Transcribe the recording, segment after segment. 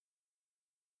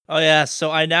Oh yeah, so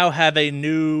I now have a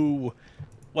new,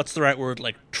 what's the right word,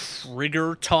 like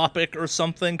trigger topic or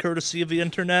something, courtesy of the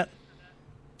internet.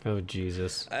 Oh,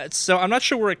 Jesus. So I'm not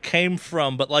sure where it came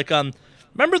from, but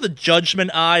remember the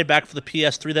Judgment Eye back for the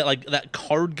PS3, that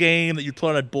card game that you put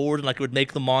on a board and like it would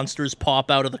make the monsters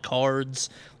pop out of the cards,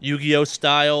 Yu-Gi-Oh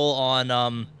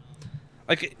style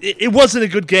it wasn't a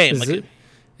good game. Is it?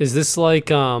 Is this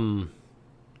like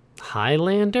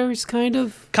Highlanders, kind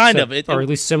of? Kind of, or at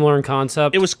least similar in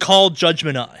concept? It was called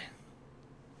Judgment Eye.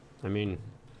 I mean,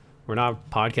 we're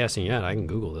not podcasting yet. I can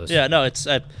Google this. Yeah, no, it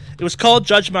was called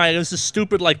Judgment Eye. It was this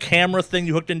stupid like camera thing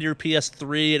you hooked into your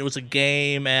PS3, and it was a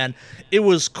game, and it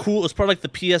was cool. It was part of like the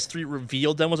PS3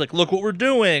 reveal demo. It was like, look what we're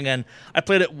doing, and I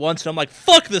played it once, and I'm like,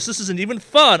 fuck this. This isn't even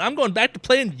fun. I'm going back to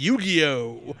playing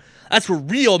Yu-Gi-Oh. That's where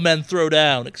real men throw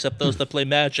down, except those that play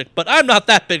Magic. But I'm not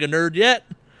that big a nerd yet.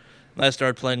 I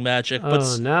started playing Magic.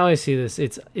 Oh, now I see this.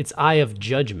 It's Eye of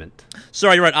Judgment.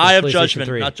 Sorry, you're right. Eye of Judgment,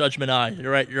 3. not Judgment Eye.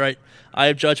 You're right. Eye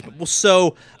of Judgment. Well,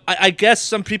 so I guess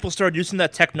some people started using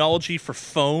that technology for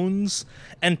phones,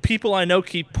 and people I know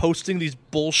keep posting these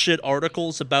bullshit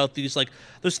articles about these, like,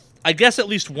 there's, I guess, at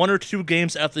least one or two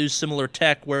games out there use similar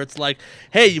tech where it's like,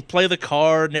 hey, you play the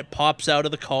card and it pops out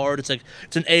of the card. It's like,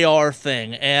 it's an AR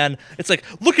thing. And it's like,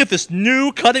 look at this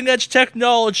new cutting edge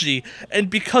technology. And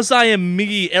because I am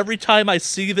me, every time I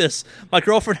see this, my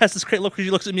girlfriend has this great look where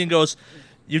she looks at me and goes,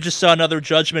 you just saw another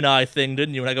Judgment Eye thing,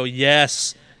 didn't you? And I go,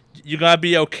 yes. You gotta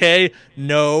be okay?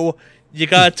 No. You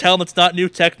gotta tell them it's not new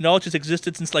technology. It's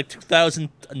existed since like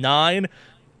 2009,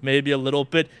 maybe a little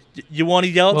bit. You want to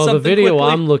yell at something the video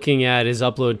quickly? I'm looking at is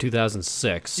uploaded in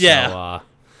 2006. Yeah.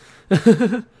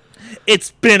 So,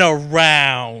 it's been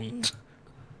around.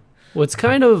 what's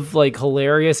kind of like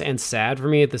hilarious and sad for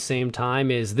me at the same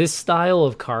time is this style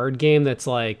of card game that's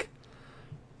like,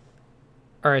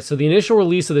 all right, so the initial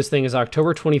release of this thing is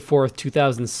October 24th,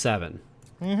 2007.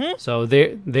 Mm-hmm. So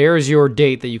there's your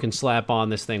date that you can slap on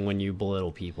this thing when you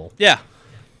belittle people. Yeah.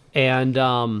 And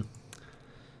I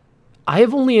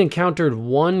have only encountered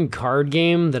one card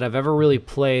game that I've ever really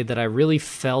played that I really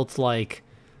felt like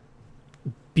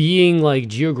being like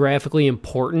geographically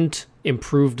important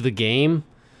improved the game.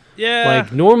 Yeah.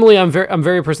 Like normally I'm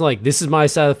very personal, like this is my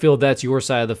side of the field, that's your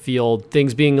side of the field.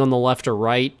 Things being on the left or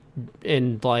right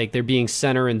and like there being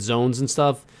center and zones and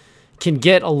stuff can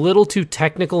get a little too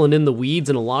technical and in the weeds,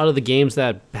 and a lot of the games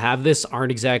that have this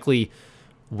aren't exactly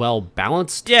well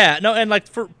balanced. Yeah, no, and like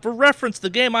for reference,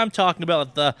 the game I'm talking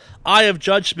about, the Eye of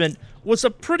Judgment, was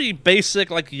a pretty basic,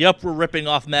 like, yep, we're ripping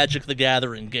off Magic the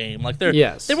Gathering game. Like, they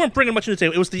weren't bringing much to the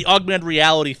table. It was the augmented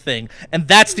reality thing, and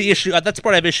that's the issue. That's the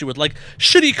part I have issue with. Like,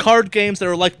 shitty card games that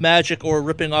are like Magic or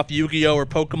ripping off Yu-Gi-Oh! Or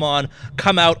Pokemon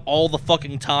come out all the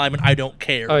fucking time, and I don't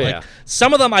care. Oh, like, yeah.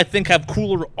 Some of them I think have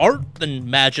cooler art than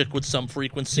Magic with some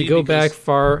frequency. If you go back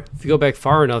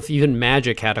far enough, even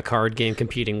Magic had a card game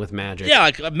competing with Magic. Yeah,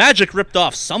 like, Magic ripped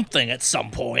off something at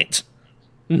some point.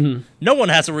 Mm-hmm. No one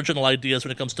has original ideas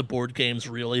when it comes to board games,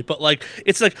 really. But, like,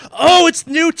 it's like, oh, it's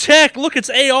new tech. Look, it's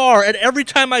AR. And every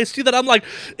time I see that, I'm like,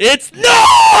 it's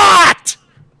not!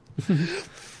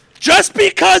 Just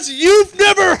because you've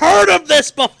never heard of this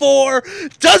before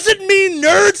doesn't mean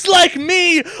nerds like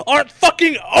me aren't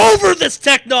fucking over this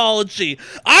technology.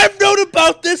 I've known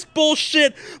about this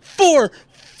bullshit for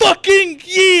fucking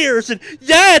years, and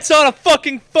yeah, it's on a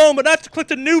fucking phone, but I have to click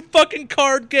the new fucking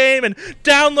card game and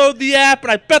download the app,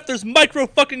 and I bet there's micro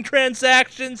fucking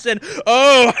transactions, and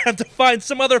oh, I have to find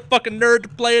some other fucking nerd to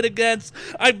play it against.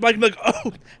 I'm like,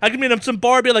 oh, I can meet him some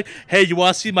Barbie, like, hey, you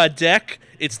want to see my deck?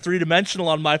 It's 3-dimensional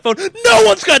on my phone. No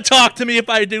one's gonna talk to me if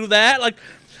I do that. Like,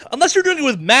 unless you're doing it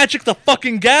with Magic the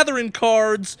fucking Gathering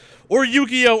cards, or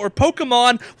Yu-Gi-Oh! Or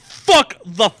Pokemon, fuck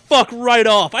the fuck right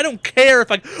off. I don't care if,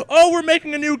 like, oh, we're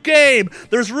making a new game.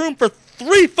 There's room for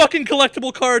 3 fucking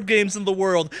collectible card games in the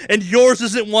world, and yours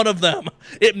isn't one of them.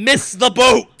 It missed the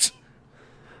boat.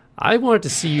 I wanted to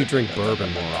see you drink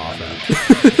bourbon more often.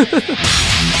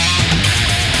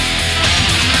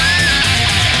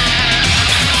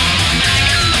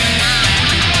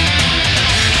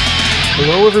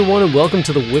 Hello, everyone, and welcome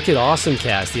to the Wicked Awesome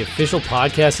Cast, the official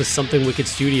podcast of Something Wicked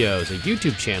Studios, a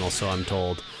YouTube channel, so I'm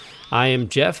told. I am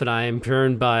Jeff, and I am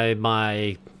joined by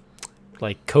my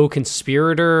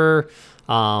co-conspirator,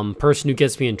 person who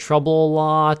gets me in trouble a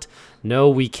lot. No,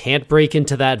 we can't break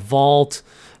into that vault.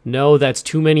 No, that's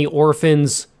too many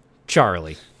orphans.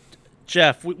 Charlie.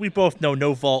 Jeff, we both know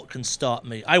no vault can stop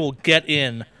me. I will get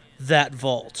in that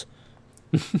vault.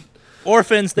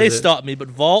 Orphans, they stop me, but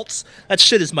vaults, that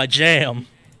shit is my jam.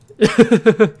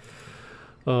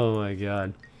 Oh my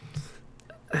god.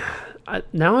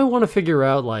 Now I want to figure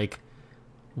out, like,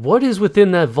 what is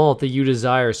within that vault that you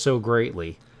desire so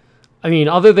greatly? I mean,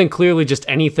 other than clearly just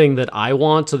anything that I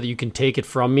want so that you can take it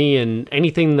from me, and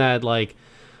anything that, like,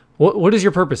 what is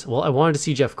your purpose? Well, I wanted to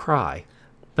see Jeff cry.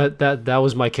 That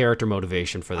was my character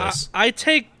motivation for this. I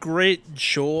take great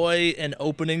joy in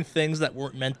opening things that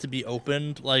weren't meant to be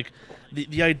opened. Like,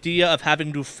 the idea of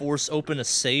having to force open a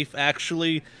safe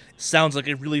actually sounds like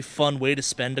a really fun way to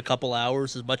spend a couple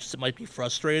hours, as much as it might be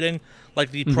frustrating. Like,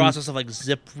 the process of, like,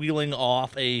 zip wheeling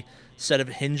off a set of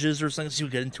hinges or something so you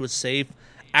get into a safe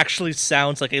actually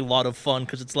sounds like a lot of fun,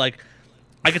 because it's like,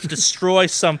 I get to destroy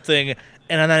something, and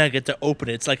then I get to open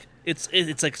it. It's like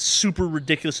it's like super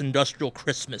ridiculous industrial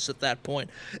Christmas at that point.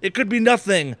 It could be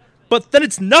nothing, but then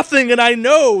it's nothing, and I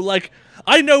know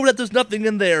that there's nothing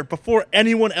in there before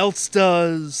anyone else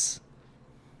does.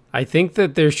 I think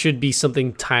that there should be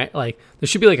something like there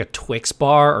should be like a Twix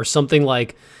bar or something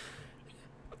like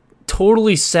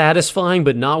totally satisfying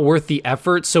but not worth the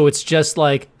effort, so it's just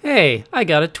like, hey, I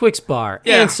got a Twix bar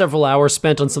and several hours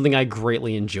spent on something I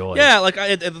greatly enjoy. Yeah, like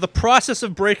the process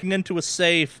of breaking into a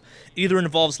safe either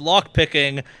involves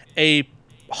lockpicking, a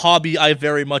hobby I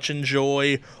very much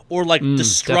enjoy, or like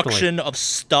destruction of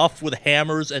stuff with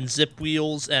hammers and zip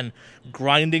wheels and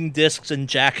grinding discs and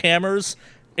jackhammers,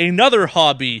 another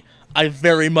hobby I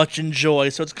very much enjoy.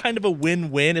 So it's kind of a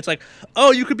win-win. It's like,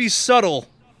 oh, you could be subtle.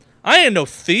 I ain't no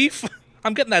thief.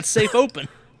 I'm getting that safe open.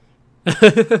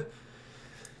 But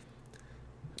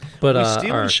you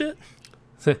stealing shit?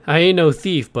 I ain't no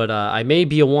thief, but I may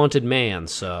be a wanted man,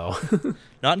 so.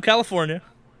 Not in California.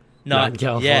 Not in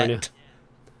California.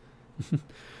 Yet.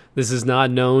 This is not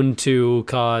known to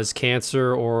cause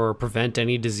cancer or prevent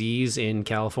any disease in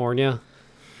California,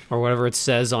 or whatever it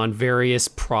says on various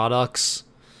products.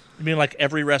 You mean like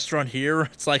every restaurant here?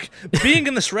 It's like, being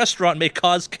in this restaurant may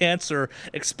cause cancer,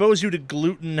 expose you to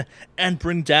gluten, and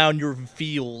bring down your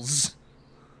feels.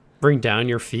 Bring down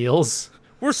your feels?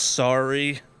 We're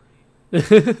sorry.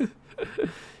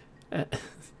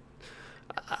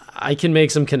 I can make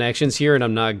some connections here, and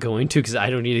I'm not going to because I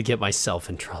don't need to get myself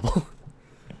in trouble.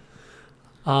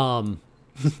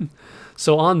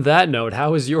 So on that note,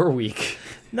 how was your week?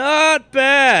 Not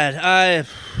bad.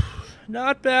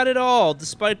 Not bad at all.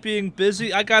 Despite being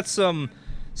busy, I got some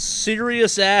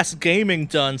serious-ass gaming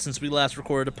done since we last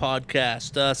recorded a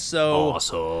podcast.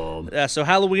 Awesome. Yeah, so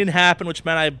Halloween happened, which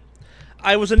meant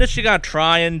I was initially going to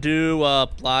try and do a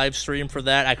live stream for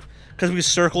that. Because we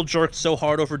circle jerked so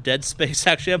hard over Dead Space,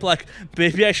 actually, I'm like,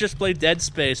 maybe I should just play Dead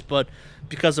Space, but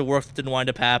because of work, it didn't wind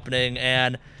up happening.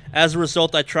 And as a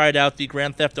result, I tried out the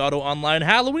Grand Theft Auto Online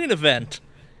Halloween event,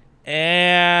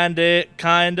 and it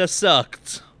kind of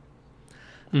sucked.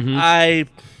 I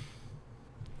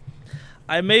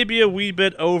may be a wee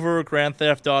bit over Grand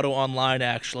Theft Auto Online,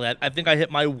 actually. I think I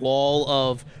hit my wall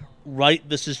of, right,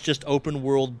 this is just open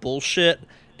world bullshit,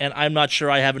 and I'm not sure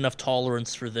I have enough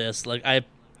tolerance for this. Like, I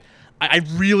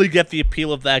really get the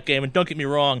appeal of that game, and don't get me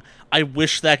wrong, I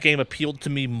wish that game appealed to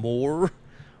me more,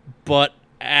 but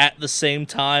at the same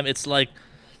time, it's like,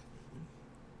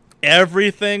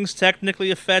 everything's technically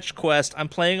a fetch quest. I'm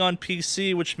playing on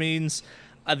PC, which means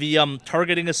the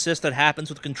targeting assist that happens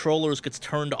with controllers gets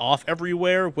turned off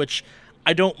everywhere, which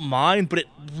I don't mind, but it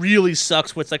really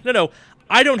sucks when it's like, no,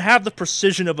 I don't have the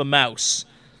precision of a mouse.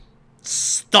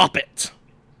 Stop it.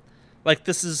 Like,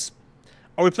 this is...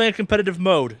 Are we playing a competitive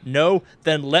mode? No?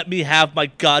 Then let me have my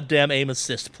goddamn aim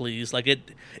assist, please. Like,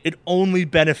 it only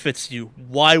benefits you.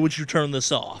 Why would you turn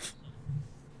this off?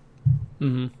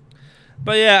 But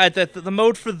yeah, the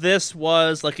mode for this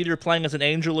was, like, either playing as an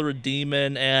angel or a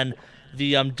demon, and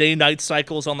the day-night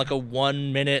cycle's on, like, a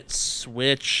 1-minute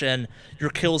switch, and your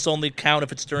kills only count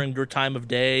if it's during your time of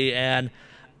day, and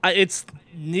it's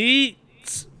neat,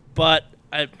 but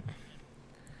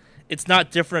it's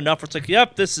not different enough where it's like,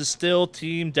 yep, this is still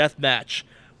team deathmatch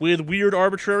with weird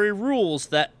arbitrary rules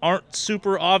that aren't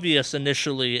super obvious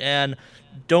initially and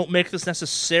don't make this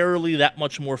necessarily that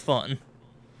much more fun.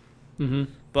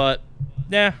 But,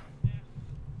 yeah.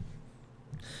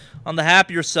 On the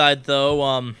happier side,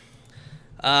 though,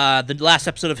 the last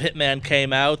episode of Hitman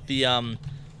came out, the one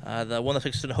that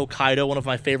takes in Hokkaido, one of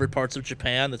my favorite parts of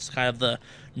Japan. That's kind of the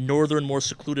northern, more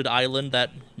secluded island that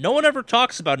no one ever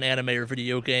talks about in anime or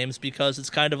video games because it's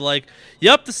kind of like,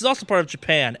 yep, this is also part of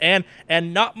Japan, and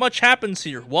not much happens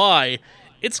here. Why?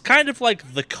 It's kind of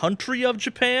like the country of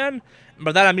Japan.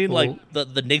 By that I mean like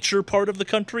the nature part of the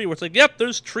country, where it's like, yep,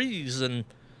 there's trees and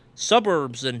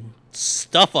suburbs and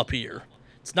stuff up here.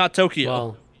 It's not Tokyo.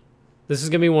 Well, this is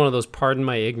going to be one of those pardon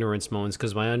my ignorance moments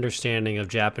because my understanding of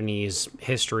Japanese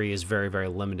history is very, very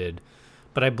limited.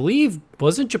 But I believe,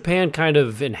 wasn't Japan kind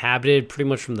of inhabited pretty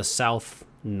much from the south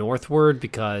northward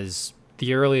because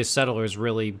the earliest settlers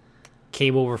really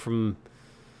came over from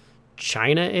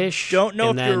China-ish. Don't know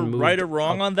and if then you're moved right or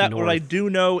wrong up on that. What I north. do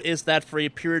know is that for a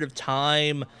period of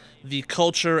time, the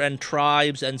culture and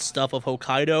tribes and stuff of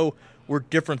Hokkaido were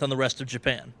different than the rest of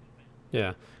Japan.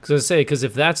 Yeah, because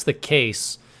if that's the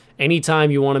case,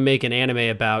 anytime you want to make an anime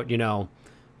about,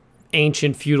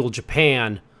 ancient feudal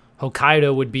Japan,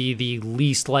 Hokkaido would be the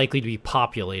least likely to be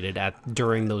populated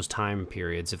during those time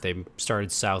periods if they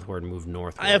started southward and moved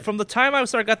northward. From the time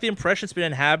I got the impression it's been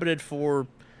inhabited for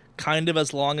kind of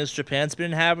as long as Japan's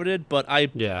been inhabited, but I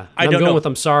don't going know.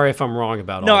 I'm sorry if I'm wrong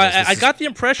about No, all this. I got the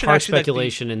impression part actually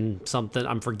speculation and something.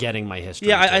 I'm forgetting my history.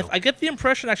 Yeah, too. I get the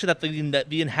impression actually that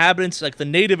the inhabitants, like the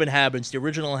native inhabitants, the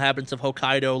original inhabitants of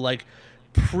Hokkaido, like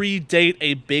predate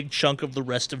a big chunk of the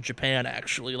rest of Japan.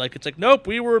 Actually, like it's like nope,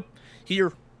 we were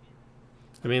here.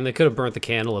 I mean, they could have burnt the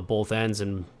candle at both ends,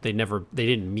 and they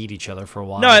didn't meet each other for a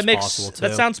while. No, It's it makes possible, too.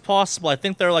 that sounds possible. I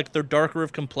think they're darker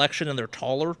of complexion and they're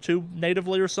taller too,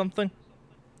 natively or something.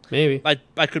 Maybe.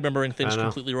 I could be remembering things I don't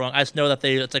know. completely wrong. I just know that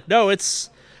it's like no,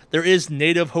 there is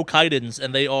native Hokkaidans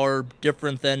and they are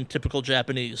different than typical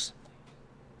Japanese.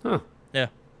 Huh. Yeah.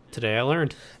 Today I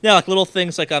learned. Yeah, like little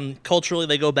things like culturally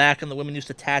they go back and the women used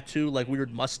to tattoo like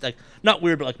weird not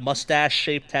weird but like mustache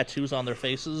shaped tattoos on their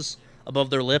faces above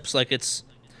their lips. Like it's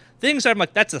things I'm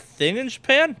like that's a thing in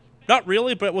Japan. Not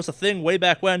really, but it was a thing way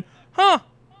back when. Huh?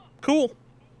 Cool.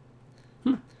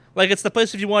 Like it's the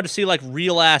place if you wanted to see like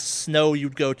real ass snow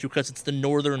you'd go to because it's the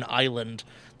northern island.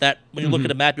 That when you look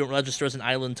at a map you don't register as an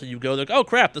island until you go. They're like, oh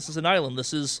crap, this is an island.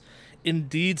 This is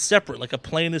indeed separate. Like a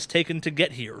plane is taken to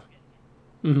get here.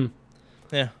 Mm-hmm.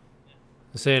 Yeah.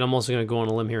 I'm also going to go on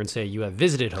a limb here and say you have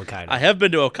visited Hokkaido. I have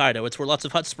been to Hokkaido. It's where lots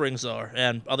of hot springs are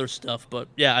and other stuff. But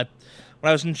yeah, when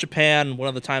I was in Japan, one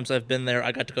of the times I've been there,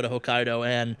 I got to go to Hokkaido.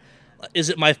 And is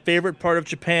it my favorite part of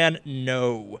Japan?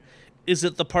 No. Is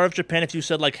it the part of Japan if you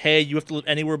said, like, hey, you have to live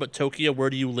anywhere but Tokyo, where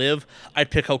do you live?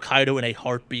 I'd pick Hokkaido in a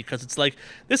heartbeat because it's like,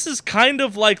 this is kind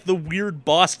of like the weird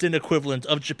Boston equivalent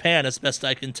of Japan as best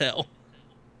I can tell.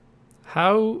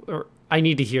 I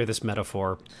need to hear this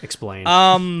metaphor explained.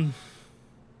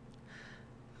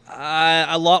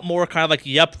 A lot more kind of like,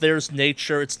 yep, there's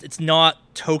nature. It's not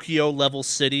Tokyo level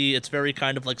city. It's very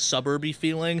kind of like suburby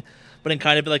feeling, but in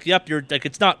kind of like, yep, you're like,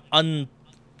 it's not unsettled.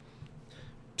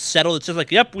 It's just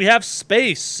like, yep, we have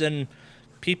space and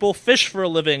people fish for a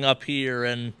living up here,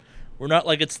 and we're not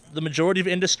like it's the majority of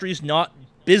industries not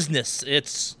business.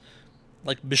 It's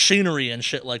like machinery and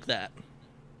shit like that.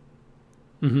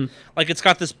 Mm-hmm. Like it's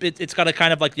got a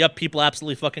kind of like, yep, people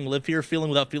absolutely fucking live here feeling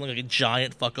without feeling like a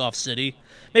giant fuck off city.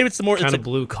 Maybe it's the more kind it's of like,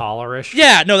 blue collarish.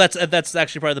 yeah, no, that's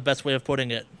actually probably the best way of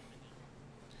putting it.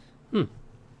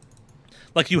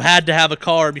 Like you had to have a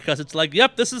car because it's like,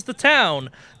 yep, this is the town.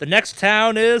 The next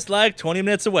town is like 20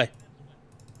 minutes away.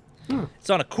 It's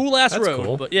on a cool ass That's road,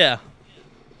 cool. but yeah,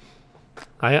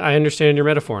 I understand your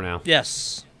metaphor now.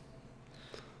 yes.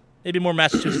 Maybe more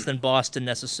Massachusetts than Boston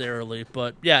necessarily,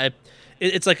 but yeah,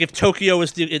 it's like if Tokyo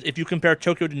is if you compare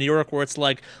Tokyo to New York, where it's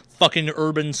like fucking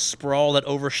urban sprawl that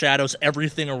overshadows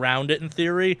everything around it. In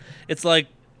theory, it's like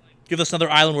give us another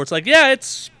island where it's like, yeah,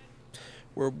 it's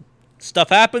where stuff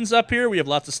happens up here. We have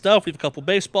lots of stuff. We have a couple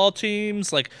baseball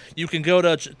teams. Like you can go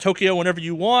to Tokyo whenever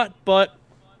you want, but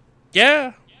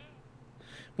yeah,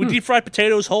 we deep fried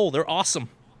potatoes whole. They're awesome.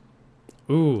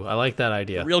 Ooh, I like that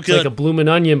idea. Real It's good. like a bloomin'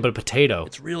 onion, but a potato.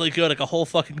 It's really good, like a whole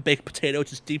fucking baked potato,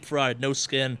 just deep fried, no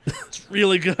skin. It's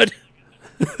really good.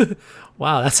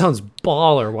 Wow, that sounds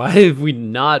baller. Why have we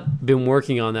not been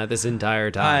working on that this entire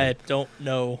time? I don't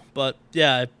know, but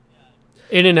yeah,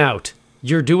 In and out.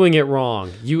 You're doing it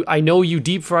wrong. I know you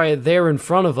deep fry it there in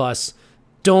front of us.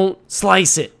 Don't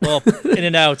slice it. well,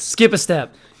 In-N-Out's. Skip a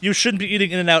step. You shouldn't be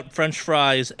eating In-N-Out French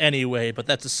fries anyway, but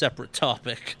that's a separate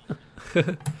topic.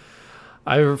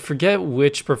 I forget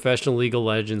which professional League of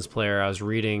Legends player I was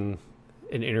reading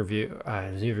an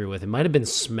interview with. It might have been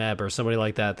Smeb or somebody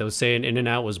like that was saying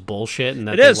In-N-Out was bullshit and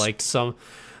that It is. liked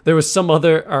there was some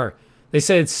other, or they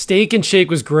said Steak and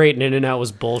Shake was great and In-N-Out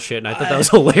was bullshit, and I thought that was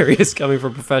hilarious coming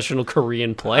from a professional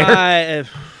Korean player.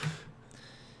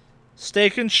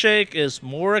 Steak and Shake is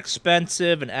more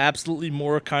expensive and absolutely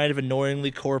more kind of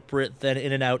annoyingly corporate than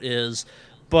In-N-Out is,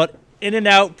 but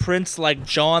In-N-Out prints like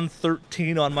John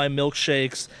 13 on my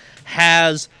milkshakes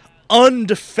has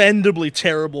undefendably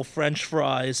terrible French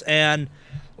fries, and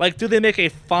like, do they make a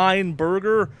fine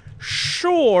burger?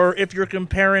 Sure, if you're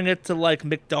comparing it to like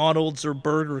McDonald's or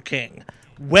Burger King.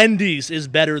 Wendy's is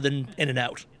better than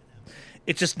In-N-Out.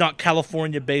 It's just not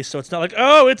California based, so it's not like,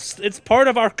 oh, it's part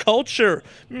of our culture.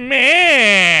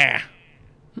 Meh.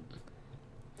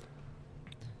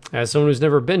 As someone who's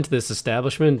never been to this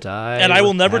establishment, I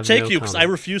will never have take no you because I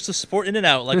comment. refuse to support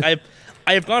In-N-Out. Like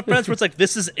I have gone friends where it's like,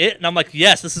 this is it, and I'm like,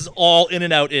 yes, this is all In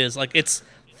and Out is. Like, it's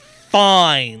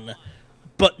fine,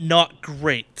 but not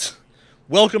great.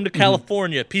 Welcome to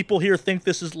California. People here think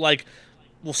this is like,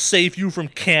 will save you from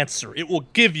cancer. It will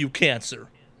give you cancer.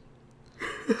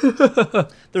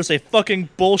 There's a fucking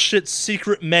bullshit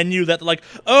secret menu that like,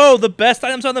 oh, the best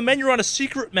items on the menu are on a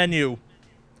secret menu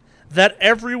that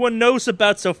everyone knows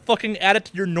about, so fucking add it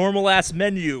to your normal ass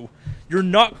menu. You're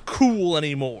not cool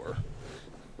anymore.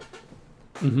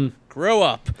 Grow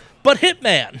up. But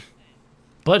Hitman,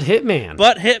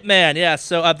 yeah.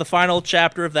 So the final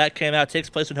chapter of that came out. It takes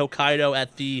place in Hokkaido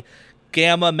at the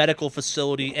Gamma Medical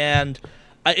Facility, and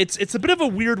it's a bit of a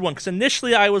weird one because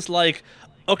initially I was like,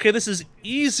 okay, this is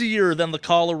easier than the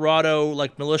Colorado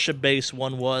like militia base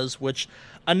one was, which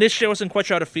initially I wasn't quite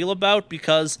sure how to feel about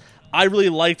because I really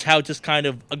liked how just kind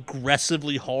of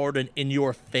aggressively hard and in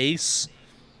your face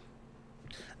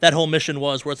that whole mission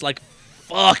was, where it's like,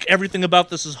 fuck, everything about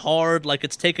this is hard. Like,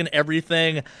 it's taken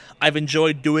everything I've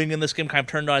enjoyed doing in this game, kind of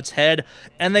turned on its head,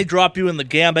 and they drop you in the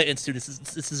Gamma Institute.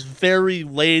 This is very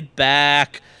laid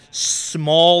back,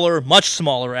 smaller, much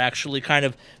smaller actually, kind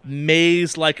of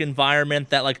maze-like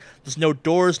environment that, like, there's no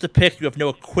doors to pick, you have no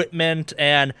equipment,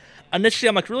 and initially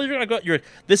I'm like, really, you're gonna go,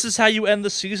 this is how you end the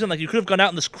season? Like, you could have gone out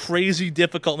in this crazy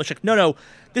difficult mission. Like, no,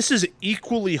 this is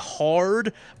equally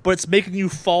hard, but it's making you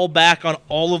fall back on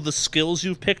all of the skills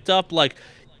you've picked up. Like,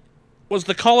 was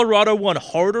the Colorado one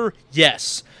harder?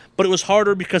 Yes. But it was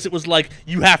harder because it was like,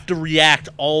 you have to react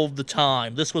all the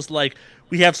time. This was like,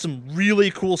 we have some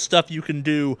really cool stuff you can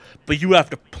do, but you have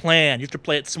to plan. You have to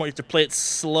play it smart. You have to play it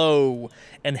slow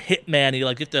and Hitman-y.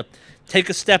 Like, you have to take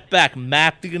a step back,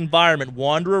 map the environment,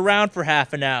 wander around for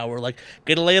half an hour, like,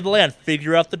 get a lay of the land,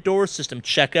 figure out the door system,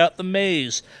 check out the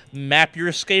maze, map your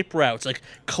escape routes, like,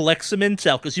 collect some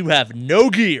intel, because you have no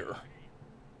gear.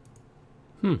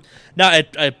 Now,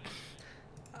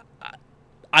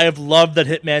 I have loved that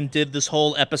Hitman did this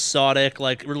whole episodic,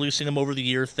 like, releasing them over the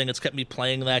year thing. It's kept me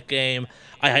playing that game.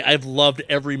 I've loved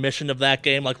every mission of that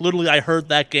game. Like, literally, I heard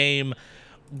that game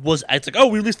it's like, oh,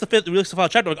 we released the final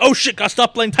chapter. I'm like, oh shit, gotta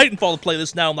stop playing Titanfall to play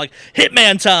this now. I'm like,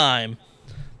 Hitman time.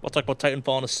 I'll talk about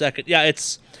Titanfall in a second. Yeah,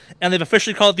 and they've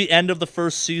officially called it the end of the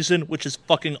first season, which is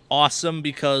fucking awesome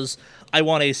because I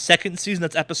want a second season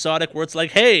that's episodic where it's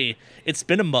like, hey, it's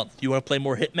been a month. You want to play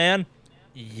more Hitman?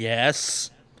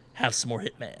 Yes. Have some more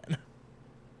Hitman.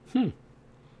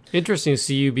 Interesting to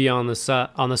see you be on the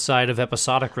side of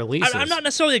episodic releases. I'm not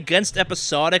necessarily against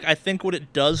episodic. I think what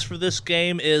it does for this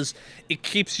game is it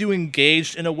keeps you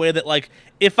engaged in a way that, like,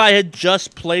 if I had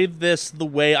just played this the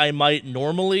way I might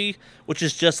normally, which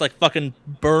is just, like, fucking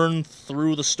burn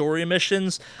through the story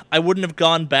missions, I wouldn't have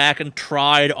gone back and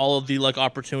tried all of the, like,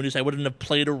 opportunities. I wouldn't have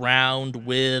played around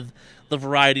with the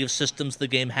variety of systems the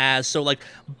game has. So, like,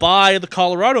 by the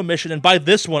Colorado mission and by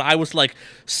this one, I was, like,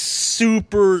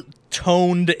 super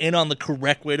toned in on the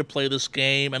correct way to play this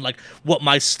game and, like, what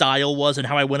my style was and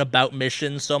how I went about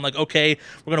missions. So I'm like, okay,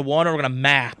 we're going to wander, we're going to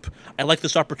map. I like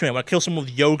this opportunity. I'm going to kill someone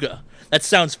with yoga. That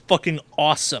sounds fucking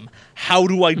awesome. How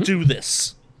do I do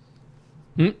this?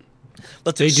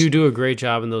 They do a great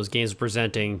job in those games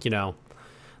presenting,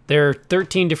 there are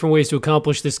 13 different ways to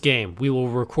accomplish this game. We will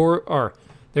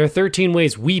there are 13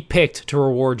 ways we picked to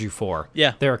reward you for.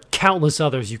 Yeah. There are countless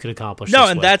others you could accomplish.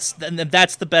 That's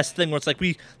the best thing where it's like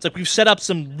we've set up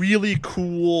some really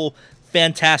cool,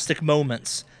 fantastic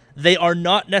moments. They are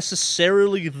not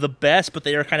necessarily the best, but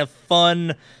they are kind of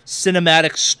fun,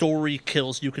 cinematic story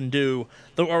kills you can do.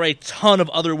 There are a ton of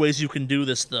other ways you can do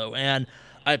this, though, and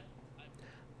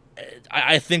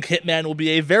I think Hitman will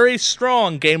be a very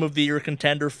strong Game of the Year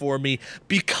contender for me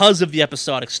because of the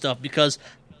episodic stuff, because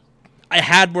I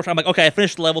had more time. I'm like, okay, I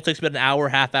finished the level. It takes about an hour,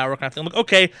 half hour kind of thing. I'm like,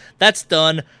 okay, that's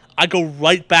done. I go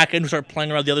right back in and start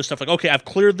playing around the other stuff. Like, okay, I've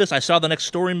cleared this. I saw the next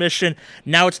story mission.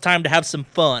 Now it's time to have some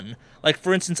fun. Like,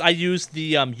 for instance, I used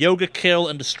the yoga kill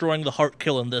and destroying the heart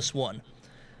kill in this one.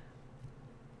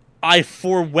 I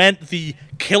forewent the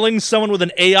killing someone with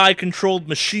an AI-controlled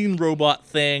machine robot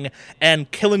thing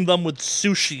and killing them with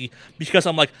sushi because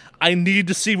I'm like, I need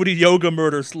to see what a yoga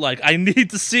murder's like. I need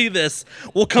to see this.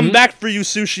 We'll come back for you,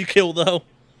 Sushi Kill, though.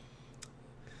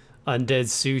 Undead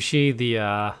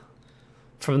Sushi,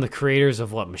 from the creators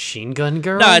of what, Machine Gun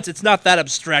Girl? No, it's not that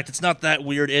abstract. It's not that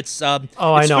weird. It's I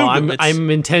know.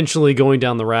 I'm intentionally going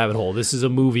down the rabbit hole. This is a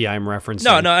movie I'm referencing.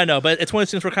 No, I know, but it's one of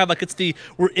those things where kind of like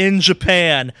we're in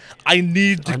Japan. I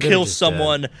need to kill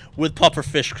someone with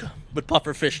pufferfish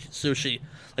sushi.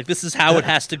 Like, this is how it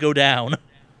has to go down.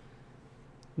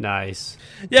 Nice.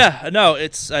 Yeah, no,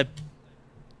 it's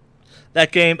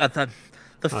that game.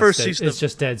 The first season. It's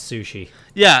just dead sushi.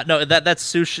 Yeah, no, that's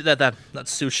sushi. That's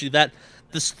sushi.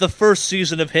 the first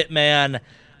season of Hitman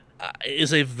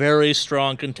is a very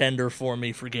strong contender for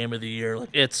me for Game of the Year. Like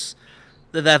it's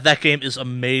that game is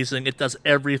amazing. It does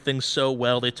everything so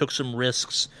well. They took some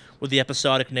risks with the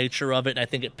episodic nature of it, and I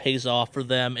think it pays off for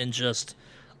them in just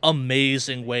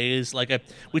amazing ways. Like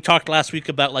we talked last week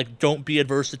about like don't be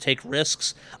adverse to take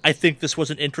risks. I think this was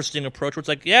an interesting approach where it's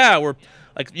like, yeah, we're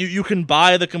like you can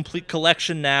buy the complete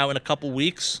collection now in a couple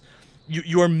weeks.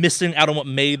 You are missing out on what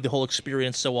made the whole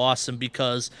experience so awesome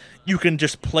because you can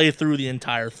just play through the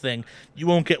entire thing. You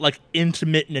won't get like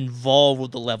intimate and involved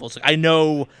with the levels. Like, I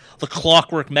know the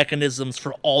clockwork mechanisms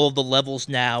for all of the levels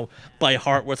now by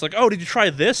heart, where it's like, oh, did you try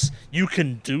this? You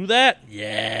can do that?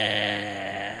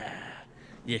 Yeah,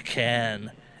 you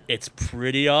can. It's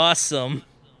pretty awesome.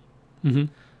 Mm-hmm.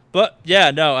 But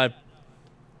yeah, no,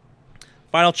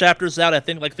 final chapter's out. I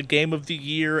think like the Game of the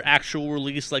Year actual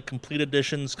release, like complete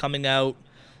editions coming out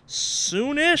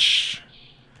soonish.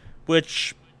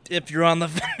 Which, if you're on the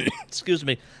excuse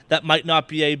me, that might not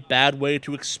be a bad way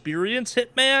to experience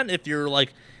Hitman. If you're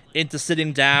like into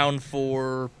sitting down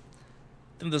for,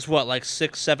 I think there's what, like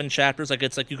 6-7 chapters. Like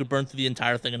it's like you could burn through the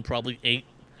entire thing in probably 8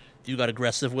 if you got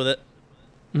aggressive with it.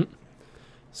 Mm-hmm.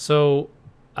 So,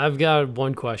 I've got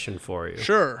one question for you.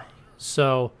 Sure.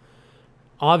 So,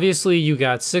 obviously, you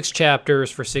got 6 chapters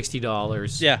for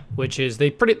 $60. Yeah. Which is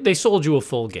they sold you a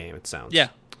full game. It sounds. Yeah.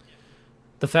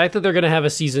 The fact that they're going to have a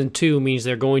season 2 means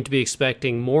they're going to be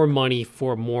expecting more money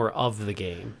for more of the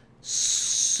game.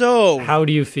 So, how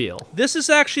do you feel? This is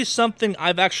actually something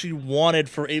I've actually wanted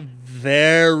for a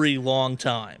very long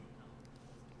time.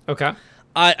 Okay.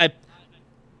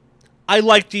 I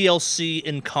like DLC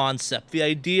in concept. The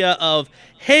idea of,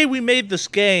 hey, we made this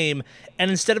game,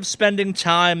 and instead of spending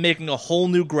time making a whole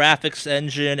new graphics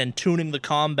engine and tuning the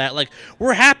combat, like,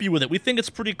 we're happy with it. We think it's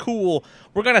pretty cool.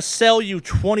 We're going to sell you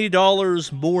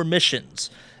 $20 more missions.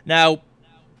 Now,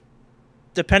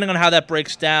 depending on how that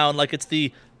breaks down, like,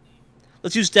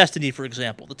 let's use Destiny, for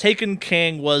example. The Taken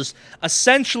King was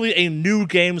essentially a new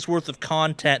game's worth of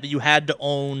content that you had to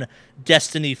own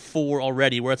Destiny 4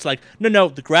 already, where it's like, no,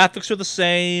 the graphics are the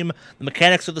same, the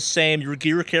mechanics are the same, your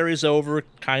gear carries over,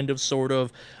 kind of, sort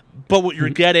of, but what you're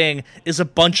getting is a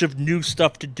bunch of new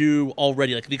stuff to do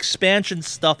already. Like, the expansion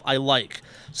stuff I like.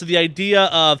 So the idea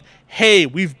of, hey,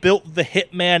 we've built the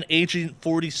Hitman Agent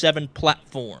 47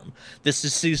 platform. This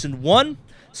is Season 1.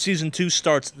 Season 2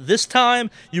 starts this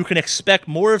time. You can expect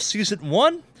more of Season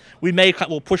 1.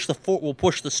 We'll push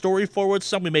the story forward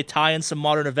some. We may tie in some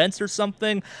modern events or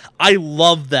something. I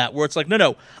love that, where it's like,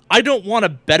 no, I don't want a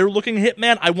better looking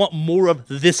Hitman. I want more of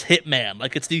this Hitman.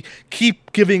 Like, it's the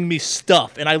keep giving me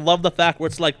stuff. And I love the fact where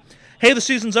it's like, hey, the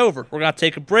season's over. We're going to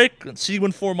take a break and see you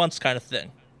in 4 months kind of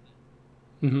thing.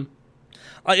 Mm-hmm.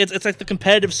 It's like the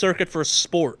competitive circuit for a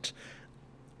sport.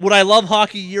 Would I love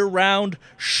hockey year-round?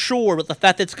 Sure, but the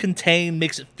fact that it's contained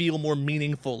makes it feel more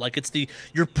meaningful. Like,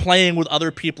 you're playing with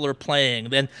other people are playing.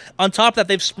 Then, on top of that,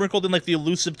 they've sprinkled in, like, the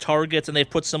elusive targets, and they've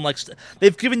put some, like,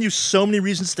 they've given you so many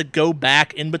reasons to go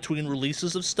back in between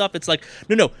releases of stuff. It's like,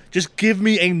 no, just give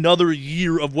me another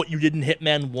year of what you did in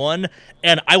Hitman 1,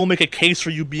 and I will make a case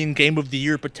for you being Game of the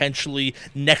Year potentially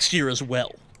next year as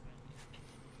well.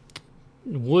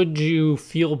 Would you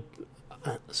feel...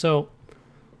 So...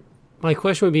 My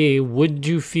question would be,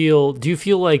 do you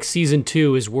feel like Season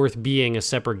 2 is worth being a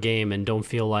separate game and don't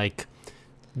feel like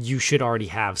you should already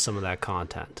have some of that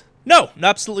content? No,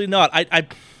 absolutely not.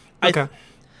 Okay.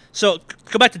 So,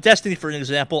 go back to Destiny for an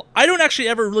example. I don't actually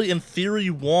ever really, in theory,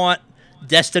 want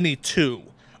Destiny 2.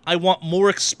 I want more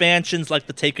expansions like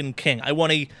the Taken King.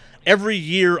 Every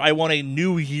year, I want a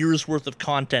new year's worth of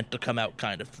content to come out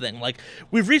kind of thing. Like,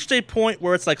 we've reached a point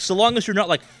where it's like, so long as you're not,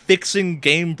 like, fixing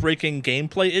game-breaking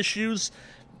gameplay issues,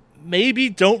 maybe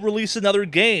don't release another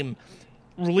game.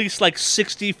 Release, like,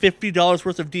 $60, $50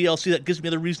 worth of DLC that gives me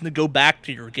the reason to go back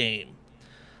to your game.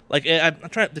 Like, I'm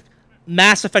trying to...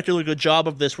 Mass Effect did a good job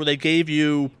of this, where they gave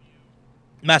you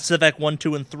Mass Effect 1,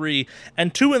 2, and 3,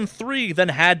 and 2 and 3 then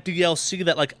had DLC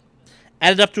that, like,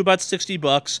 added up to about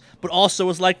 $60, but also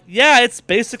was like, yeah, it's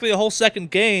basically a whole second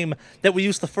game that we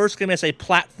used the first game as a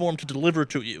platform to deliver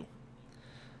to you.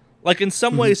 Like, in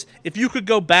some ways, if you could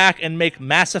go back and make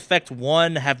Mass Effect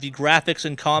 1 have the graphics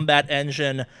and combat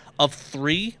engine of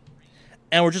 3,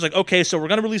 and we're just like, okay, so we're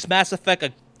going to release Mass Effect,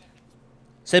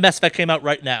 say Mass Effect came out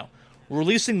right now. We're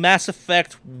releasing Mass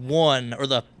Effect 1, or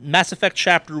the Mass Effect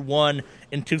Chapter 1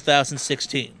 in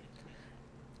 2016.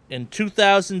 In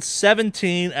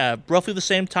 2017, roughly the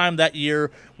same time that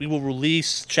year, we will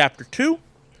release Chapter 2,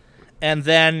 and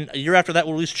then a year after that,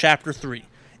 we'll release Chapter 3.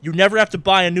 You never have to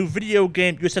buy a new video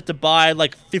game, you just have to buy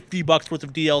like $50 worth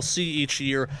of DLC each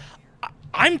year.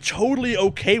 I'm totally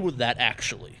okay with that,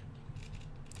 actually.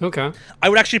 Okay. I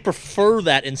would actually prefer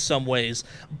that in some ways,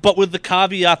 but with the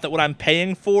caveat that what I'm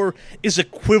paying for is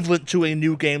equivalent to a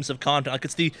new games of content. Like,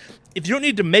 if you don't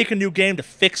need to make a new game to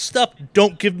fix stuff,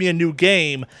 don't give me a new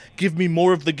game. Give me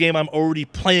more of the game I'm already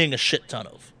playing a shit ton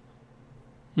of.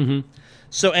 Mm-hmm.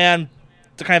 So, and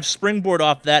to kind of springboard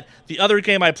off that, the other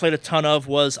game I played a ton of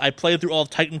was I played through all of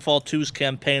Titanfall 2's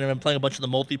campaign, and I'm playing a bunch of the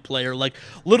multiplayer. Like,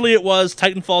 literally it was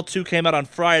Titanfall 2 came out on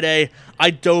Friday. I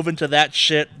dove into that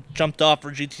shit, jumped off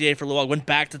for GTA for a little while, went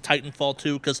back to Titanfall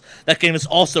 2 because that game is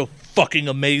also fucking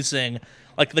amazing.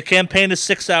 Like, the campaign is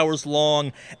 6 hours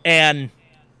long, and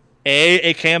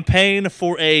a campaign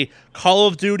for a Call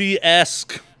of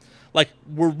Duty-esque, like,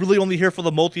 we're really only here for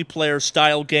the multiplayer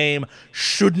style game,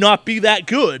 should not be that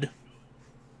good.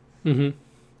 Mm-hmm.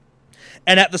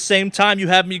 And at the same time, you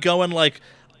have me going, like,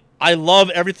 I love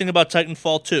everything about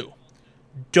Titanfall 2.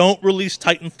 Don't release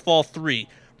Titanfall 3.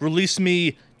 Release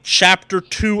me Chapter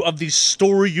 2 of the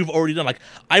story you've already done. Like,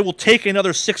 I will take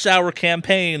another 6-hour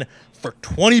campaign for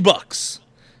 $20.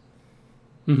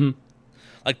 Mm-hmm.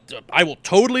 Like, I will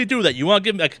totally do that. You want to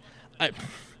give me, like,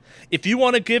 if you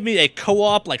want to give me a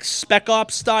co-op, like, Spec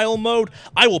Ops style mode,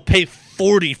 I will pay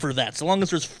 $40 for that, so long as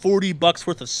there's $40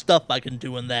 worth of stuff I can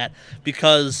do in that,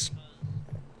 because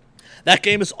that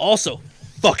game is also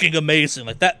fucking amazing.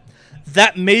 Like,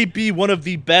 that may be one of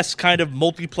the best kind of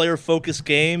multiplayer-focused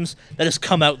games that has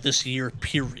come out this year,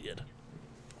 period.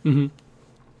 Mm-hmm.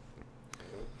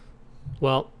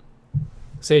 Well,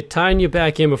 say, tying you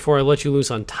back in before I let you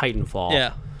loose on Titanfall.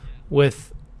 Yeah.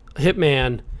 With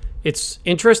Hitman, it's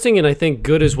interesting and I think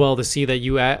good as well to see that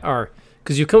you are...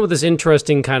 Because you come with this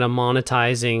interesting kind of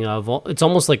monetizing of... It's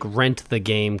almost like rent the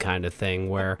game kind of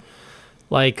thing where,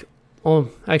 like...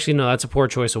 Well, actually, no, that's a poor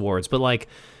choice of words. But, like,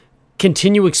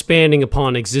 continue expanding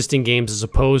upon existing games as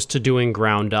opposed to doing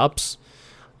ground-ups.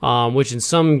 Which in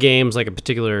some games, like a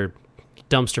particular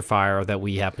dumpster fire that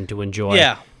we happen to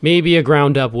enjoy, maybe a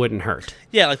ground-up wouldn't hurt.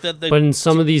 Yeah, like But in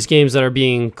some of these games that are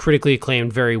being critically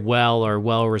acclaimed very well or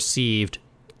well-received,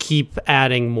 keep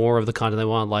adding more of the content they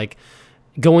want, like...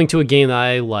 Going to a game that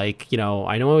I like, you know,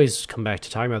 I know I always come back to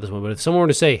talking about this one, but if someone were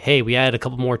to say, hey, we added a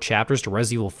couple more chapters to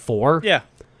Resident Evil 4, yeah,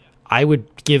 I would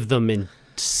give them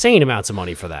insane amounts of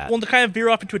money for that. Well, to kind of veer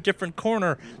off into a different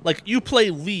corner, like, you play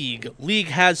League. League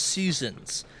has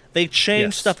seasons. They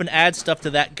change stuff and add stuff to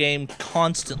that game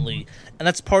constantly, and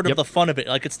that's part of the fun of it.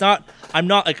 Like, it's not... I'm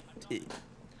not, like...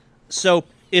 So,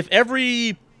 if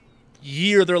every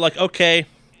year they're like, okay,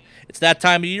 it's that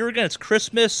time of year again, it's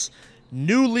Christmas...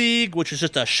 New League, which is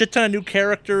just a shit ton of new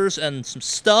characters and some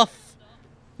stuff.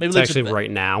 Maybe it's actually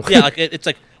right now. Yeah, like it's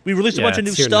like we released a bunch of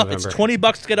new stuff. It's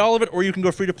 $20 to get all of it, or you can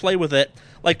go free to play with it.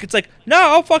 Like, it's like, no,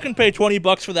 I'll fucking pay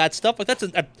 $20 for that stuff. Like,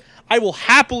 I will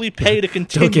happily pay to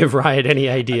continue. Don't give Riot any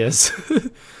ideas.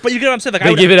 But you get what I'm saying? Like,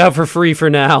 they give it out for free for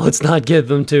now. Let's not give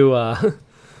them to.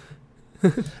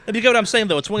 And you get what I'm saying,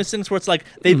 though? It's one of these things where it's like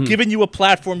they've given you a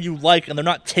platform you like, and they're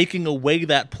not taking away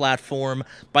that platform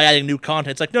by adding new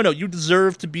content. It's like, no, you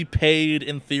deserve to be paid,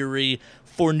 in theory,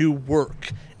 for new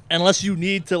work. Unless you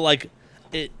need to, like...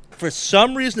 For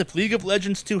some reason, if League of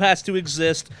Legends 2 has to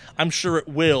exist, I'm sure it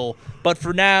will. But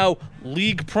for now,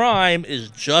 League Prime is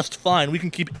just fine. We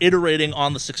can keep iterating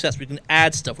on the success. We can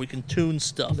add stuff. We can tune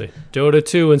stuff. Dota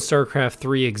 2 and StarCraft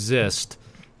 3 exist.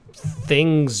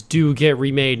 Things do get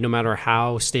remade no matter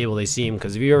how stable they seem.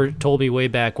 Because if you ever told me way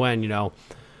back when, you know,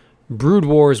 Brood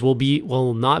Wars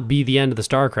will not be the end of the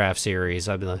StarCraft series,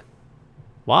 I'd be like,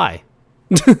 why?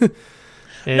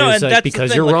 And no, it's and like,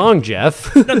 because you're wrong,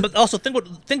 Jeff. No, but also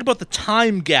think about the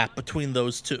time gap between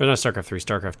those two. But not StarCraft 3,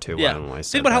 StarCraft 2. Yeah. I don't know why I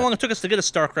said think about how long it took us to get a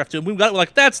StarCraft 2. We got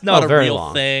like, that's not a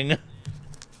real thing.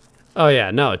 Oh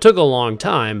yeah, no, it took a long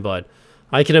time, but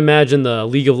I can imagine the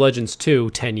League of Legends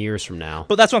 2 10 years from now.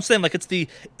 But that's what I'm saying. Like,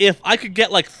 if I could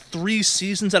get like 3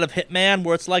 seasons out of Hitman,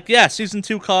 where it's like, yeah, season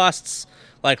 2 costs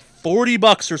like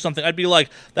 $40 or something, I'd be like,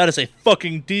 that is a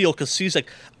fucking deal. Because it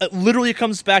literally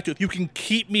comes back to, if you can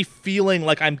keep me feeling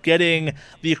like I'm getting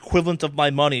the equivalent of my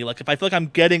money, like if I feel like I'm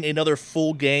getting another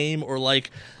full game, or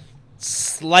like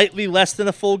slightly less than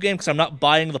a full game because I'm not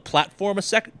buying the platform a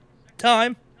second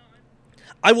time,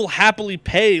 I will happily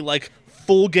pay like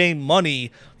full game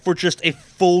money for just a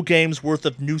full game's worth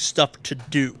of new stuff to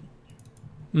do.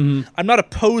 Mm-hmm. I'm not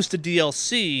opposed to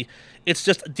DLC. It's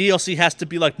just DLC has to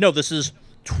be like, no, this is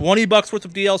 $20 worth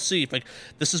of DLC. Like,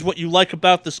 this is what you like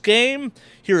about this game.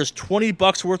 Here is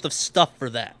 $20 worth of stuff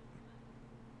for that.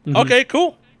 Mm-hmm. Okay,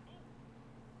 cool.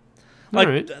 Like,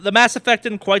 right. The Mass Effect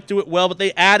didn't quite do it well, but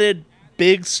they added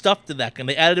big stuff to that game.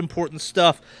 They added important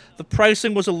stuff. The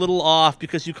pricing was a little off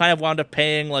because you kind of wound up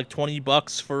paying like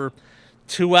 $20 for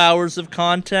 2 hours of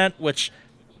content, which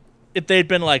if they'd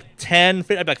been like 10, I'd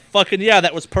be like, fucking yeah,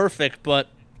 that was perfect, but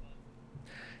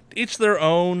each their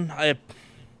own.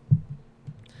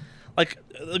 Like,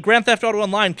 Grand Theft Auto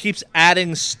Online keeps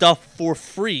adding stuff for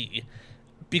free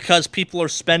because people are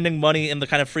spending money in the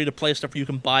kind of free-to-play stuff where you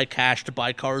can buy cash to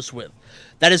buy cars with.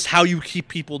 That is how you keep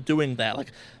people doing that.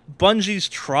 Like, Bungie's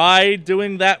tried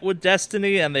doing that with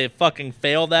Destiny, and they fucking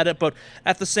failed at it, but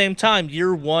at the same time,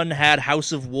 Year One had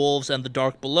House of Wolves and The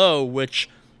Dark Below, which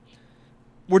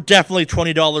were definitely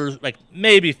 $20, like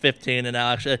maybe $15, and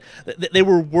actually they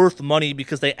were worth money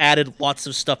because they added lots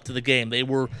of stuff to the game.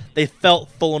 They felt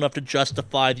full enough to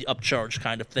justify the upcharge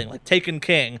kind of thing. Like Taken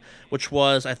King, which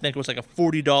was, I think it was like a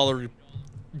 $40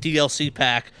 DLC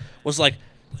pack, was like,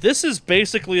 this is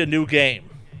basically a new game.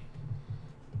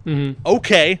 Mm-hmm.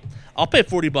 Okay, I'll pay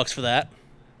 $40 for that.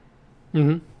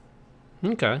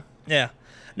 Mm-hmm. Okay. Yeah.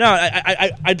 No,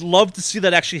 I'd love to see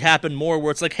that actually happen more,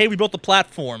 where it's like, hey, we built the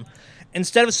platform.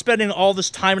 Instead of spending all this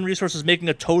time and resources making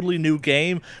a totally new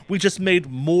game, we just made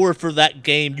more for that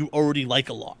game you already like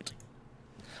a lot.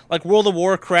 Like World of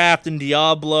Warcraft and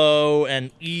Diablo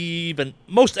and EVE and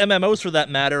most MMOs for that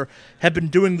matter have been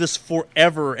doing this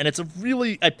forever, and it's a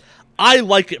really... I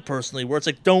like it personally, where it's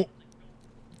like, don't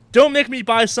make me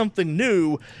buy something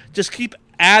new, just keep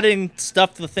adding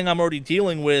stuff to the thing I'm already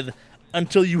dealing with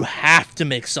until you have to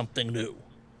make something new.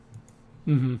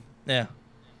 Mm-hmm. Yeah.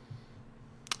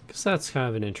 Because that's kind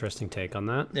of an interesting take on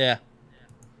that. Yeah.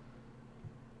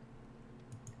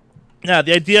 Yeah,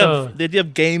 the idea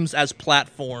of games as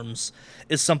platforms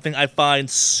is something I find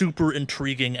super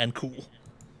intriguing and cool.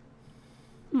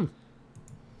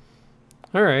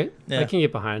 All right. Yeah. I can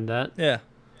get behind that. Yeah.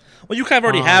 Well, you kind of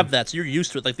already have that, so you're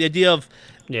used to it. Like the idea of...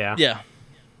 Yeah. Yeah.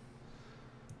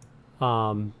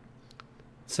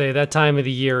 Say that time of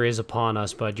the year is upon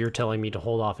us, but you're telling me to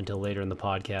hold off until later in the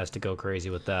podcast to go crazy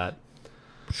with that.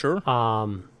 Sure. I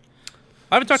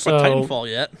haven't talked about Titanfall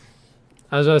yet.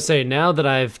 I was going to say, now that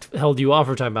I've held you off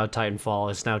for talking about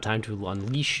Titanfall, it's now time to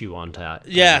unleash you on Titanfall.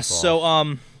 Yeah,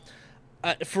 so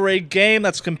for a game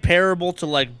that's comparable to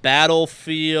like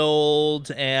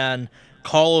Battlefield and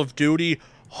Call of Duty,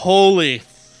 holy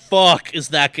fuck is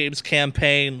that game's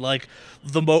campaign like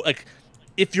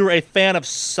if you're a fan of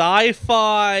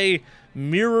sci-fi,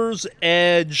 Mirror's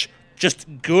Edge, just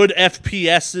good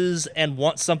FPSs and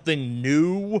want something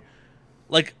new,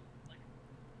 like,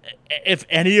 if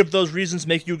any of those reasons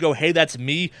make you go, hey, that's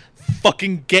me,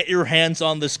 fucking get your hands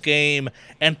on this game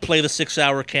and play the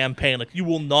 6-hour campaign. Like, you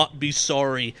will not be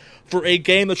sorry. For a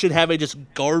game that should have a just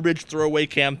garbage throwaway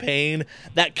campaign,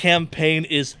 that campaign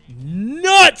is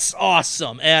nuts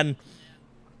awesome. And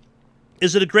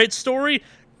is it a great story?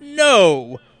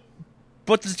 No.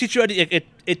 But does it teach you,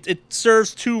 it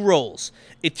serves two roles.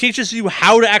 It teaches you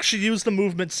how to actually use the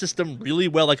movement system really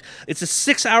well. Like, it's a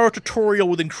 6-hour tutorial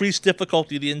with increased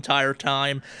difficulty the entire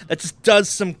time that just does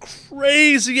some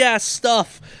crazy-ass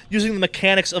stuff using the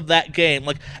mechanics of that game.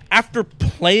 Like, after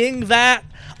playing that,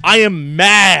 I am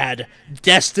mad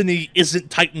Destiny isn't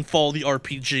Titanfall the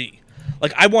RPG.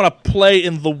 Like, I want to play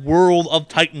in the world of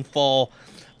Titanfall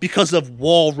because of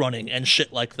wall running and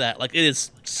shit like that. Like, it is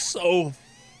so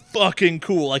fucking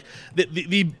cool. Like the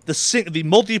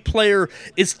multiplayer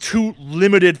is too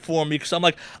limited for me because I'm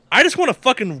like, I just want to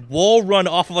fucking wall run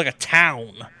off of like a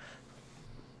town.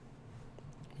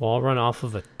 Wall run off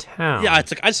of a town. Yeah,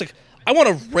 I want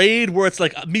to raid where it's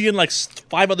like me and like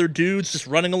 5 other dudes just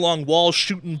running along walls,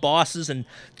 shooting bosses and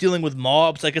dealing with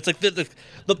mobs. Like, it's like the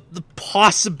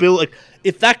possibility. Like,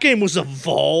 if that game was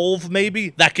Evolve,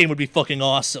 maybe that game would be fucking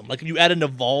awesome. Like, if you add an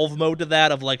Evolve mode to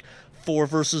that of like 4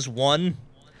 versus 1.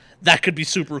 That could be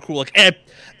super cool. Like,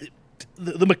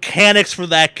 the mechanics for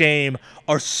that game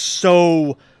are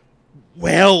so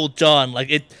well done.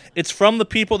 Like, it's from the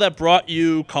people that brought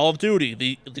you Call of Duty,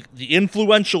 the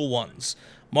influential ones,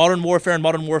 Modern Warfare and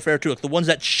Modern Warfare 2, like the ones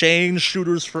that changed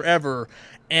shooters forever.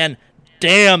 And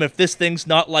damn, if this thing's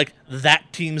not like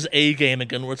that team's A game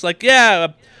again, where it's like, yeah,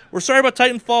 we're sorry about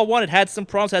Titanfall 1. It had some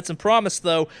promise,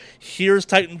 though. Here's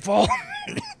Titanfall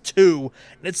 2.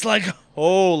 And it's like,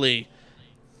 holy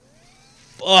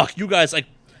fuck, you guys, like,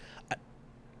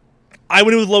 I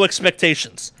went in with low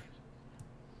expectations.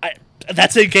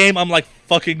 That's a game I'm like,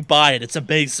 fucking buy it. It's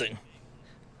amazing.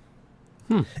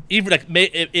 Even like,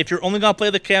 if you're only gonna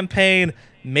play the campaign,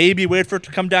 maybe wait for it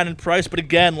to come down in price. But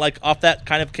again, like off that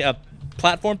kind of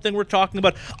platform thing we're talking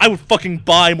about, I would fucking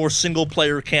buy more single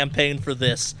player campaign for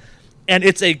this. And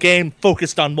it's a game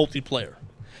focused on multiplayer.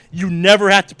 You never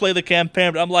have to play the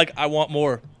campaign, but I'm like, I want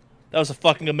more. That was a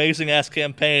fucking amazing-ass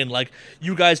campaign. Like,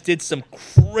 you guys did some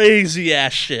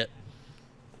crazy-ass shit.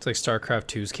 It's like StarCraft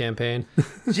 2's campaign.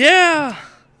 Yeah.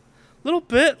 Little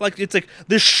bit. Like, it's like,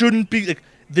 this shouldn't be, like,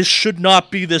 this should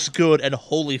not be this good, and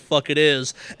holy fuck it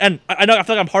is. And I know, I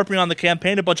feel like I'm harping on the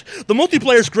campaign a bunch. The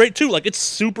multiplayer's great too. Like, it's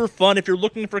super fun if you're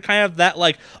looking for kind of that,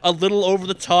 like, a little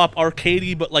over-the-top,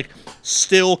 arcadey, but, like,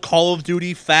 still Call of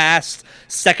Duty fast,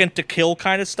 second-to-kill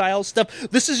kind of style stuff.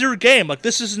 This is your game. Like,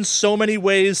 this is in so many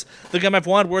ways the game I've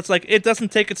wanted, where it's like, it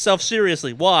doesn't take itself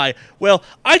seriously. Why? Well,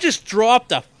 I just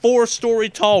dropped a 4-story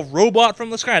tall robot from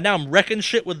the sky, and now I'm wrecking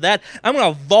shit with that. I'm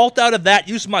gonna vault out of that,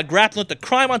 use my grappling to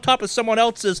climb on top of someone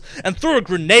else's, and throw a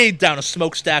grenade down a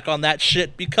smokestack on that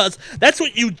shit, because that's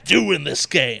what you do in this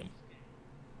game.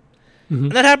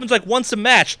 And that happens like once a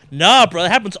match. Nah, bro,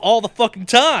 that happens all the fucking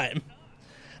time.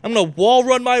 I'm gonna wall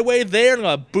run my way there, and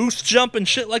I'm gonna boost jump and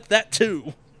shit like that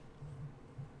too.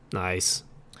 Nice.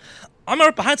 I'm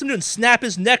right behind someone and snap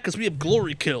his neck because we have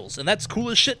glory kills, and that's cool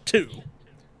as shit too.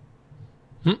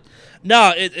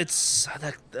 No, it's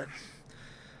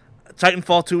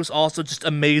Titanfall 2 is also just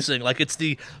amazing. Like, it's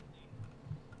the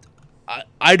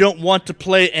I don't want to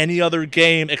play any other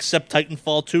game except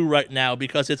Titanfall 2 right now,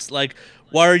 because it's like,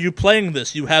 why are you playing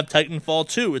this? You have Titanfall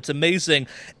 2. It's amazing.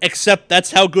 Except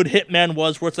that's how good Hitman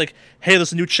was, where it's like, hey,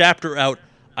 there's a new chapter out.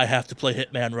 I have to play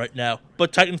Hitman right now.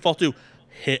 But Titanfall 2,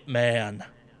 Hitman.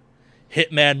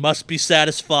 Hitman must be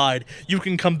satisfied. You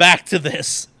can come back to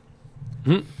this.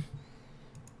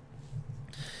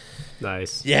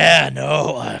 Nice. Yeah,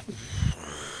 no.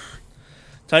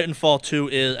 Titanfall 2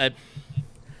 is...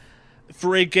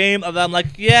 for a game that I'm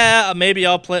like, yeah, maybe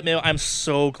I'll play it. Maybe I'm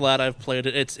so glad I've played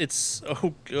it. It's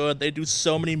so good. They do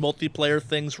so many multiplayer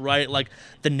things right. Like,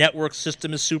 the network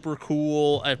system is super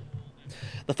cool.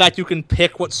 The fact you can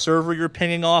pick what server you're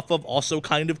pinging off of, also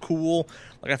kind of cool.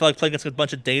 Like, I felt like playing against a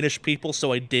bunch of Danish people,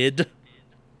 so I did.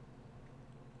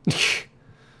 Okay.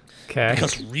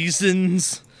 Because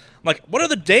reasons. I'm like, what are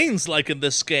the Danes like in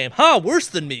this game? Huh, worse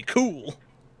than me. Cool.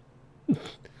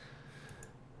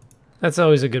 That's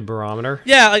always a good barometer.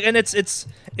 Yeah, like, and it's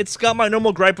got my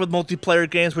normal gripe with multiplayer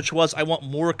games, which was I want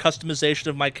more customization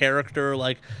of my character.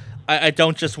 Like, I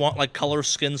don't just want, like, color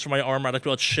skins for my armor. I'd like to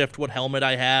be able to shift what helmet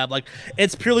I have. Like,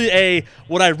 it's purely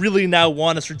what I really now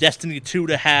want is for Destiny 2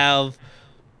 to have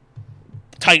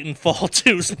Titanfall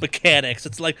 2's mechanics.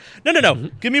 It's like, no.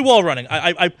 Give me wall running.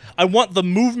 I want the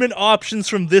movement options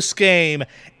from this game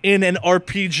in an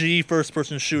RPG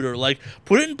first-person shooter. Like,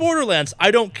 put it in Borderlands. I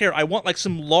don't care. I want, like,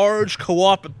 some large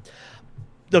co-op...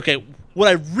 Okay, what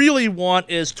I really want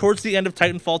is, towards the end of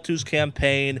Titanfall 2's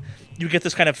campaign, you get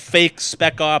this kind of fake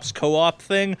Spec Ops co-op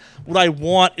thing. What I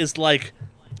want is, like,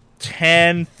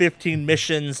 10, 15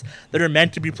 missions that are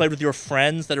meant to be played with your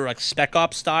friends that are, like, Spec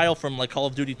Ops style from, like, Call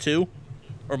of Duty 2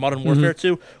 or Modern Warfare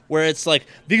 2, where it's like,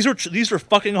 these are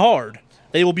fucking hard.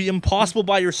 They will be impossible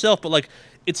by yourself, but, like,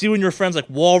 it's you and your friends, like,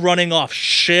 wall running off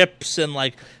ships and,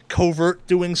 like, covert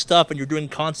doing stuff, and you're doing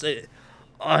constant...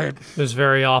 There's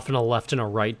very often a left and a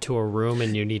right to a room,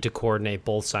 and you need to coordinate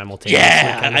both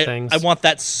simultaneously kind of things. I want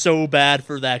that so bad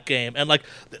for that game. And, like,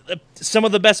 some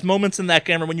of the best moments in that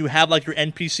game are when you have, like, your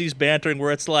NPCs bantering,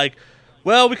 where it's like,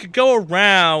 well, we could go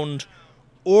around,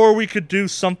 or we could do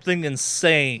something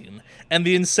insane. And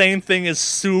the insane thing is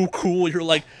so cool. You're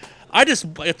like... I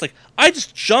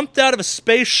just jumped out of a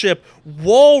spaceship,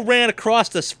 wall ran across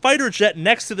this fighter jet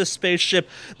next to the spaceship,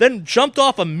 then jumped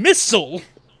off a missile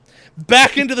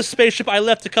back into the spaceship I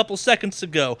left a couple seconds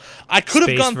ago. I could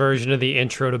have gone... version of the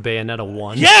intro to Bayonetta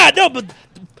 1. Yeah, no,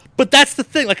 but that's the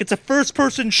thing. Like, it's a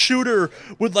first-person shooter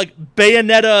with, like,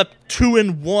 Bayonetta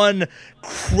 2-in-1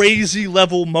 crazy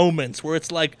level moments where it's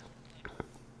like,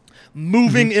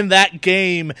 moving in that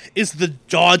game is the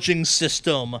dodging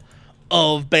system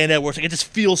of Bayonetta, where it just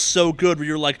feels so good, where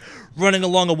you're, like, running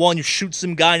along a wall and you shoot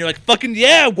some guy and you're like, fucking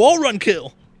yeah, wall run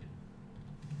kill.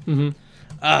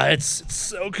 It's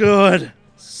so good.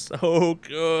 So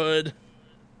good.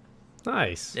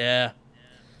 Nice. Yeah.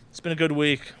 It's been a good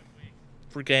week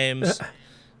for games.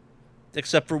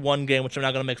 Except for one game, which I'm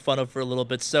not going to make fun of for a little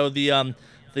bit. So the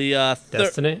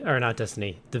Destiny? Or not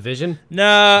Destiny. Division?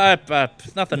 No,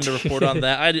 nothing to report on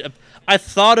that. I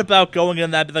thought about going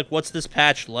in that, like, what's this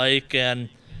patch like, and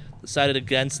decided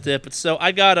against it. But so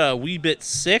I got a wee bit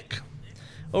sick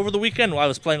over the weekend while I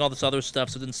was playing all this other stuff,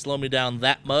 so it didn't slow me down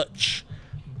that much.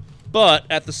 But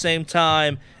at the same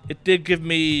time, it did give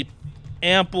me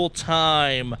ample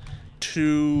time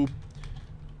to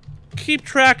keep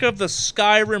track of the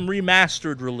Skyrim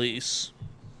Remastered release.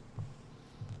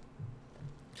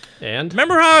 And?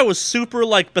 Remember how I was super,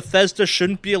 like, Bethesda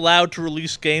shouldn't be allowed to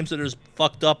release games that are as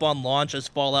fucked up on launch as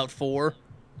Fallout 4?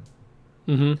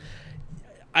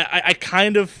 I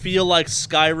kind of feel like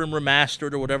Skyrim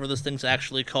Remastered, or whatever this thing's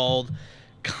actually called,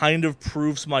 kind of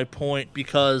proves my point,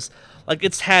 because, like, Like,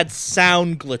 it's had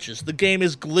sound glitches. The game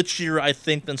is glitchier, I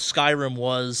think, than Skyrim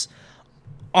was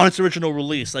on its original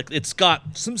release. Like, it's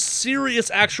got some serious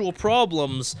actual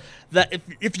problems that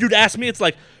if you'd ask me, it's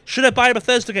like, should I buy a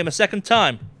Bethesda game a second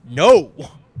time? No.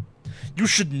 You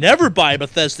should never buy a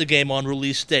Bethesda game on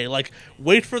release day. Like,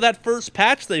 wait for that first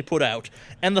patch they put out.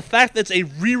 And the fact that it's a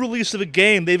re-release of a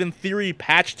game they've in theory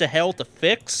patched to hell to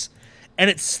fix, and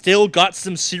it's still got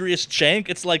some serious jank,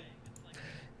 it's like,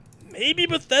 maybe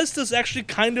Bethesda's actually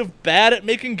kind of bad at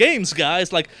making games,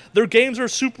 guys. Like, their games are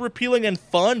super appealing and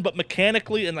fun, but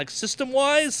mechanically and, like,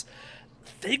 system-wise,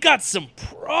 they got some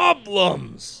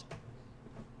problems.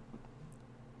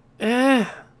 I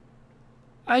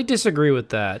disagree with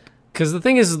that. Because the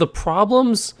thing is the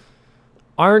problems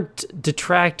aren't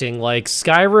detracting. Like,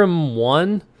 Skyrim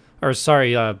 1, or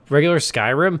sorry, regular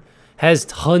Skyrim, has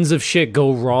tons of shit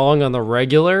go wrong on the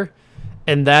regular,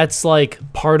 and that's, like,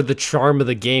 part of the charm of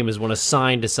the game is when a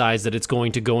sign decides that it's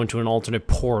going to go into an alternate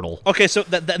portal. Okay, so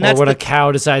that's or when a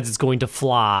cow decides it's going to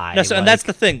fly. No, so, and that's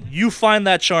the thing. You find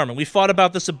that charming. We fought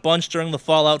about this a bunch during the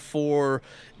Fallout 4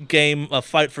 game,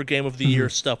 fight for Game of the Year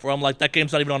stuff, where I'm like, that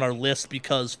game's not even on our list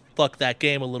because fuck that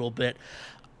game a little bit.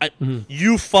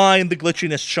 You find the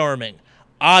glitchiness charming.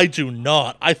 I do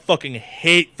not. I fucking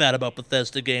hate that about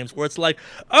Bethesda games, where it's like,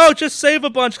 oh, just save a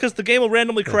bunch because the game will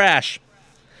randomly crash.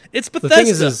 It's Bethesda. The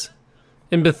thing is,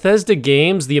 in Bethesda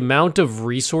games, the amount of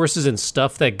resources and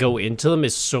stuff that go into them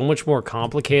is so much more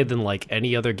complicated than, like,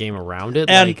 any other game around it.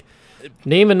 And like,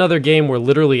 name another game where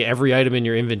literally every item in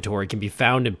your inventory can be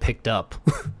found and picked up.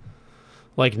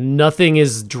 Like, nothing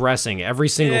is dressing. Every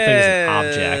single thing is an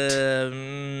object.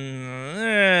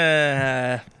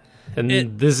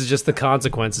 And this is just the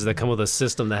consequences that come with a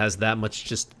system that has that much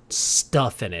just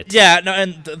stuff in it. Yeah, no,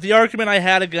 and the argument I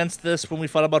had against this when we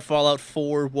fought about Fallout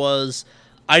 4 was,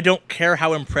 I don't care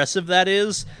how impressive that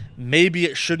is. Maybe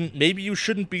you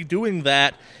shouldn't be doing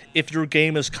that if your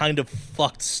game is kind of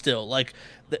fucked still. Like,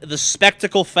 the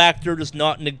spectacle factor does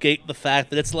not negate the fact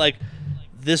that it's like,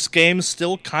 this game's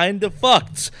still kind of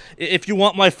fucked. If you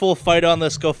want my full fight on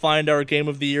this, go find our Game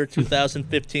of the Year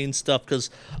 2015 stuff, because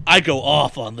I go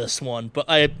off on this one. But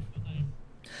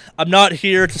I'm not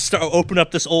here to open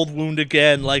up this old wound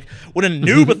again. Like, when a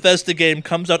new Bethesda game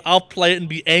comes out, I'll play it and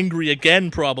be angry again,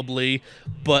 probably.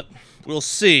 But we'll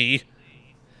see.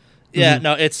 Yeah,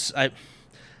 no,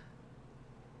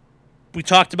 we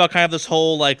talked about kind of this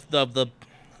whole, like, the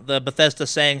Bethesda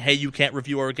saying, hey, you can't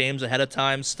review our games ahead of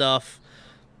time stuff.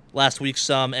 Last week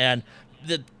some, and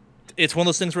it's one of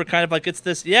those things where kind of like, it's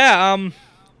this,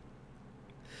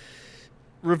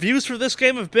 reviews for this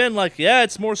game have been like, yeah,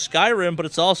 it's more Skyrim, but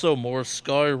it's also more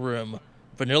Skyrim,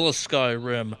 vanilla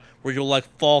Skyrim, where you'll, like,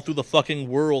 fall through the fucking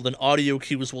world and audio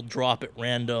cues will drop at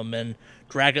random and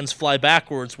dragons fly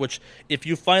backwards, which, if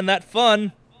you find that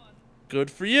fun,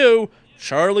 good for you.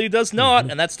 Charlie does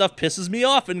not, and that stuff pisses me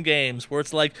off in games, where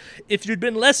it's like, if you'd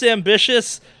been less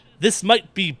ambitious, this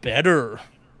might be better.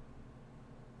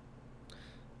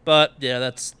 But,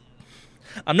 yeah,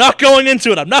 I'm not going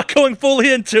into it. I'm not going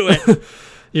fully into it.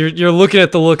 You're looking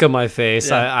at the look on my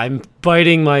face. Yeah. I'm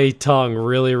biting my tongue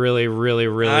really, really, really,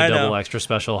 really double extra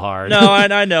special hard. No,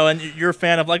 I know. And you're a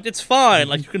fan of, like, it's fine.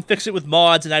 Like, you can fix it with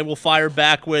mods, and I will fire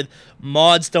back with,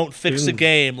 mods don't fix a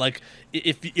game. Like,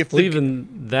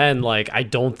 even then, like, I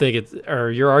don't think it's, or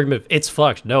your argument, it's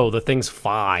fucked. No, the thing's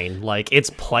fine. Like,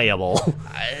 it's playable.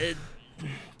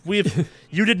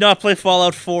 You did not play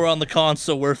Fallout 4 on the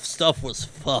console where stuff was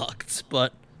fucked,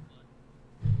 but...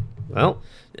 Well,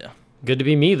 yeah, good to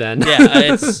be me then.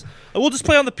 Yeah, we'll just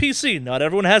play on the PC. Not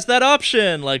everyone has that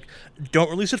option. Like,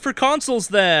 don't release it for consoles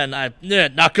then.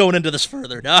 Not going into this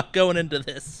further. Not going into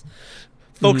this.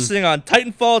 Focusing on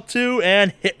Titanfall 2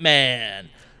 and Hitman.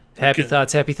 Happy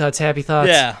thoughts, happy thoughts, happy thoughts.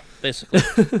 Yeah, basically.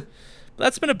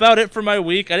 That's been about it for my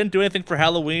week. I didn't do anything for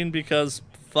Halloween because...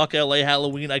 fuck LA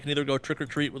Halloween. I can either go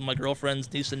trick-or-treat with my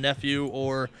girlfriend's niece and nephew,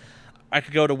 or I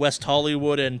could go to West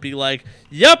Hollywood and be like,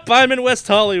 yep, I'm in West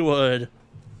Hollywood.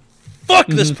 Fuck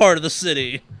this part of the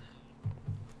city.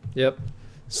 Yep.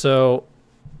 So,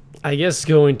 I guess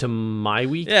going to my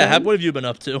week. Yeah, what have you been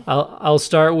up to? I'll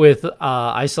start with,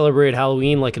 I celebrated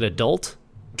Halloween like an adult,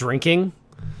 drinking.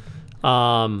 So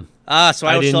I was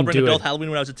celebrating adult Halloween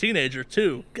when I was a teenager,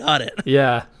 too. Got it.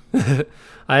 Yeah.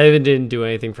 I didn't do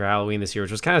anything for Halloween this year,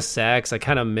 which was kind of sad because I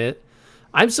kind of admit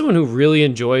I'm someone who really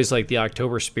enjoys, like, the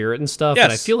October spirit and stuff, yes.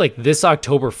 And I feel like this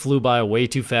October flew by way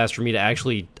too fast for me to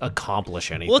actually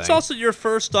accomplish anything. Well, it's also your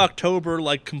first October,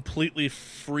 like, completely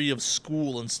free of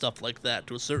school and stuff like that,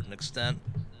 to a certain extent.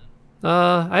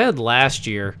 I had last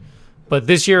year, but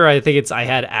this year I think I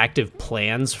had active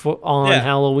plans on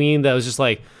Halloween that was just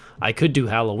like, I could do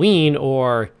Halloween,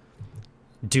 or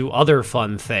do other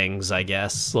fun things, I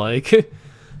guess. Like,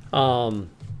 and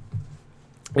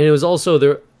it was also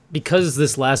there because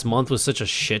this last month was such a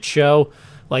shit show.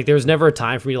 Like, there was never a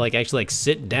time for me to like actually like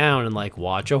sit down and like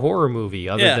watch a horror movie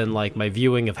other than like my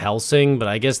viewing of Hellsing. But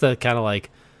I guess that kind of like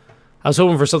I was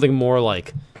hoping for something more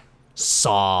like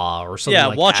Saw or something. Yeah,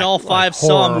 like watch that, all 5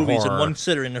 Saw movies in horror. one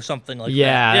sitting or something like that.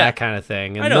 Yeah, that kind of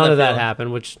thing. And I know none of that feeling.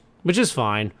 happened, which is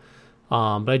fine.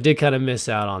 But I did kind of miss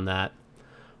out on that.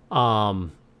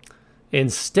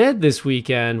 Instead, this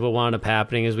weekend, what wound up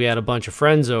happening is we had a bunch of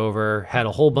friends over, had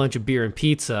a whole bunch of beer and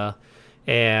pizza,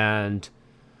 and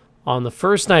on the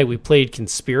first night we played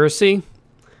Conspiracy,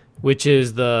 which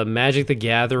is the Magic the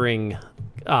Gathering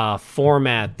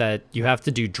format that you have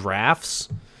to do drafts.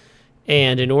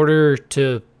 And in order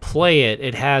to play it,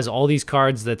 it has all these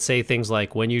cards that say things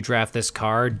like, when you draft this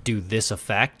card, do this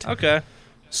effect. Okay.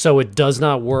 So it does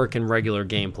not work in regular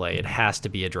gameplay. It has to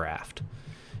be a draft.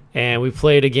 And we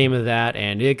played a game of that,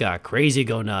 and it got crazy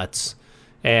go nuts.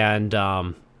 And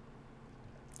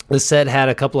the set had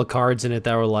a couple of cards in it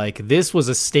that were like, this was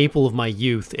a staple of my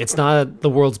youth. It's not the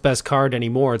world's best card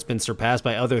anymore. It's been surpassed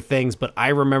by other things, but I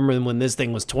remember when this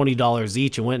thing was $20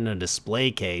 each and went in a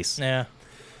display case. Yeah.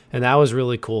 And that was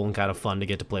really cool and kind of fun to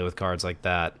get to play with cards like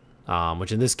that,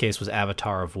 which in this case was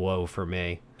Avatar of Woe for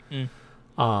me.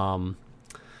 And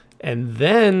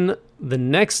then the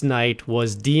next night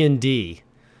was D&D.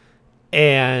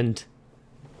 And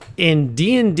in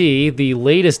D&D, the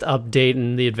latest update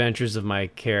in the adventures of my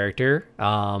character,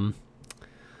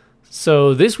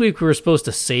 so this week we were supposed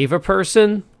to save a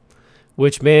person,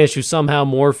 which managed to somehow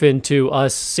morph into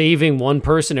us saving one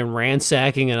person and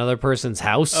ransacking another person's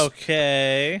house.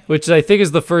 Okay. Which I think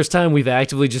is the first time we've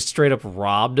actively just straight up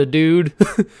robbed a dude.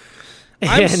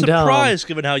 I'm surprised,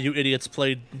 given how you idiots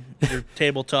played your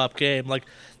tabletop game. Like,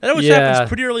 that always happens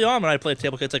pretty early on when I play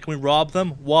tabletop. It's like, can we rob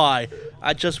them? Why?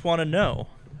 I just want to know.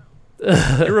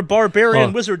 You're a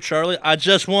barbarian wizard, Charlie. I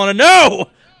just want to know!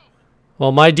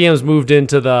 Well, my DM's moved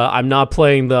into the I'm not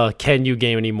playing the can you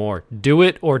game anymore. Do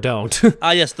it or don't.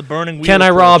 Yes, the burning wheel Can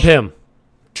approach. I rob him?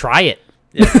 Try it.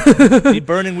 Yeah. The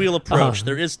burning wheel approach.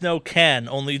 There is no can,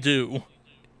 only do.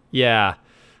 Yeah.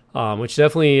 Which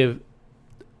definitely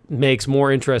makes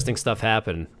more interesting stuff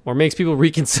happen, or makes people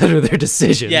reconsider their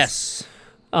decisions. Yes.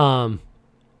 So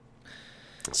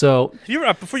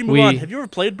before you move on, have you ever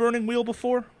played Burning Wheel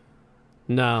before?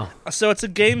 No. So it's a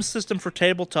game system for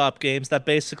tabletop games that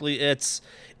basically it's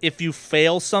if you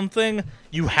fail something,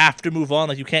 you have to move on.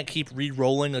 Like, you can't keep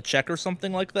re-rolling a check or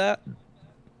something like that.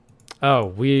 Oh,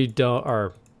 we don't.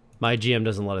 Or my GM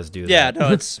doesn't let us do that. Yeah,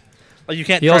 no, it's like you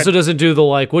can't. He also doesn't do the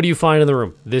like. What do you find in the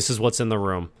room? This is what's in the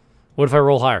room. What if I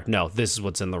roll higher? No, this is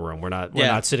what's in the room. We're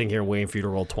not sitting here waiting for you to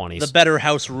roll 20s. The better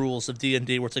house rules of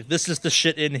D&D, where it's like, this is the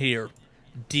shit in here.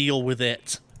 Deal with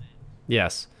it.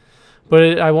 Yes.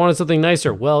 But I wanted something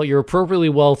nicer. Well, you're appropriately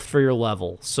wealthed for your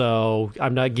level, so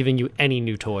I'm not giving you any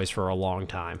new toys for a long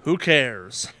time. Who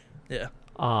cares? Yeah.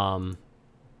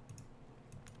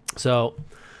 So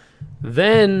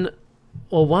then,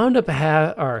 wound up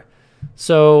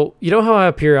so you know how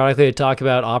I periodically talk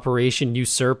about Operation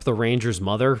Usurp the Ranger's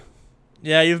Mother?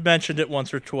 Yeah, you've mentioned it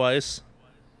once or twice.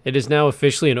 It is now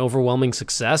officially an overwhelming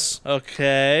success.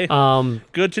 Okay.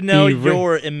 Good to know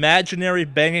your imaginary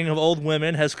banging of old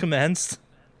women has commenced.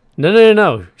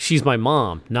 No. She's my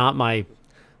mom, not my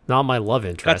love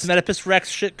interest. Got some Oedipus Rex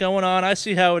shit going on. I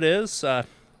see how it is.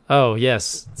 Oh,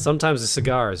 yes. Sometimes a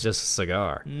cigar is just a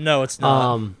cigar. No, it's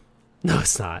not. No,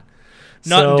 it's not.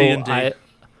 Not in D&D.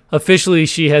 Officially,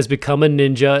 she has become a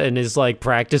ninja and is, like,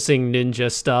 practicing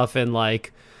ninja stuff and,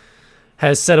 like,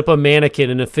 has set up a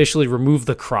mannequin and officially removed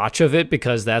the crotch of it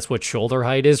because that's what shoulder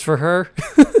height is for her.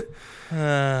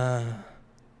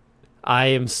 I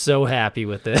am so happy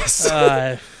with this.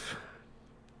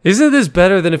 Isn't this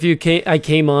better than if I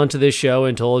came onto this show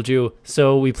and told you,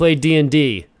 so we played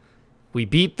D&D. We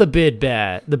beat the big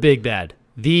bad.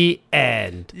 The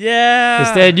end. Yeah.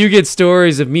 Instead, you get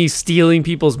stories of me stealing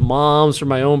people's moms for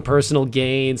my own personal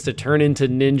gains to turn into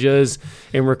ninjas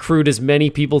and recruit as many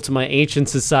people to my ancient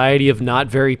society of not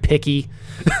very picky.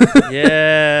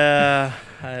 Yeah.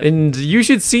 And you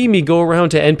should see me go around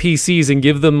to NPCs and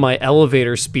give them my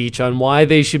elevator speech on why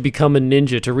they should become a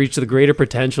ninja to reach the greater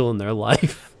potential in their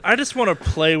life. I just want to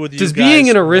play with you Does guys being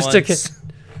an once.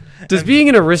 Does being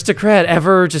an aristocrat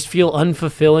ever just feel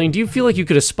unfulfilling? Do you feel like you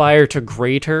could aspire to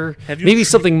greater? Maybe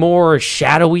something more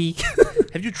shadowy?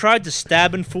 Have you tried to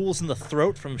stabbing fools in the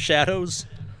throat from shadows?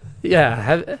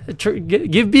 Yeah,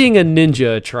 give being a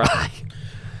ninja a try.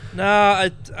 Nah,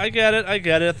 I get it.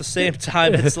 At the same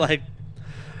time, it's like,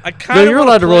 I kind of No, you're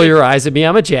allowed to roll your eyes at me.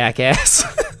 I'm a jackass.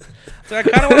 So I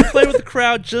kind of want to play with the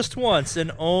crowd just once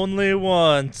and only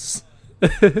once.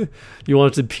 You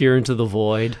want to peer into the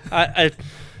void. It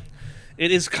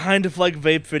is kind of like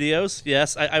vape videos.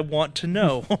 Yes, I want to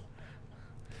know.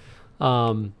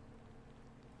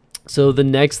 So the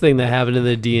next thing that happened in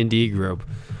the D&D group.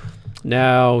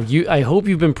 Now, I hope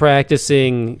you've been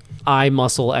practicing eye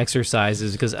muscle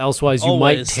exercises, because elsewise you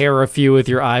might tear a few with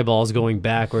your eyeballs going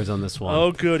backwards on this one.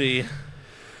 Oh, goody.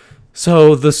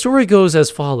 So the story goes as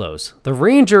follows. The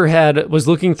ranger was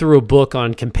looking through a book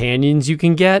on companions you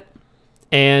can get,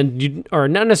 and or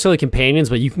not necessarily companions,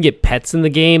 but you can get pets in the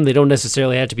game. They don't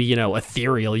necessarily have to be,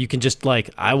 ethereal. You can just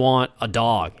I want a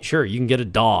dog. Sure, you can get a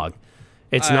dog.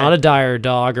 It's not a dire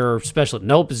dog or special.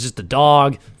 Nope, it's just a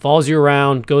dog. Follows you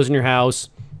around, goes in your house,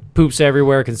 poops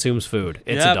everywhere, consumes food.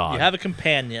 It's a dog. You have a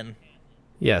companion.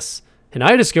 Yes. And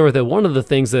I discovered that one of the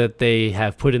things that they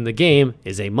have put in the game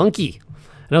is a monkey.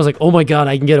 And I was like, oh my god,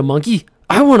 I can get a monkey?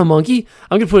 I want a monkey.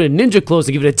 I'm going to put it in ninja clothes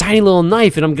and give it a tiny little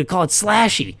knife, and I'm going to call it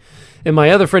Slashy. And my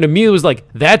other friend Amelia was like,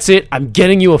 that's it. I'm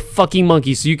getting you a fucking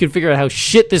monkey so you can figure out how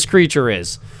shit this creature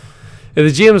is. And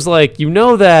the GM's like,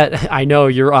 that, I know,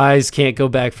 your eyes can't go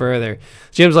back further.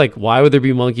 GM's like, why would there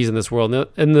be monkeys in this world?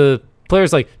 And the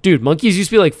player's like, dude, monkeys used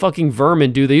to be like fucking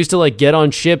vermin, dude. They used to get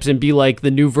on ships and be like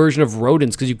the new version of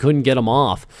rodents because you couldn't get them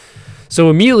off. So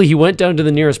immediately he went down to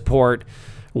the nearest port,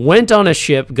 went on a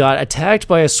ship, got attacked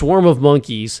by a swarm of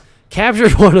monkeys,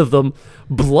 captured one of them,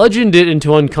 bludgeoned it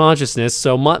into unconsciousness.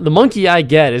 So the monkey I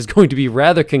get is going to be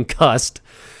rather concussed.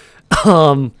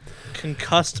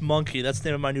 Concussed Monkey. That's the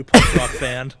name of my new punk rock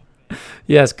band.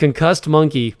 Yes, Concussed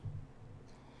Monkey.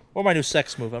 Or my new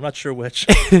sex move. I'm not sure which.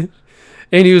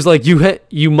 And he was like,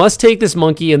 you must take this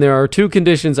monkey, and there are 2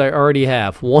 conditions I already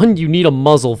have. 1, you need a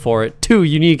muzzle for it. 2,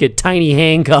 you need to get tiny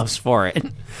handcuffs for it.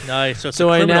 Nice. So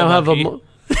I now have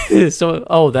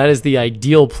that is the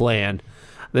ideal plan.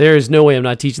 There is no way I'm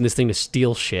not teaching this thing to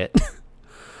steal shit.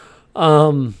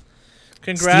 Congrats,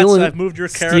 I've moved your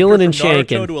character from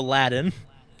Naruto to Aladdin.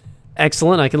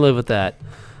 Excellent, I can live with that.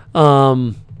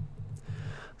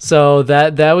 So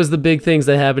that was the big things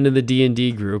that happened in the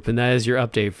D&D group, and that is your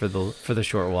update for the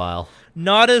short while.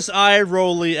 Not as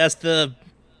eye-rolly as the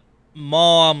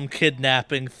mom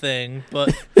kidnapping thing,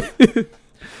 but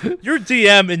your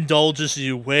DM indulges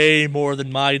you way more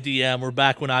than my DM, or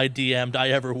back when I DM'd I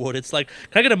ever would. It's like,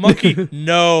 can I get a monkey?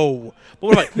 No.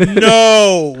 But what am I?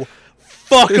 No.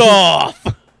 Fuck off.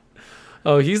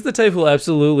 Oh, he's the type who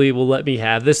absolutely will let me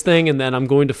have this thing, and then I'm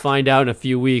going to find out in a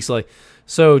few weeks,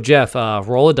 so Jeff,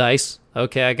 roll a dice.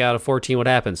 Okay, I got a 14. What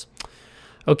happens?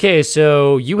 Okay,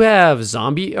 so you have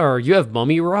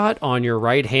mummy rot on your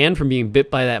right hand from being bit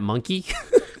by that monkey.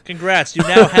 Congrats, you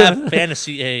now have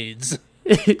fantasy AIDS.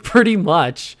 Pretty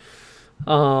much.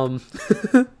 I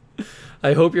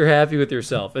hope you're happy with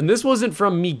yourself. And this wasn't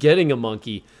from me getting a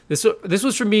monkey. This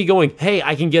was from me going, hey,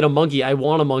 I can get a monkey. I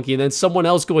want a monkey. And then someone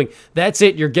else going, that's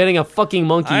it. You're getting a fucking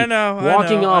monkey. I know.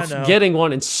 Walking off, getting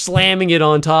one, and slamming it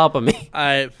on top of me.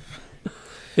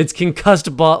 It's concussed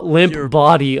limp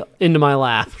body into my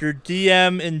lap. Your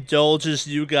DM indulges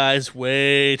you guys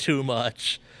way too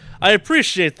much. I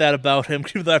appreciate that about him,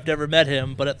 even though I've never met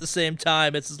him. But at the same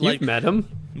time, it's like... You've met him.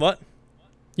 What?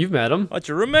 You've met him. What's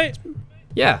your roommate?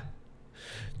 Yeah.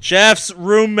 Jeff's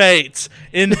roommate.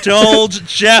 Indulge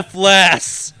Jeff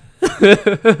less.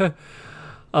 So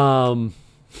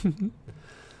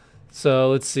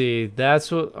let's see.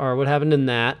 What happened in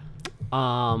that.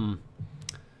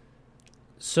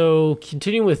 So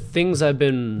continuing with things I'm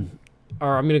going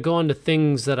to go on to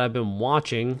things that I've been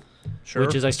watching. Sure.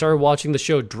 Which is I started watching the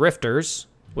show Drifters,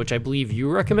 which I believe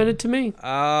you recommended to me.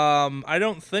 I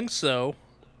don't think so.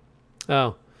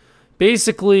 Oh.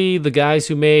 Basically, the guys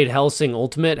who made Hellsing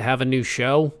Ultimate have a new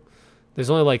show.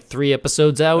 There's only 3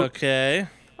 episodes out. Okay.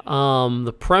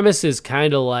 The premise is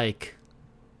kind of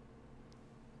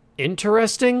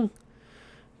interesting.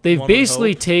 They've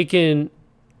basically taken...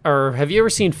 Or have you ever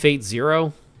seen Fate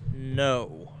Zero?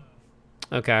 No.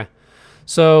 Okay.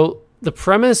 So the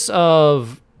premise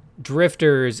of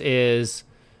Drifters is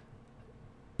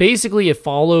basically it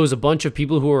follows a bunch of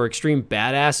people who are extreme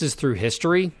badasses through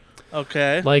history.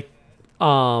 Okay.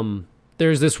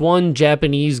 There's this one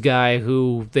Japanese guy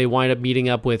who they wind up meeting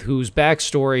up with, whose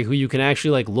backstory, who you can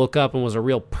actually look up and was a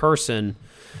real person,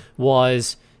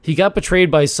 was he got betrayed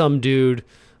by some dude.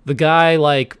 The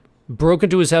guy broke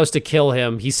into his house to kill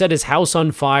him. He set his house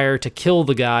on fire to kill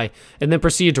the guy, and then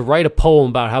proceeded to write a poem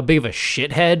about how big of a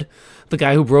shithead the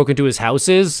guy who broke into his house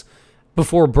is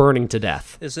before burning to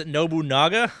death. Is it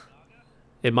Nobunaga?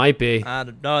 It might be. I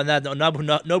don't know.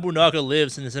 Nobunaga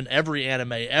lives and is in every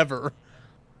anime ever.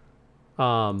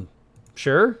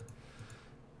 Sure.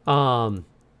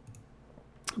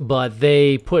 but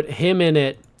they put him in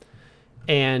it,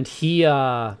 and he's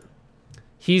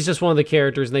just one of the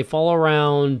characters, and they follow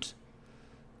around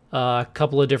a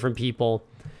couple of different people,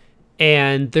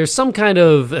 and there's some kind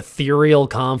of ethereal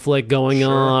conflict going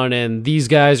on, and these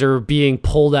guys are being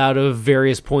pulled out of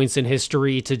various points in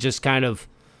history to just kind of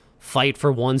fight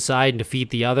for one side and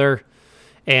defeat the other.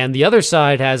 And the other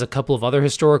side has a couple of other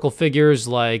historical figures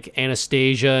like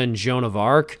Anastasia and Joan of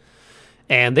Arc.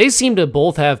 And they seem to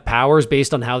both have powers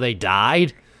based on how they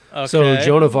died. Okay. So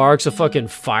Joan of Arc's a fucking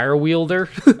fire wielder.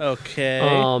 Okay.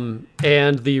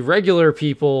 And the regular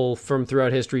people from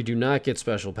throughout history do not get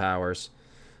special powers.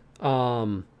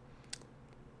 What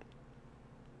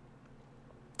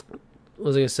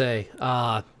was I going to say?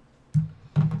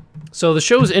 So the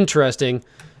show's interesting.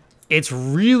 It's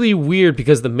really weird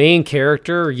because the main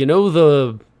character, you know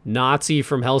the Nazi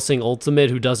from Hellsing Ultimate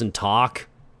who doesn't talk?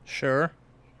 Sure.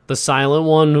 The silent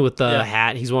one with the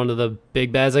hat. He's one of the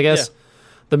big bads, I guess. Yeah.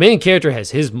 The main character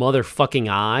has his motherfucking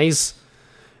eyes.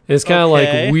 And it's kind of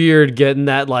like weird getting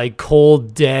that like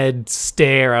cold, dead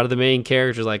stare out of the main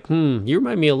character. Like, you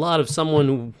remind me a lot of someone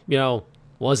who, you know,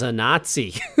 was a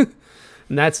Nazi.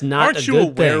 And that's not a good thing.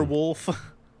 Aren't you a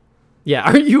werewolf? Yeah,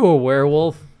 aren't you a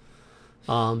werewolf?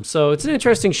 So it's an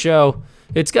interesting show.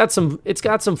 It's got some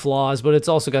flaws, but it's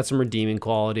also got some redeeming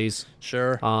qualities.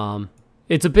 Sure.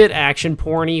 It's a bit action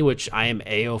porny, which I am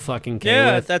fucking K with.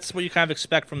 Yeah, that's what you kind of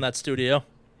expect from that studio.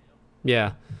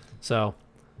 Yeah. So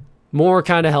more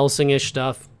kind of Hellsing-ish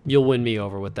stuff. You'll win me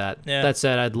over with that. Yeah. That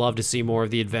said, I'd love to see more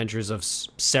of the adventures of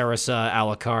Sarasa,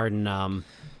 Alucard, and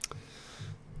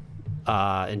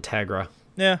Integra.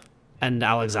 Yeah. And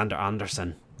Alexander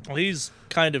Anderson. Well, he's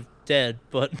kind of dead,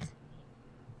 but...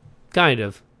 Kind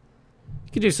of.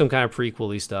 You could do some kind of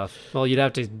prequel-y stuff. Well, you'd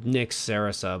have to nix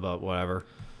Sarasa, but whatever.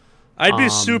 I'd be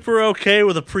super okay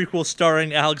with a prequel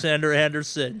starring Alexander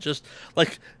Anderson. Just,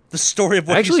 like, the story of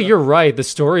what Actually, you're right. The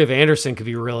story of Anderson could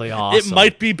be really awesome. It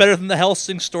might be better than the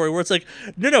Hellsing story, where it's like,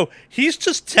 no, he's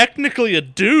just technically a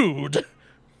dude.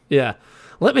 Yeah.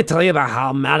 Let me tell you about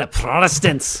how I'm mad at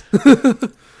Protestants.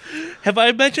 Have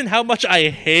I mentioned how much I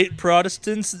hate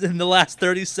Protestants in the last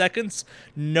 30 seconds?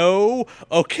 No?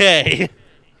 Okay.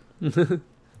 Dude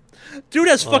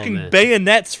has fucking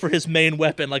bayonets for his main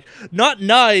weapon. Like, not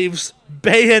knives,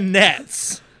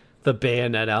 bayonets. The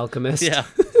bayonet alchemist. Yeah.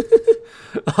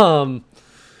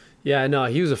 Yeah, no,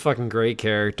 he was a fucking great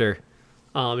character.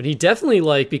 And he definitely,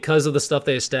 like, because of the stuff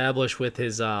they established with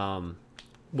his,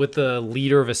 with the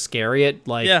leader of Iscariot,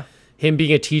 like... Yeah. Him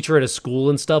being a teacher at a school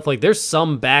and stuff, like there's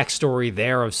some backstory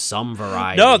there of some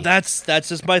variety. No, that's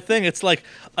just my thing. It's like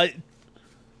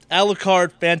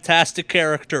Alucard, fantastic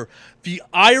character. The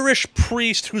Irish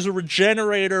priest who's a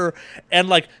regenerator and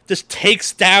like just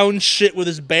takes down shit with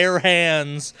his bare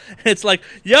hands. And it's like,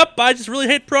 yep, I just really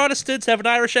hate Protestants, have an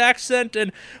Irish accent,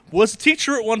 and was a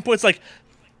teacher at one point. It's like,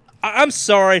 I'm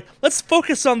sorry, let's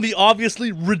focus on the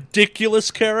obviously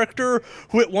ridiculous character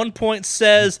who at one point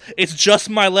says, it's just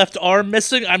my left arm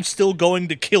missing, I'm still going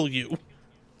to kill you.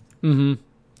 Mm-hmm.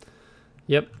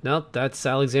 Yep, no, that's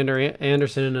Alexander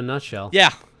Anderson in a nutshell.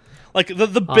 Yeah. Like,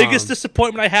 the biggest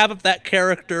disappointment I have of that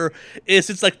character is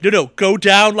it's like, no, go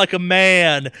down like a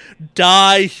man,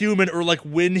 die human, or like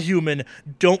win human,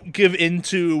 don't give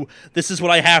into, this is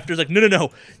what I have to. It's like, no.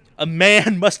 A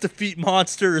man must defeat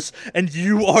monsters, and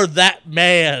you are that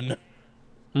man.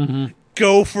 Mm-hmm.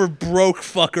 Go for broke,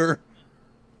 fucker.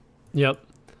 Yep.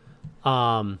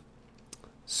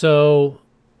 So,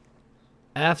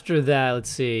 after that,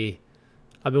 let's see.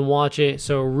 I've been watching...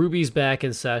 So, Ruby's back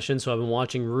in session, so I've been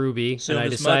watching Ruby, and I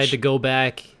decided to go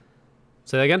back...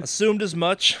 Say that again? Assumed as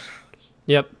much.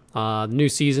 Yep. New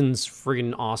season's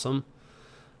freaking awesome.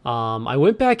 I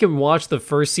went back and watched the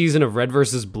first season of Red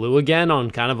vs. Blue again on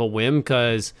kind of a whim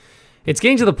because it's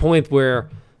getting to the point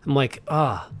where I'm like,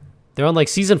 they're on like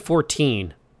season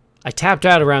 14. I tapped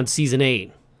out around season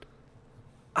 8.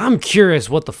 I'm curious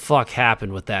what the fuck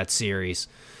happened with that series.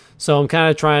 So I'm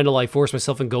kind of trying to like force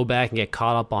myself and go back and get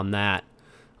caught up on that.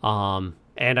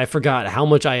 And I forgot how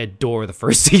much I adore the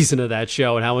first season of that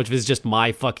show and how much of it is just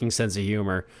my fucking sense of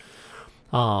humor.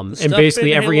 And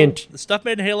basically the stuff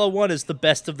made in Halo 1 is the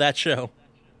best of that show.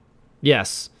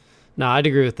 Yes. No, I'd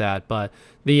agree with that, but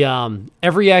the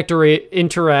every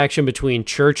interaction between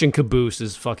Church and Caboose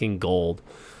is fucking gold.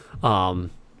 Of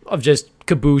just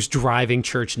Caboose driving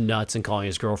Church nuts and calling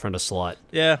his girlfriend a slut.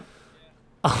 Yeah.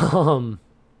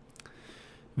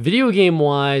 Video game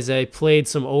wise, I played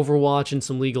some Overwatch and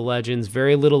some League of Legends.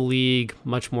 Very little League,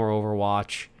 much more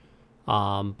Overwatch.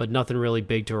 But nothing really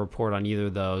big to report on either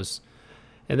of those.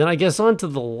 And then I guess on to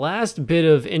the last bit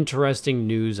of interesting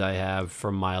news I have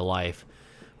from my life,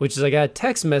 which is I got a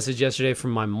text message yesterday from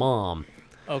my mom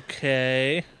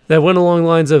Okay. that went along the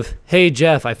lines of, "Hey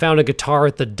Jeff, I found a guitar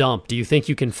at the dump. Do you think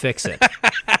you can fix it?"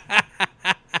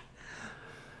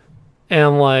 And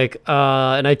I'm like,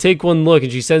 and I take one look,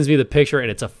 and she sends me the picture,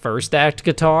 and it's a First Act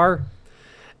guitar.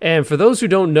 And for those who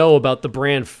don't know about the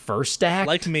brand First Act,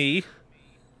 Like me.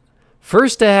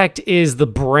 First Act is the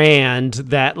brand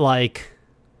that, like,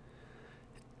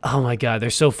 oh my God,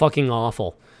 they're so fucking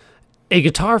awful. A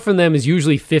guitar from them is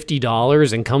usually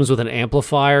 $50 and comes with an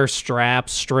amplifier,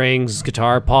 straps, strings,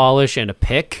 guitar polish, and a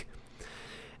pick.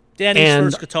 Danny's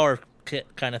first guitar kit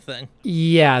kind of thing.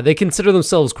 Yeah, they consider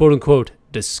themselves, quote unquote,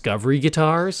 discovery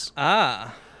guitars.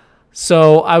 Ah.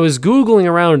 So I was Googling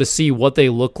around to see what they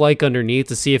look like underneath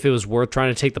to see if it was worth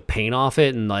trying to take the paint off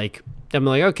it. And like, I'm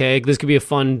like, okay, this could be a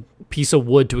fun piece of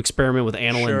wood to experiment with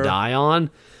aniline dye on.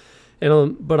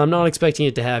 And but I'm not expecting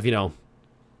it to have,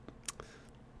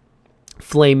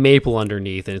 flame maple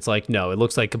underneath. And it's like, no, it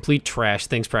looks like complete trash.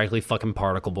 Thing's practically fucking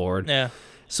particle board. Yeah.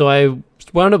 So I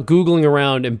wound up Googling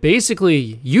around, and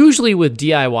basically, usually with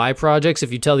DIY projects,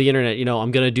 if you tell the internet,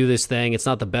 I'm going to do this thing, it's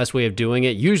not the best way of doing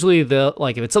it. Usually, if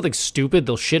it's something stupid,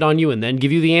 they'll shit on you and then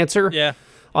give you the answer. Yeah.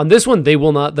 On this one, they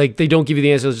will not, they don't give you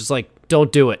the answer. It's just like,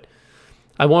 don't do it.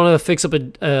 I want to fix up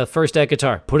a First Act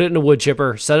guitar, put it in a wood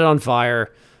chipper, set it on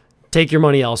fire, take your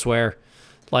money elsewhere.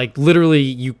 Like,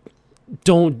 literally,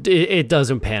 it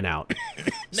doesn't pan out.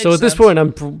 So at this point,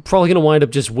 I'm probably going to wind up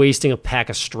just wasting a pack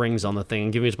of strings on the thing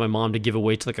and giving it to my mom to give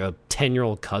away to like a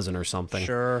 10-year-old cousin or something.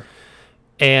 Sure.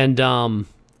 And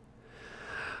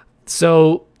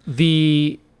so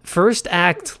the First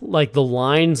Act, like the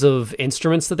lines of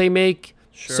instruments that they make.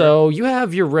 Sure. So you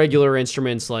have your regular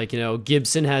instruments like,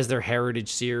 Gibson has their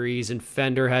Heritage series and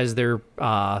Fender has their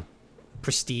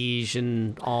Prestige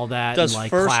and all that. Does and, like,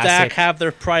 First classic. Act have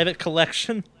their private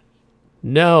collection?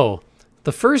 No.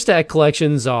 The First Act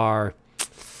collections are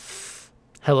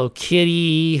Hello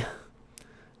Kitty,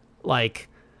 like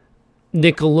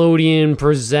Nickelodeon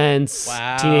Presents,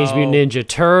 Wow. Teenage Mutant Ninja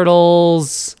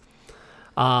Turtles,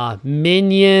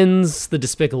 Minions, The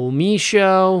Despicable Me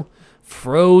Show,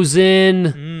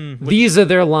 Frozen. These are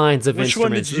their lines of Which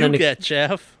one instruments. did you get,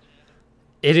 Jeff?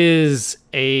 It is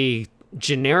a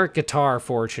generic guitar,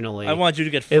 fortunately. I want you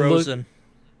to get It look- Frozen.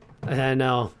 I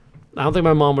know. I don't think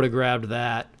my mom would have grabbed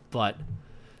that, but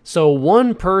so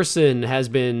one person has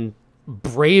been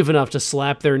brave enough to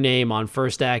slap their name on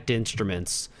First Act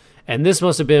instruments, and this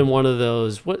must have been one of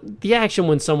those the action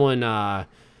when someone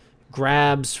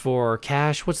grabs for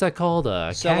cash. What's that called?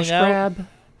 A Selling cash out? grab?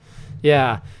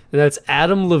 Yeah, and that's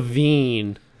Adam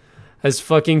Levine has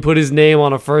fucking put his name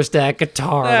on a First Act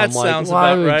guitar. That and I'm like, sounds why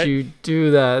about would right. you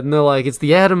do that? And they're like, it's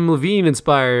the Adam Levine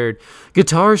inspired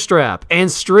guitar strap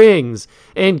and strings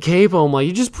and capo. I'm like,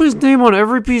 you just put his name on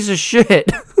every piece of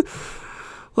shit.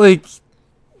 Like,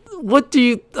 what do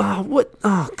you, what,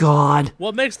 oh God.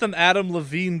 What makes them Adam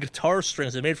Levine guitar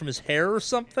strings? Are they made from his hair or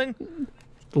something?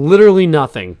 Literally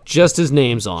nothing. Just his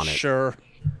name's on it. Sure.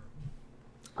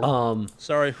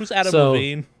 Sorry, who's Adam so-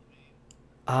 Levine?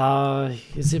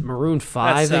 Is it Maroon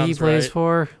 5 that he sounds plays right.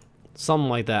 for? Something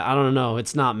like that. I don't know.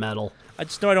 It's not metal. I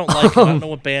just know I don't like him. I don't know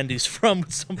what band he's from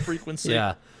with some frequency.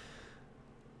 Yeah.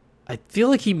 I feel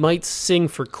like he might sing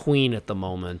for Queen at the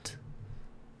moment.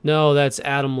 No, that's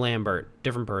Adam Lambert.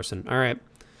 Different person. All right.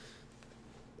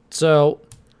 So,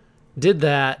 did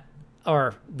that.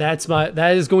 Or that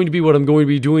is going to be what I'm going to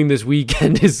be doing this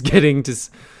weekend is getting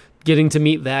to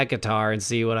meet that guitar and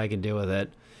see what I can do with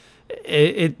it.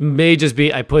 It may just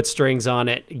be I put strings on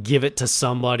it, give it to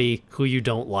somebody who you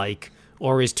don't like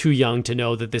or is too young to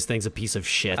know that this thing's a piece of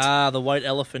shit. Ah, the white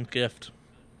elephant gift.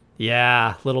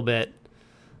 Yeah, a little bit.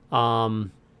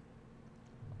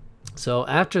 So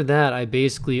after that, I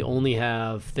basically only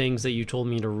have things that you told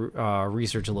me to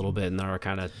research a little bit, and there are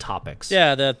kind of topics.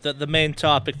 Yeah, the main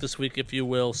topic this week, if you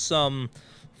will, some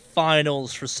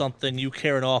finals for something you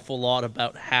care an awful lot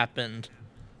about happened.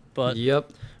 But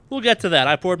Yep. we'll get to that.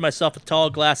 I poured myself a tall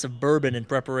glass of bourbon in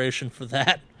preparation for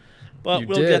that. But You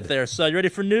we'll did. get there. So you ready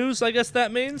for news, I guess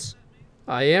that means?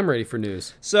 I am ready for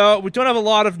news. So we don't have a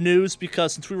lot of news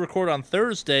because since we record on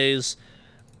Thursdays,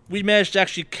 we managed to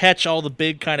actually catch all the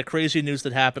big kind of crazy news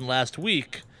that happened last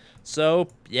week. So,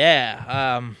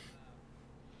 yeah.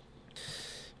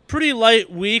 Pretty light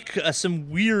week. Some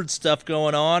weird stuff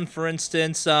going on. For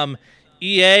instance,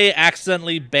 EA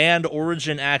accidentally banned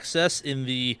Origin access in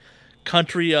the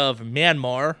country of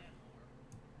Myanmar.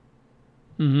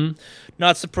 Mm-hmm.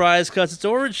 Not surprised because it's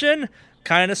Origin.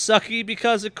 Kind of sucky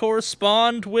because it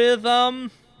correspond with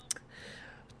Titanfall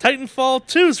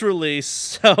 2's release.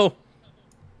 So,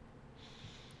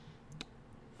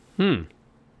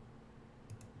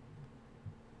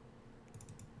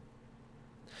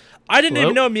 I didn't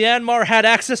even Hello? know Myanmar had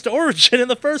access to Origin in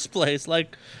the first place.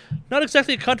 Like, not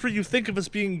exactly a country you think of as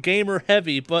being gamer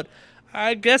heavy, but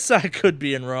I guess I could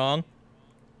be in wrong.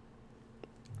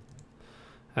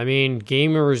 I mean,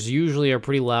 gamers usually are a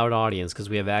pretty loud audience because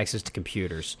we have access to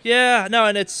computers Yeah, no,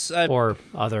 and it's or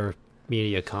other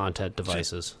media content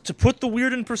devices. to put the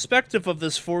weird in perspective of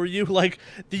this for you. Like,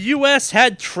 the U.S.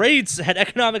 had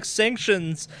economic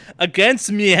sanctions against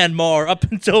Myanmar up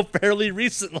until fairly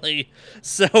recently.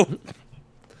 So,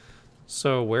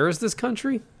 So where is this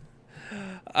country?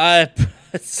 I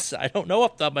don't know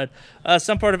off the top of my head.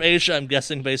 Some part of Asia, I'm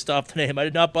guessing, based off the name. I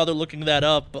did not bother looking that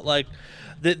up, but like,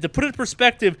 to put it in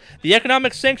perspective, the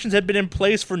economic sanctions had been in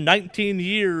place for 19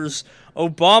 years.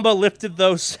 Obama lifted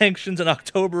those sanctions on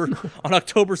October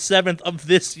 7th of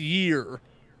this year.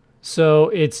 So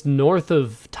it's north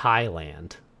of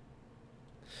Thailand.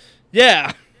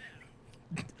 Yeah.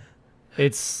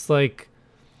 It's like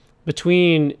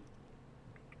between.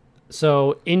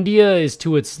 So India is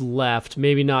to its left,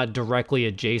 maybe not directly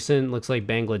adjacent. Looks like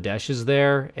Bangladesh is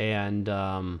there, and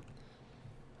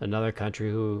another country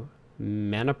who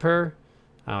Manipur.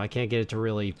 Oh, I can't get it to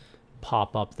really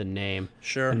pop up the name.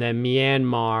 Sure. And then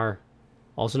Myanmar,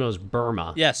 also known as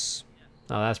Burma. Yes.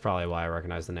 Oh, that's probably why I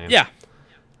recognize the name. Yeah.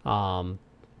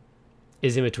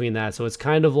 Is in between that. So it's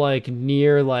kind of like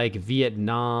near like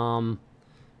Vietnam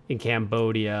and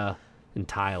Cambodia and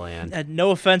Thailand. And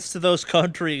no offense to those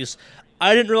countries,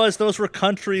 I didn't realize those were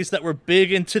countries that were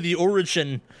big into the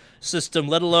Origin system,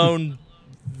 let alone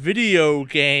video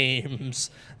games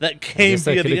that I came guess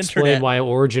that via could the explain internet. why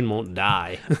Origin won't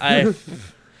die. I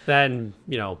Then,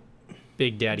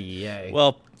 Big Daddy EA.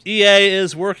 Well, EA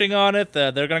is working on it.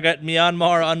 They're going to get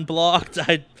Myanmar unblocked.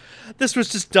 This was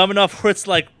just dumb enough where it's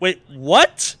like, wait,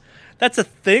 what? That's a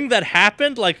thing that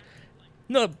happened? Like,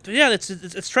 no, yeah,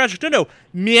 it's tragic. No,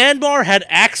 Myanmar had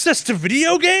access to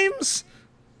video games?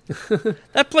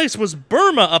 That place was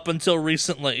Burma up until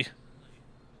recently.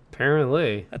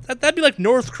 Apparently. That'd be like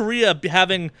North Korea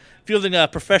fielding a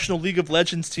professional League of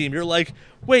Legends team. You're like,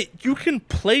 wait, you can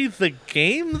play the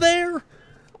game there?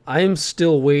 I am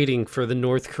still waiting for the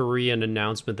North Korean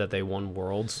announcement that they won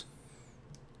Worlds.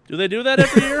 Do they do that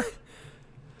every year?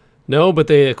 No, but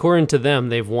according to them,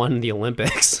 they've won the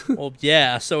Olympics. Well,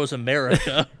 yeah, so is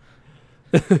America.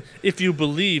 If you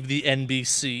believe the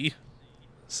NBC.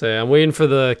 So I'm waiting for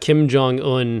the Kim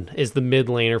Jong-un is the mid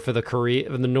laner for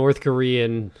the North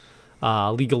Korean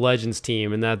League of Legends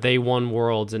team, and that they won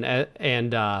Worlds, and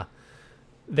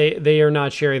they are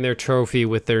not sharing their trophy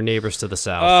with their neighbors to the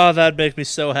south. Oh, that'd make me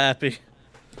so happy.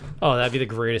 Oh, that'd be the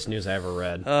greatest news I ever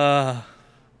read.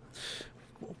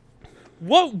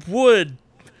 What would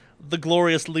the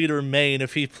glorious leader main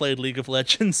if he played League of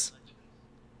Legends?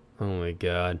 Oh my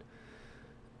god.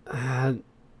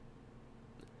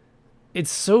 It's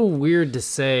so weird to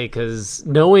say because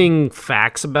knowing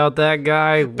facts about that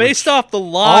guy, Based off the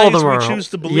all of lies them we are- choose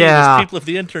to believe yeah. as people of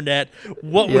the internet,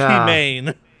 what would he Yeah.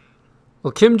 main?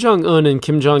 well, Kim Jong Un and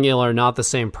Kim Jong Il are not the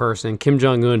same person. Kim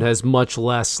Jong Un has much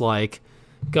less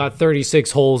got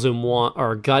 36 holes in one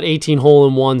or got 18 hole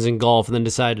in ones in golf and then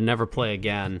decided to never play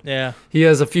again. Yeah. He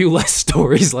has a few less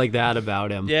stories like that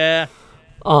about him. Yeah.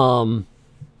 Oh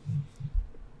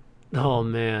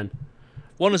man.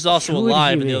 One is also Who would he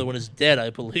alive and the main? other one is dead, I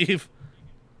believe.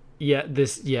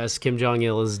 Yes, Kim Jong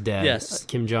Il is dead. Yes.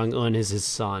 Kim Jong Un is his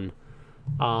son.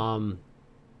 My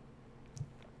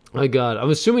God, I'm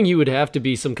assuming he would have to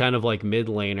be some kind of like mid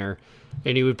laner,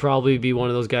 and he would probably be one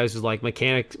of those guys who's like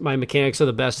my mechanics are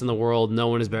the best in the world. No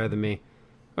one is better than me.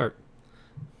 Or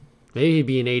maybe he'd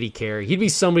be an 80 carry. He'd be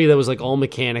somebody that was like all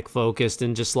mechanic focused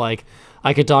and just like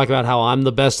I could talk about how I'm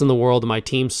the best in the world and my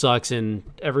team sucks and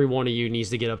every one of you needs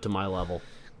to get up to my level.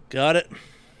 Got it.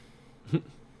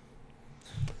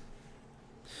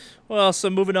 Well, so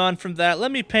moving on from that,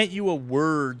 let me paint you a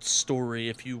word story,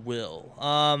 if you will.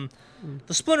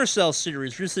 The Splinter Cell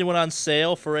series recently went on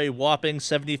sale for a whopping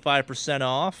 75%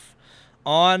 off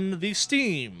on the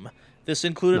Steam. This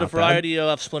included Not a variety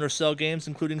of Splinter Cell games,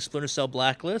 including Splinter Cell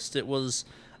Blacklist. It was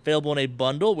available in a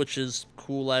bundle, which is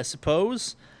cool, I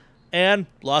suppose. And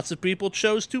lots of people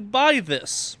chose to buy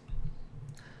this.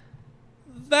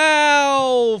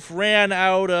 Valve ran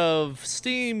out of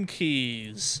Steam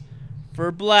keys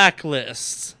for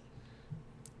Blacklist.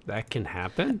 That can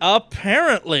happen?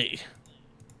 Apparently.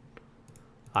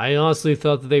 I honestly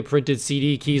thought that they printed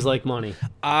CD keys like money.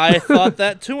 I thought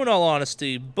that too, in all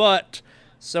honesty. But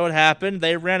so it happened.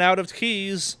 They ran out of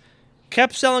keys,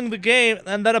 kept selling the game,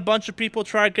 and then a bunch of people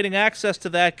tried getting access to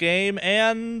that game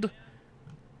and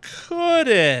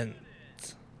couldn't.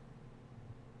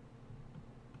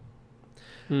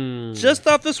 Just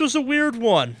thought this was a weird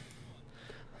one.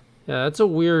 Yeah, that's a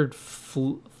weird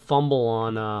fumble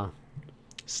on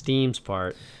Steam's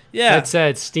part. Yeah. That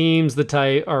said, Steam's the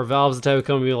type, or Valve's the type of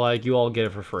company like, you all get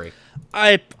it for free.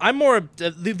 I'm more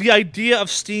the idea of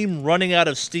Steam running out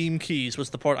of Steam keys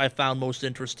was the part I found most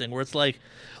interesting. Where it's like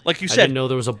you I said, didn't know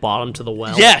there was a bottom to the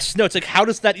well. yes, no, it's like how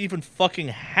does that even fucking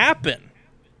happen?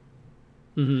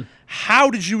 Mm-hmm. How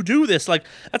did you do this? Like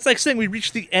that's like saying we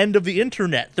reached the end of the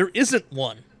internet. There isn't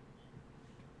one.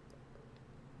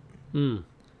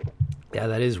 Yeah,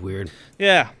 that is weird.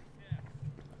 Yeah.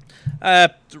 I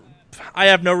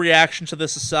have no reaction to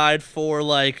this aside for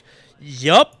like,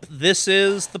 yup, this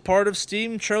is the part of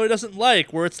Steam Charlie doesn't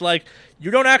like, where it's like,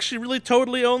 you don't actually really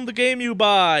totally own the game you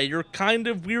buy. You're kind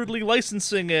of weirdly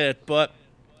licensing it, but,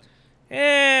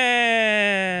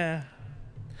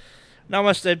 not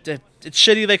much. It's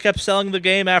shitty they kept selling the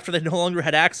game after they no longer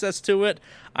had access to it.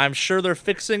 I'm sure they're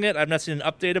fixing it. I've not seen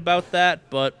an update about that,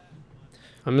 but...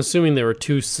 I'm assuming there were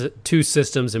two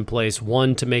systems in place,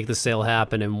 one to make the sale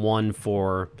happen and one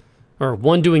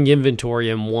doing inventory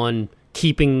and one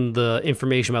keeping the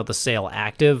information about the sale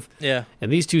active. Yeah.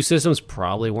 And these two systems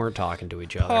probably weren't talking to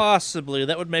each other. Possibly.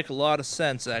 That would make a lot of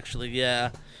sense, actually,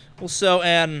 yeah. Well, so,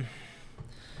 and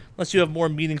unless you have more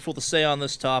meaningful to say on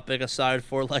this topic, aside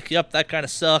for, like, yep, that kind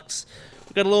of sucks.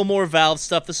 We got a little more Valve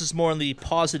stuff. This is more in the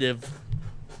positive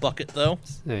bucket, though.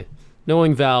 Hey,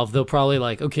 knowing Valve, they'll probably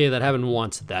like, okay, that happened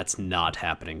once. That's not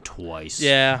happening twice.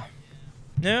 Yeah.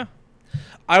 Yeah.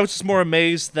 I was just more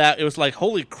amazed that it was like,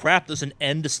 holy crap, there's an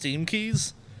end to Steam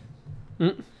keys.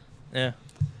 Yeah.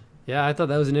 Yeah, I thought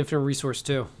that was an infinite resource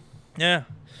too. Yeah.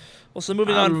 Well, so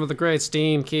moving on. With the great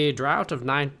Steam key drought of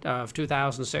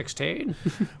 2016.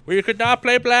 We could not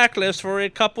play Blacklist for a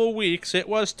couple weeks. It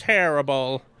was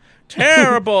terrible.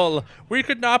 Terrible. We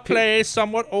could not play a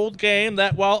somewhat old game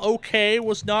that, while okay,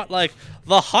 was not like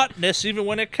the hotness even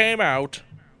when it came out.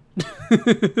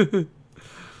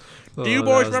 Do you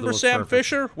boys remember Sam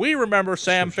Fisher? We remember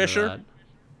Sam Fisher.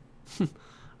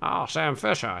 Oh, Sam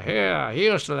Fisher. Yeah, he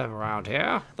used to live around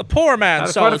here. The poor man Had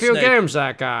saw quite a the few snake. games,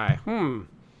 that guy.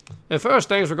 At first,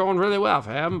 things were going really well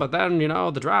for him, but then,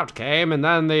 the drought came, and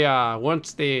then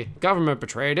once the government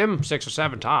betrayed him 6 or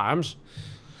 7 times,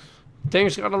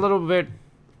 things got a little bit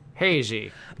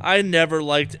hazy. I never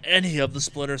liked any of the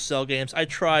Splinter Cell games. I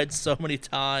tried so many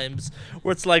times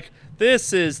where it's like,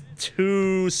 this is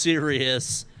too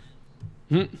serious.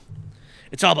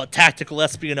 It's all about tactical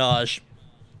espionage.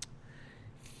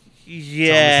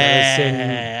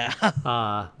 Yeah.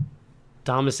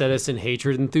 Thomas Edison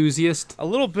hatred enthusiast. A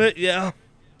little bit, yeah.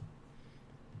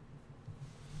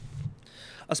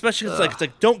 Especially it's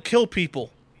like don't kill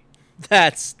people.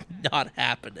 That's not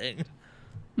happening.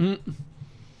 You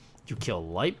kill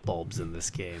light bulbs in this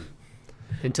game.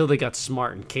 Until they got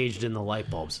smart and caged in the light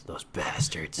bulbs. Those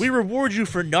bastards. We reward you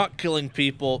for not killing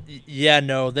people. Yeah,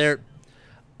 no,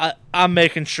 I'm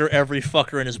making sure every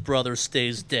fucker and his brother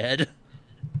stays dead.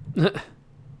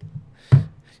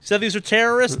 Said these are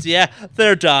terrorists? Yeah,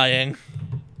 they're dying.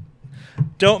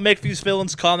 Don't make these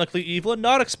villains comically evil and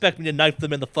not expect me to knife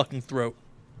them in the fucking throat.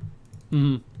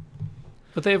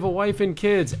 But they have a wife and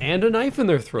kids and a knife in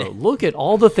their throat. Look at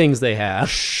all the things they have.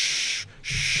 Shh.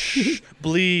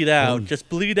 Bleed out. Just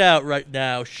bleed out right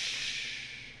now.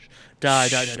 Shh. Die.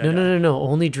 No.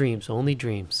 Only dreams. Only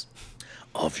dreams.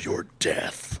 Of your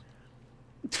death.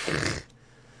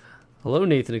 Hello,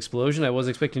 Nathan Explosion. I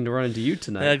wasn't expecting to run into you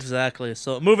tonight. Exactly.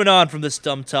 So, moving on from this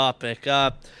dumb topic.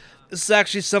 This is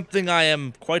actually something I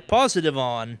am quite positive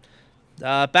on.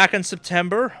 Back in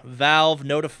September, Valve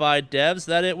notified devs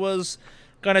that it was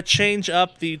going to change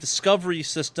up the discovery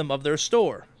system of their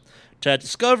store to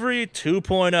Discovery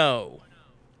 2.0.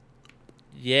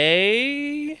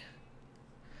 Yay!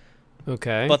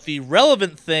 Okay. But the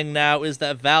relevant thing now is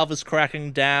that Valve is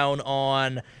cracking down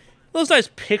on those nice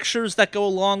pictures that go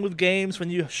along with games when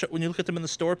you look at them in the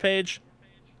store page.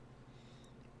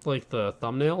 Like the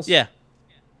thumbnails? Yeah.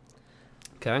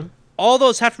 Okay. All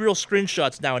those have to be real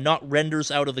screenshots now and not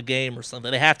renders out of the game or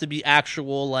something. They have to be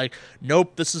actual, like,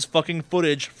 nope, this is fucking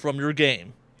footage from your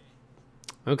game.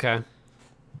 Okay.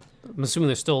 I'm assuming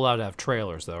they're still allowed to have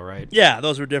trailers, though, right? Yeah,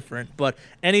 those are different. But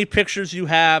any pictures you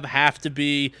have to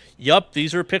be, yup,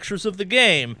 these are pictures of the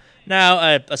game.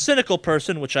 Now, a cynical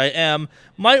person, which I am,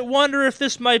 might wonder if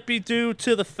this might be due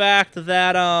to the fact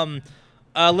that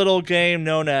a little game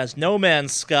known as No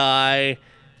Man's Sky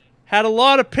had a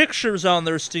lot of pictures on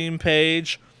their Steam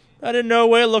page that in no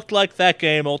way looked like that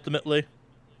game, ultimately.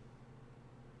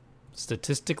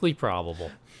 Statistically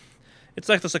probable. It's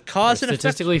like there's a cause and effect.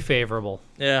 Statistically favorable.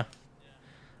 Yeah.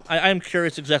 I'm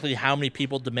curious exactly how many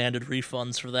people demanded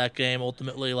refunds for that game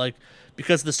ultimately, like,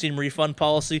 because of the Steam refund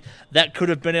policy. That could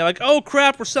have been like, oh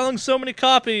crap, we're selling so many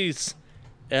copies,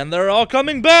 and they're all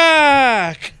coming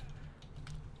back!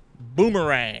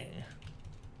 Boomerang.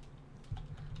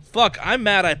 Fuck, I'm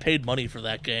mad I paid money for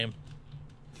that game.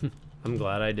 I'm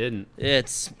glad I didn't.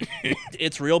 It's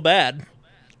it's real bad.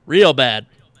 Real bad.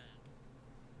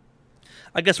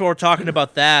 I guess while we're talking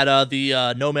about that,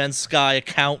 the No Man's Sky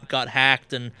account got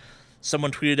hacked, and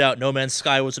someone tweeted out No Man's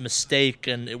Sky was a mistake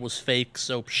and it was fake,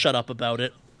 so shut up about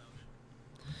it.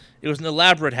 It was an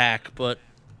elaborate hack, but...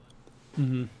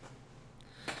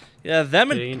 Yeah,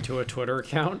 them and... Getting into a Twitter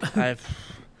account?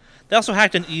 They also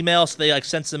hacked an email, so they like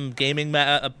sent some gaming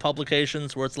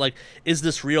publications where it's like, is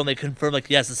this real? And they confirm, like,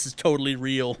 yes, this is totally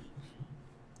real.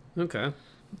 Okay.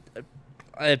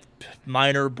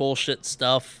 Minor bullshit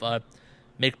stuff.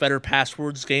 Make better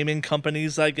passwords, gaming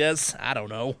companies, I guess. I don't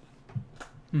know.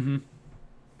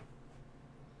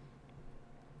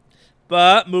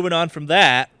 But moving on from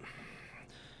that,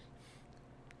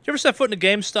 you ever set foot in a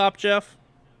GameStop, Jeff?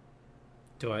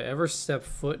 Do I ever step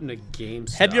foot in a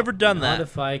GameStop? Have you ever done that? Not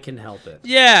if I can help it.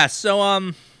 Yeah, so,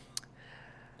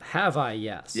 Have I?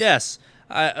 Yes. Yes.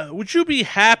 Would you be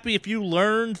happy if you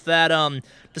learned that,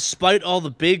 despite all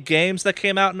the big games that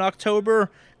came out in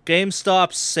October,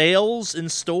 GameStop's sales in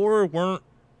store weren't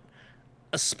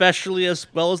especially as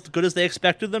well as good as they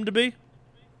expected them to be?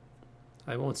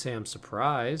 I won't say I'm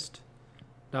surprised.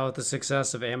 Now with the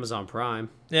success of Amazon Prime.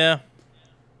 Yeah.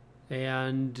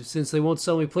 And since they won't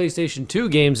sell me PlayStation 2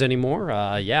 games anymore,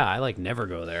 yeah, I like never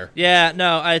go there. Yeah,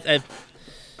 no,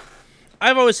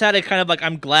 I've always had a kind of like,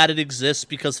 I'm glad it exists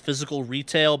because physical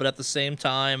retail, but at the same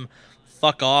time,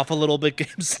 fuck off a little bit,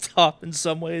 GameStop in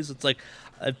some ways. It's like,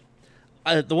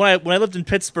 when I lived in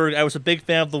Pittsburgh, I was a big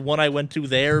fan of the one I went to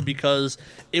there because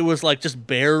it was like just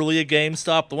barely a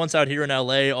GameStop. The ones out here in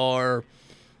LA are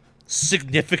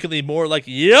significantly more like,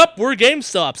 yep, we're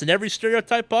GameStops in every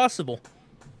stereotype possible.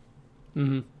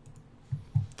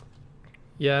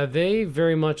 Yeah, they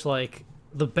very much like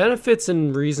the benefits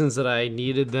and reasons that I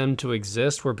needed them to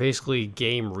exist were basically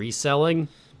game reselling.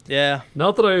 Yeah.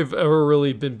 Not that I've ever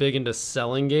really been big into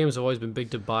selling games. I've always been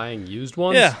big to buying used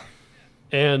ones. Yeah.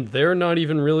 And they're not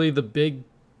even really the big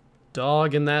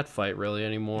dog in that fight really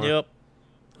anymore. Yep.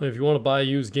 If you want to buy a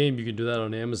used game, you can do that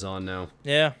on Amazon now.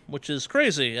 Yeah, which is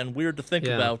crazy and weird to think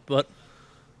about, but...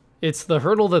 It's the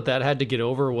hurdle that had to get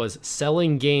over was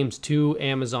selling games to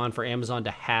Amazon for Amazon to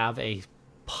have a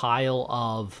pile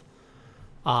of,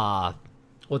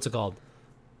 what's it called?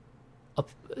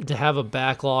 To have a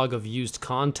backlog of used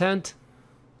content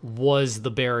was the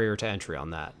barrier to entry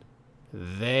on that.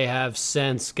 They have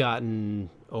since gotten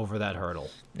over that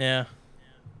hurdle. Yeah.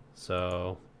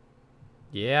 So,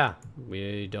 yeah,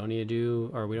 we don't need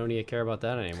to care about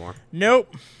that anymore.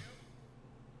 Nope.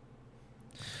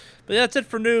 But yeah, that's it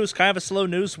for news. Kind of a slow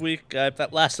news week.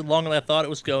 That lasted longer than I thought it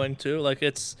was going to. Like,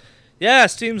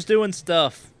 Steam's doing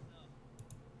stuff.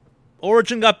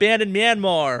 Origin got banned in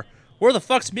Myanmar. Where the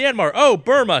fuck's Myanmar? Oh,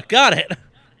 Burma. Got it.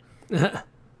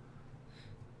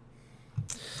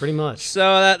 Pretty much.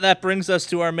 So that brings us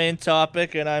to our main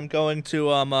topic, and I'm going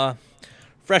to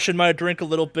freshen my drink a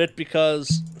little bit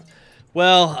because,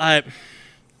 well,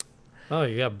 Oh,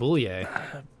 you got Boulier.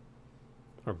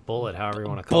 Or Bullet, however you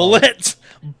want to call Bullet? it.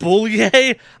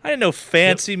 Boulier? I didn't know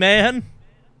fancy, man.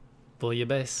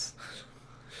 Bouillabaisse.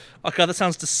 Oh, God, that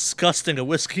sounds disgusting. A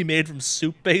whiskey made from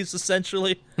soup base,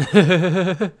 essentially.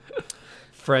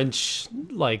 French,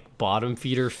 like, bottom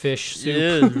feeder fish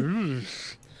soup.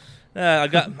 I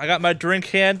got my drink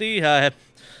handy.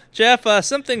 Jeff,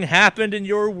 something happened in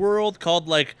your world called,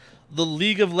 like, the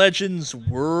League of Legends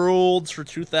Worlds for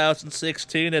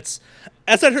 2016. It's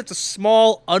a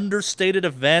small, understated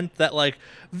event that, like,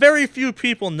 very few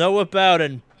people know about,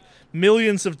 and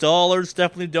millions of dollars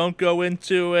definitely don't go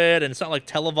into it, and it's not, like,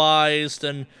 televised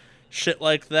and shit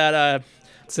like that.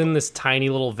 It's in this tiny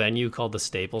little venue called the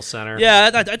Staples Center. Yeah,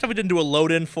 I definitely didn't do a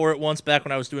load-in for it once back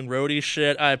when I was doing roadie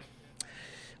shit. I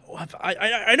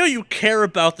know you care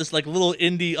about this like little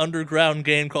indie underground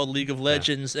game called League of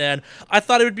Legends, and I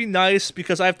thought it would be nice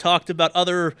because I've talked about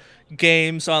other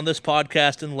games on this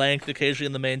podcast in length, occasionally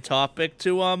in the main topic,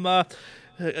 to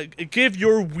give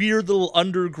your weird little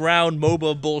underground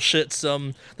MOBA bullshit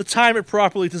the time it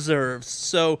properly deserves.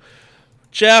 So,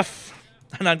 Jeff,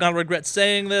 and I'm gonna regret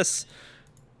saying this,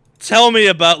 tell me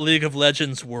about League of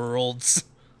Legends Worlds.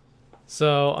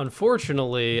 So,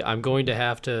 unfortunately, I'm going to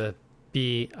have to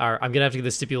get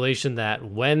the stipulation that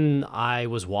when I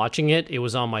was watching it, it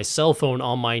was on my cell phone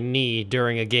on my knee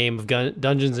during a game of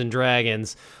Dungeons and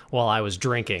Dragons while I was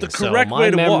drinking. The correct way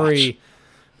to watch.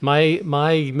 My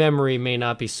memory may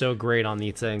not be so great on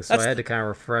these things, so I had to kind of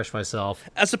refresh myself.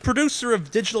 As a producer of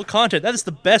digital content, that is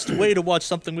the best way to watch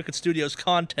Something Wicked Studios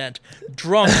content,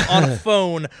 drunk on a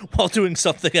phone while doing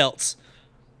something else.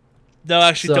 No,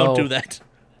 actually, don't do that.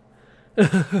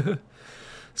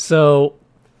 So,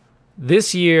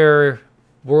 this year,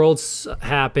 Worlds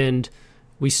happened.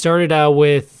 We started out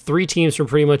with 3 teams from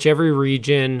pretty much every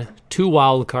region, 2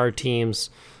 wildcard teams.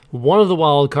 One of the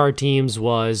wildcard teams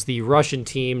was the Russian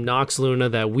team, Nox Luna,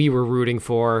 that we were rooting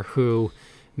for, who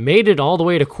made it all the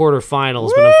way to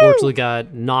quarterfinals, but unfortunately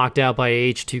got knocked out by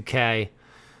H2K.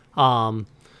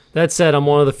 That said, I'm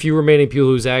one of the few remaining people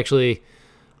who's actually...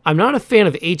 I'm not a fan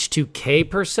of H2K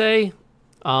per se,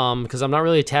 because I'm not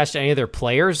really attached to any of their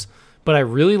players, but I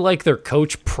really like their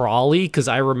coach, Prawley, because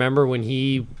I remember when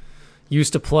he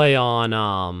used to play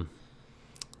on...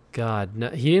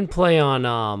 he didn't play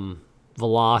on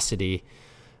Velocity.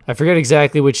 I forget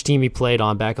exactly which team he played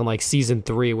on back in like season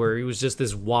 3, where he was just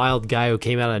this wild guy who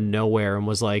came out of nowhere and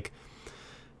was like,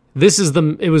 this is the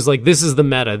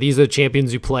meta. These are the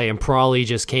champions you play. And Prawley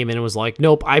just came in and was like,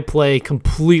 nope, I play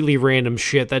completely random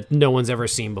shit that no one's ever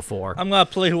seen before. I'm going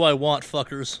to play who I want,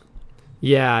 fuckers.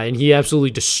 Yeah, and he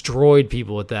absolutely destroyed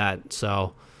people with that.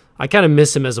 So I kind of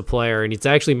miss him as a player, and it's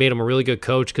actually made him a really good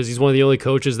coach because he's one of the only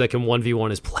coaches that can 1v1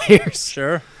 his players.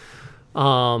 Sure.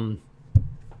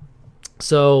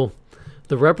 So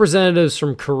the representatives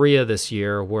from Korea this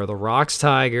year were the ROX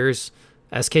Tigers,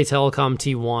 SK Telecom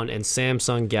T1, and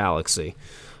Samsung Galaxy.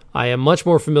 I am much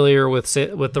more familiar with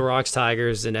the ROX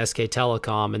Tigers and SK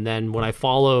Telecom, and then when I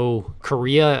follow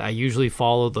Korea, I usually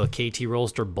follow the KT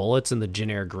Rolster Bullets and the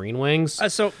Jin Air Green Wings.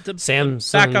 So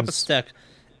back up a step.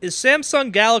 Is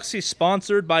Samsung Galaxy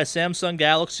sponsored by Samsung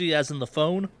Galaxy as in the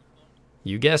phone?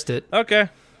 You guessed it. Okay.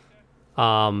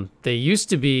 They used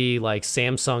to be like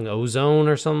Samsung Ozone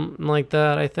or something like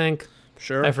that, I think.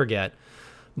 Sure. I forget.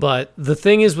 But the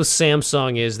thing is with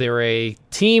Samsung is they're a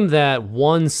team that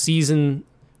won season...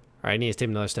 All right, I need to take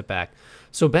another step back.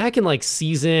 So back in like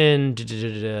season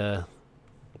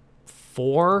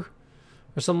 4 or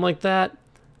something like that,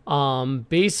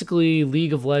 basically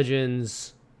League of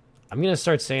Legends... I'm going to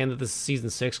start saying that this is season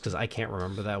 6 because I can't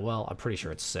remember that well. I'm pretty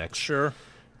sure it's 6. Sure.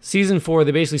 Season 4,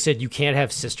 they basically said you can't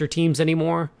have sister teams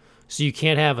anymore. So you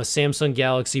can't have a Samsung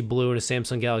Galaxy Blue and a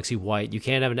Samsung Galaxy White. You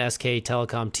can't have an SK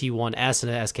Telecom T1S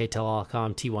and an SK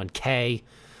Telecom T1K.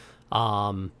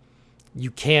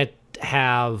 You can't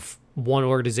have one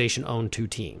organization own 2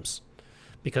 teams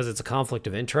because it's a conflict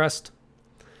of interest.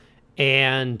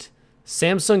 And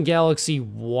Samsung Galaxy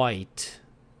White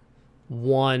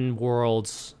won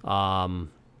Worlds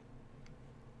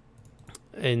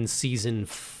in season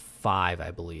 5,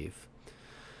 I believe.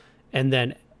 And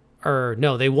then,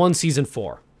 they won season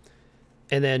 4.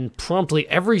 And then promptly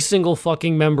every single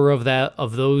fucking member of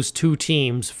those 2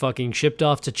 teams fucking shipped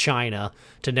off to China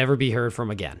to never be heard from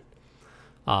again.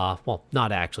 Well,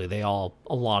 not actually. A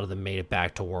lot of them made it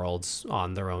back to Worlds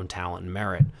on their own talent and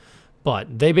merit.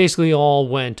 But they basically all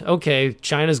went, okay,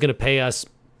 China's going to pay us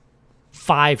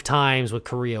 5 times what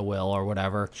Korea will or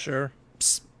whatever. Sure.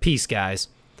 Peace, guys.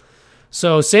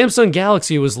 So Samsung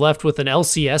Galaxy was left with an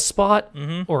LCS spot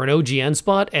or an OGN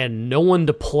spot and no one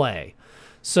to play.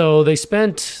 So they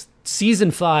spent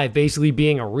season 5 basically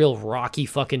being a real rocky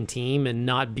fucking team and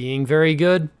not being very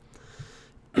good.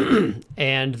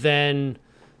 And then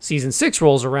season 6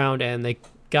 rolls around and they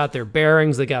got their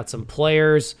bearings. They got some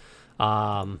players.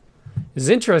 It's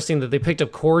interesting that they picked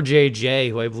up Core JJ,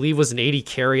 who I believe was an 80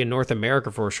 carry in North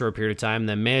America for a short period of time, and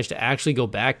then managed to actually go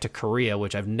back to Korea,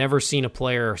 which I've never seen a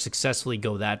player successfully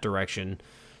go that direction,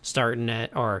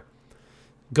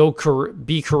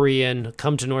 be Korean,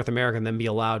 come to North America, and then be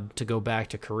allowed to go back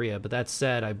to Korea. But that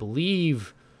said, I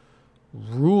believe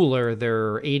Ruler,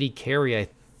 their 80 carry, I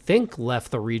think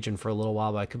left the region for a little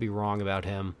while, but I could be wrong about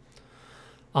him.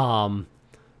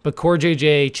 But Core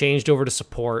JJ changed over to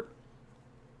support,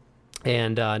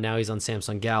 and now he's on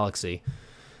Samsung Galaxy.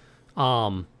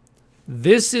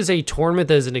 This is a tournament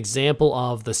that is an example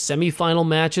of the semifinal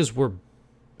matches were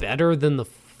better than the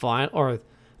final, or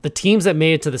the teams that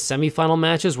made it to the semifinal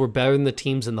matches were better than the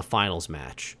teams in the finals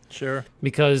match. Sure.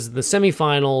 Because the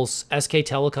semifinals, SK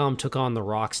Telecom took on the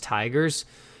ROX Tigers,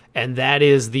 and that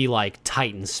is the like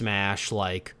Titan Smash,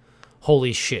 like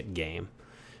holy shit game.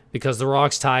 Because the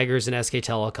ROX Tigers and SK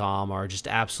Telecom are just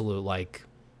absolute, like,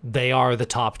 they are the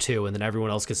top 2, and then everyone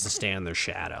else gets to stand in their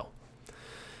shadow.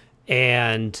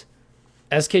 And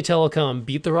SK Telecom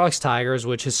beat the ROX Tigers,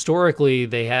 which historically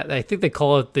I think they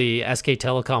call it the SK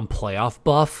Telecom playoff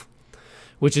buff,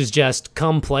 which is just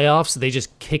come playoffs, they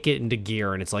just kick it into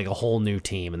gear, and it's like a whole new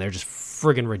team, and they're just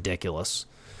friggin' ridiculous.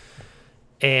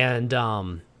 And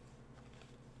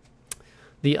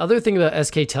The other thing about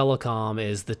SK Telecom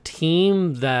is the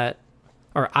team that,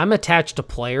 or I'm attached to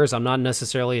players. I'm not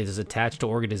necessarily as attached to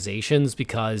organizations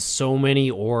because so many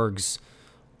orgs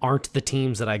aren't the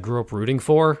teams that I grew up rooting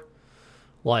for.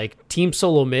 Like Team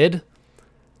Solo Mid,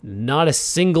 not a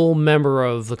single member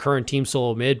of the current Team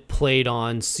Solo Mid played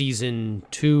on season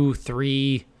 2,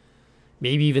 3,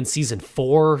 maybe even season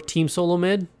 4 Team Solo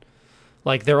Mid.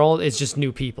 Like it's just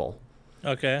new people.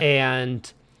 Okay. And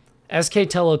SK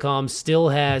Telecom still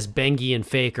has Bengi and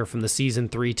Faker from the season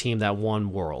 3 team that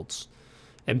won Worlds.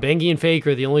 And Bengi and Faker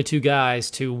are the only two guys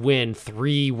to win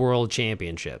 3 world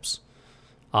championships.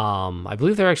 I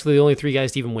believe they're actually the only 3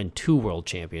 guys to even win 2 world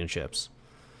championships.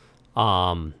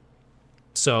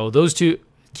 So those two,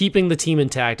 keeping the team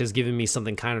intact has given me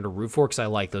something kind of to root for because I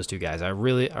like those two guys.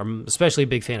 I'm especially a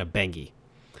big fan of Bengi,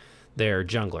 their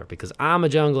jungler, because I'm a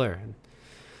jungler.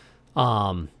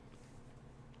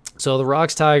 So the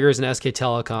Rocks Tigers and SK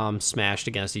Telecom smashed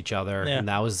against each other, and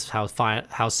that was how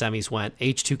semis went.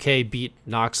 H2K beat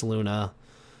Nox Luna.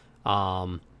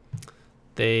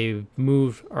 They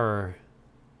moved, or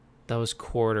that was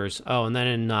quarters. Oh, and then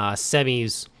in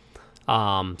semis,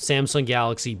 Samsung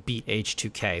Galaxy beat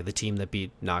H2K, the team that beat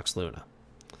Nox Luna.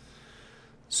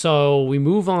 So we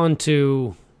move on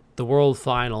to the World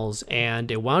Finals, and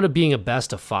it wound up being a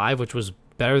best of 5, which was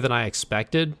better than I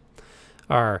expected.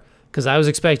 Because I was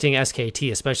expecting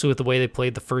SKT, especially with the way they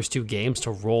played the first 2 games,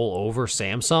 to roll over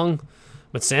Samsung.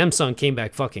 But Samsung came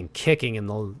back fucking kicking in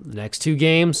the next 2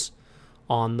 games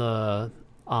on the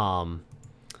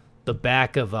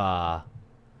back of... I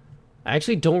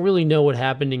actually don't really know what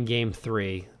happened in Game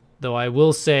 3, though I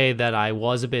will say that I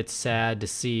was a bit sad to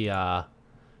see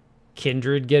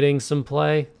Kindred getting some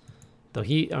play. Though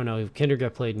Kindred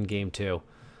got played in Game 2.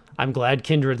 I'm glad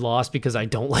Kindred lost because I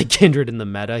don't like Kindred in the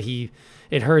meta.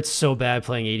 It hurts so bad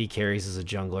playing 80 carries as a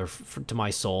jungler to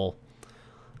my soul.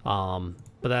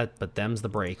 But them's the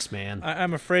breaks, man.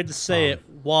 I'm afraid to say it.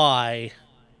 Why?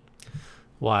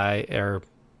 Why? Or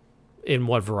in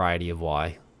what variety of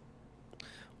why?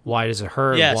 Why does it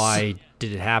hurt? Yes. Why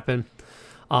did it happen?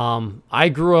 I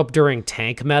grew up during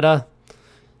tank meta,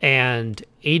 and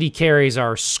 80 carries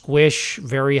are squish,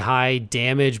 very high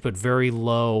damage, but very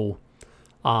low.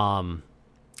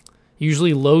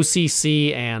 Usually low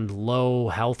CC and low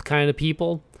health kind of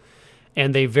people.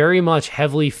 And they very much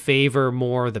heavily favor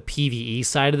more the PvE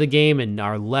side of the game and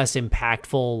are less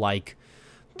impactful. Like,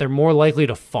 they're more likely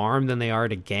to farm than they are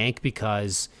to gank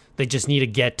because they just need to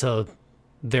get to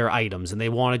their items and they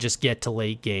want to just get to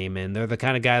late game. And they're the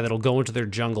kind of guy that'll go into their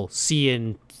jungle, see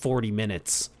in 40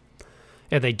 minutes.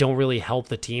 And they don't really help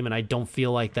the team, and I don't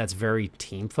feel like that's very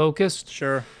team-focused.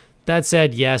 Sure. That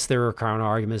said, yes, there are counter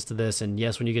arguments to this, and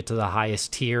yes, when you get to the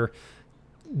highest tier,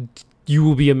 you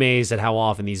will be amazed at how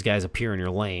often these guys appear in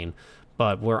your lane.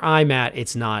 But where I'm at,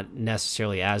 it's not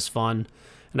necessarily as fun.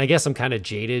 And I guess I'm kind of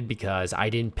jaded because I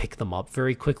didn't pick them up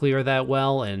very quickly or that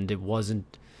well, and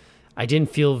I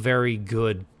didn't feel very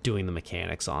good doing the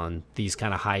mechanics on these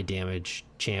kind of high damage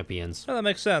champions. Oh, that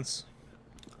makes sense.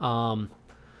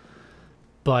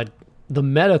 But the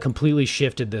meta completely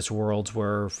shifted this Worlds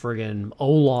where friggin'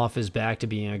 Olaf is back to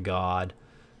being a god,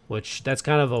 which that's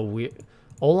kind of a weird...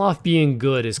 Olaf being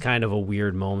good is kind of a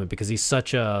weird moment because he's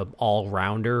such a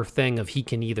all-rounder thing of he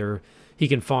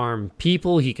can farm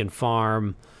people, he can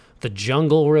farm the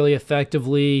jungle really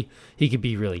effectively, he can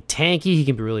be really tanky, he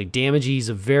can be really damagey. He's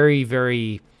a very,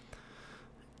 very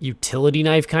utility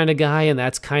knife kind of guy, and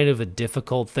that's kind of a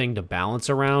difficult thing to balance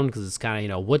around because it's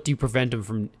kind of, what do you prevent him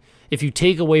from... If you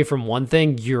take away from one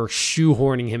thing, you're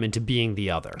shoehorning him into being the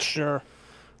other. Sure.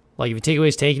 Like, if you take away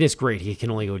his tankiness, great, he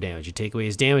can only go damage. You take away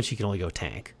his damage, he can only go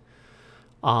tank.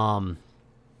 But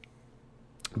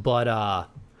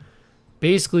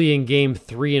basically in game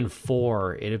 3 and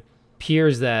 4, it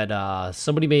appears that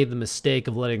somebody made the mistake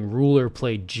of letting Ruler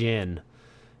play Jhin.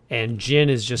 And Jhin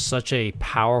is just such a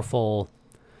powerful...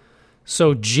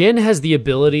 So Jhin has the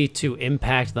ability to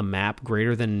impact the map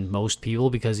greater than most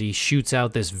people because he shoots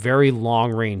out this very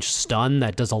long-range stun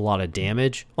that does a lot of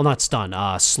damage. Well, not stun,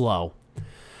 slow.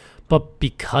 But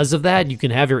because of that, you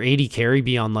can have your 80 carry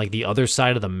be on like the other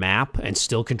side of the map and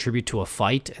still contribute to a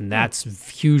fight, and that's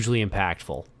hugely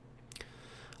impactful.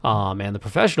 And the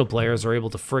professional players are able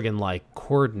to friggin' like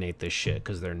coordinate this shit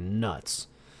because they're nuts.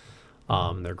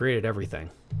 They're great at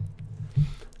everything.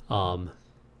 Oh,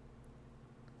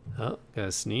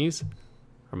 gotta sneeze?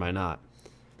 Or am I not?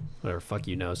 Whatever, fuck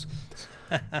you knows.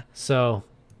 So,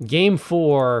 game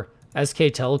 4, SK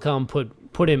Telecom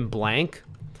put in Blank,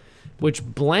 which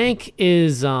Blank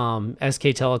is SK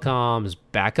Telecom's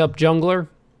backup jungler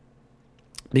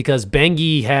because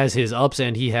Bengi has his ups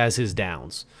and he has his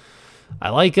downs. I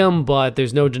like him, but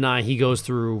there's no denying he goes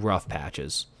through rough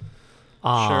patches.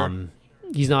 Sure.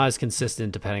 He's not as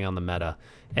consistent depending on the meta.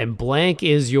 And Blank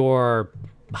is your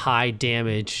high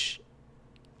damage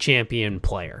champion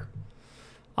player.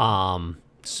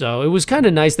 So it was kind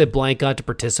of nice that Blank got to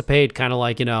participate, kind of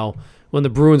like, when the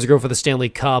Bruins go for the Stanley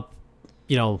Cup,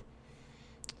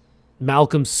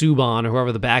 Malcolm Subban or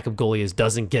whoever the backup goalie is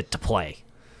doesn't get to play.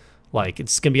 Like,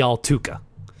 it's going to be all Tuukka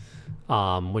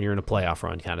when you're in a playoff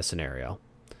run kind of scenario.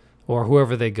 Or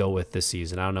whoever they go with this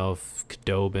season. I don't know if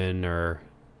Khudobin or...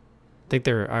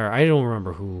 I don't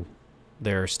remember who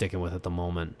they're sticking with at the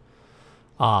moment.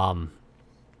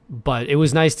 But it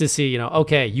was nice to see,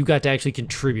 okay, you got to actually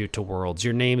contribute to Worlds.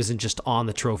 Your name isn't just on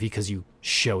the trophy because you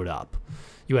showed up.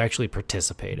 You actually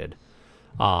participated.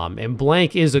 And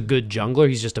Blank is a good jungler.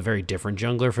 He's just a very different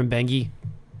jungler from Bengi.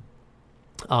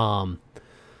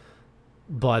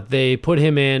 But they put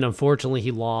him in. Unfortunately,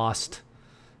 he lost.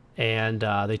 And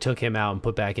they took him out and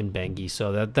put back in Bengi.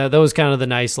 So that was kind of the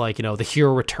nice, the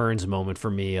hero returns moment for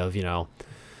me of,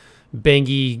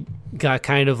 Bengi got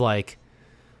kind of like...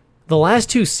 The last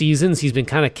 2 seasons, he's been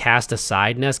kind of cast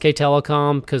aside in SK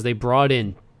Telecom because they brought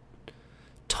in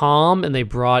Tom and they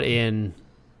brought in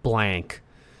Blank.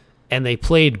 And they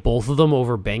played both of them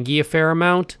over Bengi a fair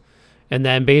amount. And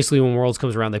then basically when Worlds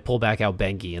comes around, they pull back out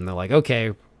Bengi. And they're like,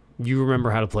 okay, you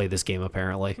remember how to play this game,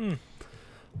 apparently.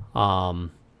 And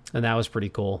that was pretty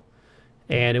cool.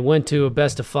 And it went to a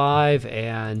best of 5,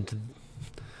 and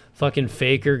fucking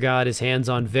Faker got his hands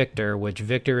on Victor, which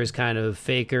Victor is kind of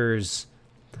Faker's...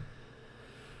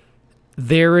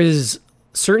 There is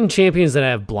certain champions that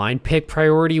have blind pick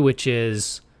priority, which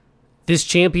is this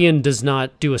champion does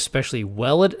not do especially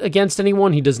well against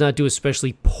anyone. He does not do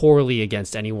especially poorly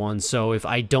against anyone. So if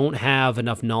I don't have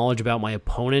enough knowledge about my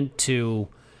opponent to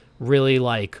really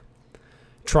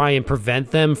try and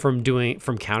prevent them from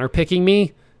counterpicking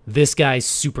me, this guy's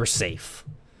super safe.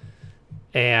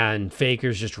 And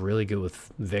Faker's just really good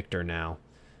with Victor now.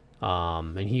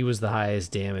 And he was the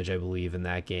highest damage, I believe, in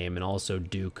that game. And also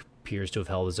Duke appears to have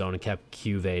held his own and kept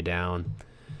Cuvée down,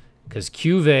 because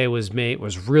Cuvée was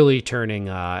really turning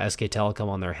SK Telecom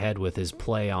on their head with his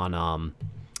play on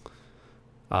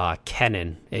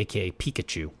Kennen, aka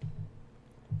Pikachu.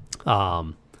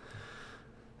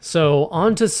 So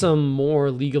on to some more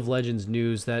League of Legends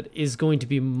news that is going to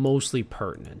be mostly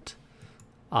pertinent.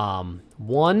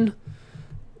 One,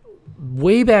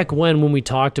 way back when we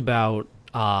talked about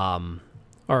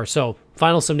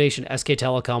Final Sum Nation, SK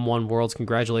Telecom won Worlds.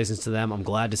 Congratulations to them. I'm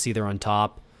glad to see they're on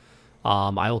top.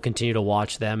 I will continue to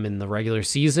watch them in the regular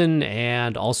season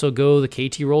and also go the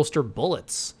KT Rolster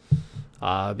Bullets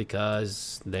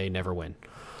because they never win.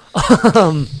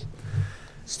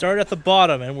 Start at the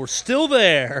bottom, and we're still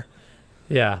there.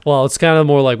 Yeah, well, it's kind of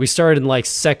more like we started in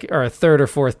second or third or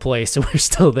fourth place, and we're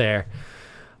still there.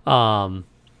 The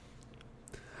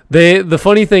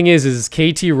funny thing is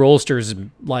KT Rolsters,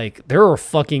 they're a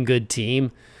fucking good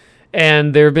team.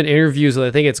 And there have been interviews with,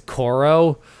 I think it's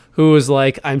Koro, who was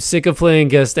like, I'm sick of playing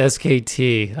against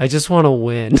SKT. I just want to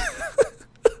win.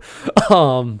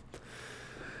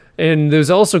 And there's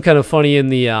also kind of funny in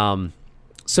the...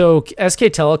 So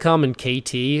SK Telecom and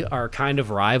KT are kind of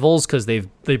rivals because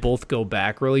they both go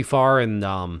back really far.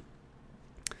 And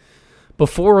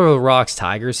before the Rocks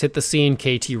Tigers hit the scene,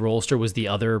 KT Rolster was the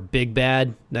other big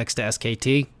bad next to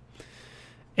SKT.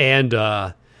 And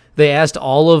they asked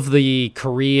all of the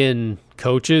Korean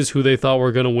coaches who they thought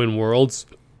were going to win Worlds.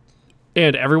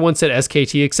 And everyone said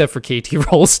SKT except for KT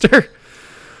Rolster.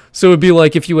 So it'd be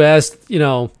like if you asked,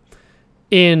 in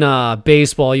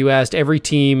baseball, you asked every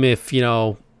team if,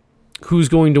 who's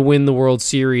going to win the World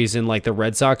Series, and the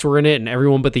Red Sox were in it, and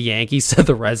everyone but the Yankees said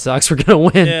the Red Sox were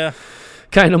going to win. Yeah.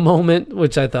 Kind of moment,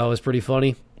 which I thought was pretty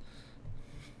funny.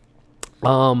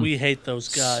 We hate those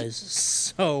guys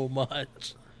so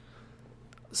much.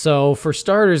 So for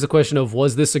starters, the question of,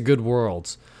 was this a good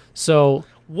Worlds? So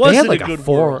was they had it a good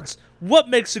Worlds? What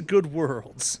makes a good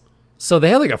Worlds? So they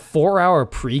had a 4-hour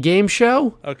pregame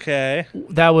show. Okay.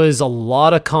 That was a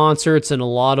lot of concerts and a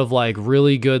lot of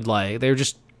really good, they were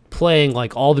just playing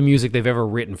all the music they've ever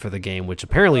written for the game, which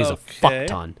apparently is a fuck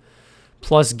ton.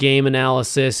 Plus game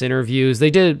analysis, interviews.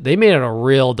 They made it a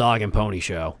real dog and pony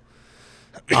show.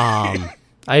 I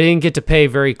didn't get to pay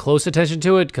very close attention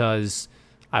to it because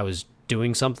I was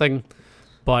doing something.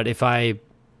 But I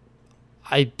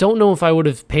don't know if I would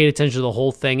have paid attention to the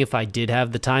whole thing if I did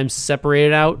have the time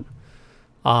separated out.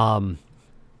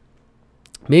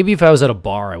 Maybe if I was at a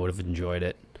bar, I would have enjoyed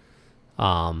it.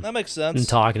 That makes sense. And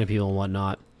talking to people and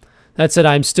whatnot. That said,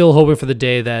 I'm still hoping for the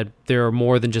day that there are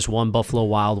more than just one Buffalo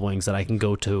Wild Wings that I can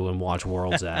go to and watch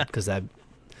Worlds at, because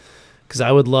because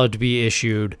I would love to be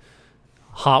issued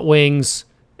hot wings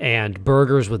and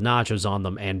burgers with nachos on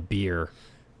them and beer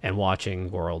and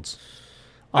watching Worlds.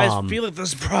 I feel like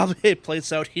there's probably a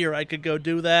place out here I could go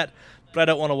do that, but I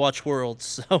don't want to watch Worlds,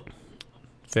 so.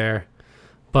 Fair.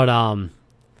 But,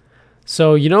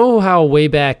 so you know how way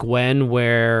back when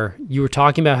where you were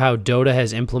talking about how Dota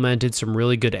has implemented some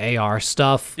really good AR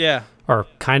stuff? Yeah. Or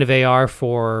kind of AR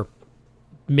for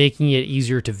making it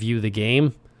easier to view the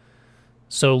game?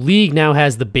 So League now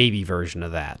has the baby version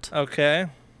of that. Okay.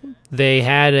 They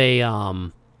had a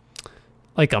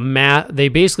like a mat. They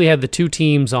basically had the two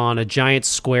teams on a giant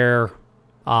square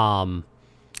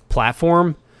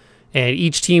platform, and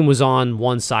each team was on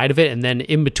one side of it, and then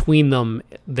in between them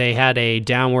they had a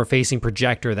downward facing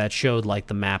projector that showed like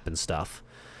the map and stuff.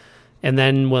 And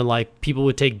then when like people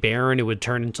would take Baron, it would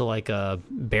turn into like a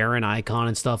Baron icon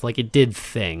and stuff. Like it did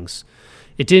things.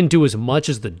 It didn't do as much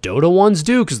as the Dota ones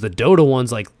do, because the Dota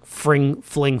ones like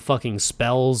fling fucking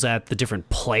spells at the different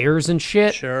players and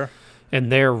shit. Sure.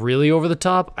 And they're really over the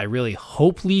top. I really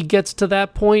hope League gets to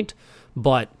that point,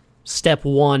 but step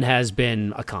one has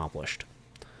been accomplished.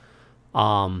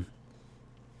 So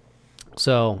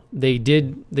they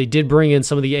did bring in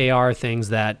some of the AR things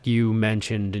that you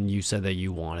mentioned and you said that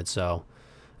you wanted. So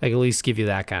I can at least give you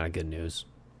that kind of good news.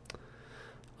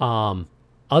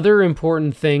 Other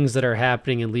important things that are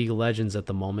happening in League of Legends at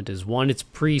the moment is, one, it's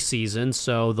preseason,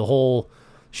 so the whole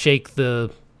shake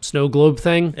the snow globe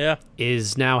thing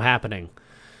is now happening.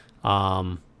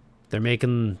 They're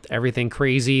making everything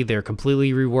crazy. They're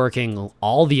completely reworking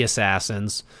all the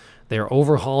assassins. They're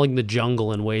overhauling the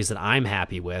jungle in ways that I'm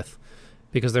happy with,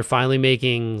 because they're finally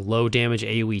making low damage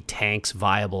AoE tanks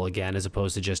viable again, as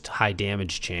opposed to just high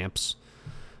damage champs.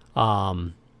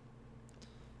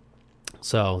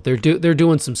 So they're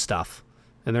doing some stuff,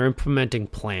 and they're implementing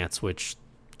plants, which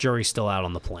jury's still out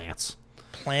on the plants.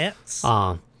 Plants?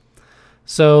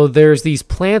 So there's these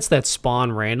plants that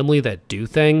spawn randomly that do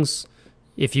things.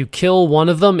 If you kill one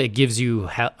of them, it gives you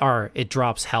it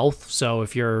drops health. So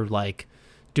if you're like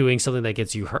doing something that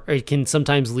gets you hurt, it can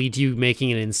sometimes lead to you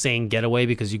making an insane getaway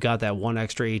because you got that one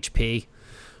extra HP.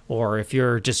 Or if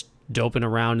you're just doping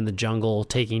around in the jungle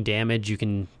taking damage, you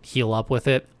can heal up with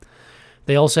it.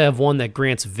 They also have one that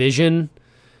grants vision,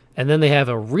 and then they have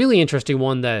a really interesting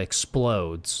one that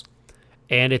explodes.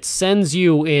 And it sends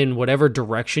you in whatever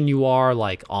direction you are,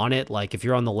 like on it. Like if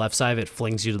you're on the left side of it,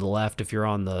 flings you to the left. If you're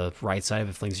on the right side of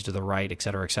it, flings you to the right,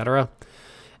 etc., etc.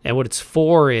 And what it's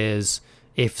for is,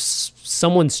 if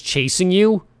someone's chasing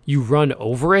you, you run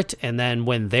over it, and then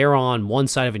when they're on one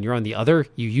side of it and you're on the other,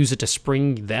 you use it to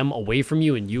spring them away from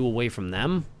you and you away from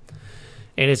them.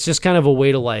 And it's just kind of a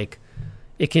way to like,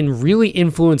 it can really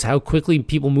influence how quickly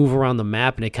people move around the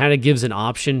map, and it kind of gives an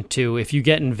option to, if you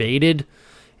get invaded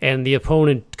and the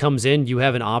opponent comes in, you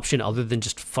have an option other than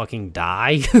just fucking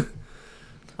die.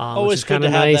 Always good to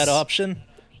have that option.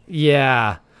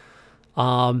 Yeah.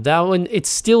 That one, it's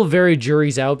still very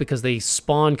jury's out because they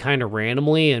spawn kind of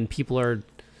randomly, and people are,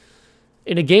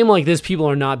 in a game like this, people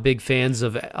are not big fans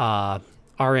of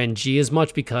RNG as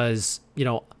much because, you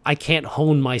know, I can't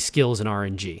hone my skills in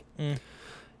RNG.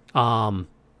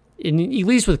 At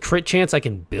least with crit chance, I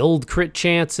can build crit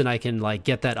chance and I can like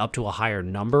get that up to a higher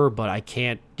number, but I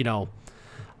can't, you know,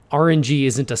 RNG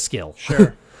isn't a skill.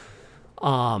 Sure.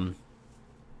 So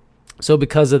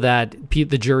because of that,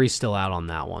 the jury's still out on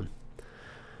that one.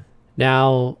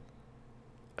 Now,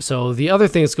 so the other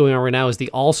thing that's going on right now is the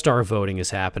All-Star voting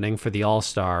is happening for the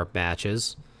All-Star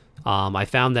matches. I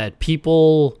found that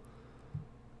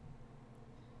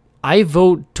I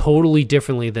vote totally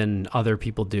differently than other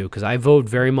people do, because I vote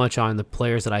very much on the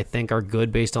players that I think are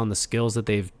good based on the skills that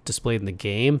they've displayed in the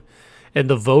game. And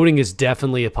the voting is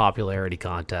definitely a popularity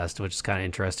contest, which is kind of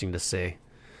interesting to see.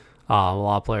 A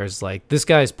lot of players like, this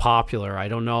guy's popular. I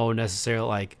don't know necessarily,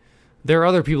 like, there are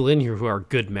other people in here who are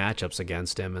good matchups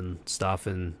against him and stuff,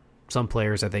 and some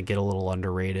players I think get a little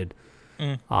underrated.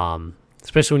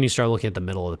 Especially when you start looking at the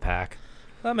middle of the pack.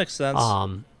 That makes sense.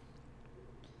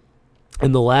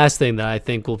 And the last thing that I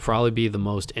think will probably be the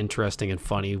most interesting and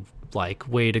funny, like,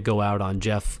 way to go out on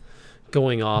Jeff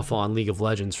going off on League of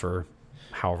Legends for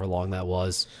however long that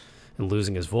was and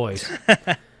losing his voice.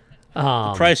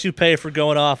 The price you pay for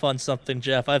going off on something,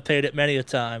 Jeff. I've paid it many a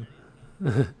time.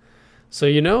 So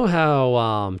you know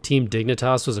how Team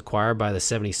Dignitas was acquired by the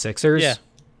 76ers? Yeah.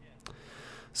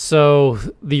 So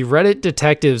the Reddit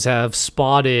detectives have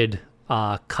spotted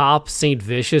Cop, St.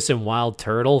 Vicious, and Wild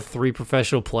Turtle, 3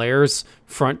 professional players,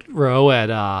 front row at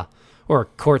or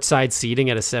courtside seating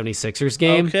at a 76ers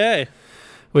game. Okay.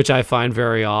 Which I find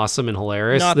very awesome and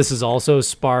hilarious. This has also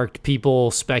sparked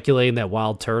people speculating that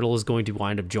Wild Turtle is going to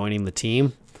wind up joining the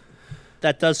team.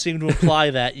 That does seem to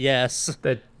imply that, yes.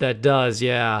 That does,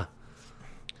 yeah.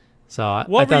 So I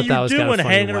What thought were that you was kind doing of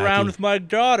funny and hanging around wacky. with my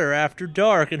daughter after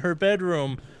dark in her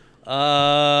bedroom?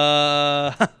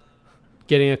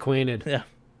 Getting acquainted. Yeah.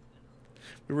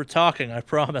 We were talking, I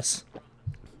promise.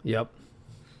 Yep.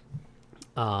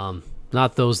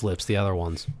 Not those lips, the other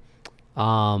ones.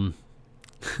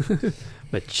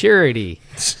 Maturity.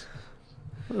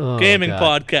 Oh, Gaming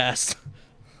God. podcast.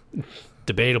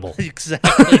 Debatable.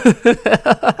 Exactly.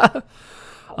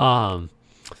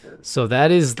 So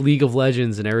that is League of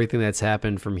Legends and everything that's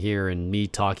happened from here, and me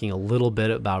talking a little bit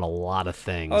about a lot of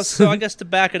things. Oh, so I guess to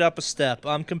back it up a step,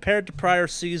 compared to prior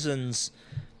seasons,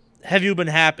 have you been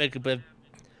happy? But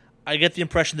I get the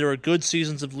impression there are good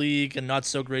seasons of League and not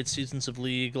so great seasons of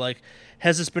League. Like,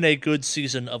 has this been a good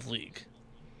season of League?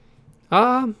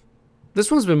 This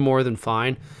one's been more than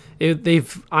fine.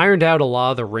 They've ironed out a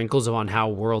lot of the wrinkles on how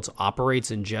Worlds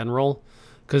operates in general,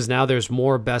 because now there's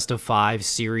more best of 5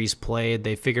 series played.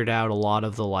 They figured out a lot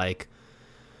of the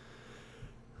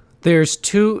there's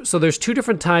two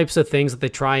different types of things that they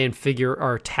try and figure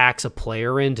or tax a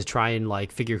player in to try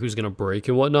and figure who's going to break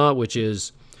and whatnot, which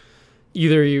is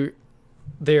either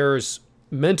there's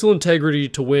mental integrity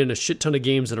to win a shit ton of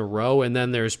games in a row, and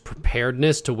then there's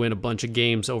preparedness to win a bunch of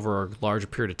games over a larger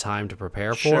period of time to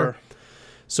prepare for. Sure.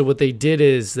 So what they did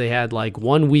is they had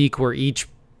 1 week where each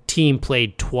team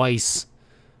played twice,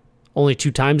 only 2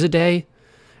 times a day,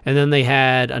 and then they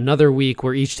had another week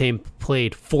where each team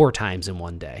played 4 times in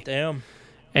one day. Damn.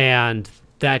 And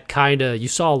that you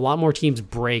saw a lot more teams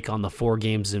break on the 4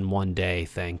 games in one day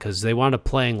thing, because they wound up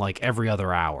playing every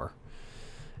other hour.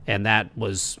 And that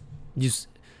was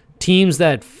teams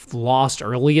that lost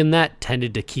early in that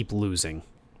tended to keep losing.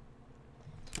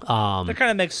 That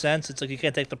kind of makes sense. It's you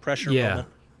can't take the pressure from it.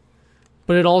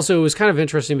 But it also was kind of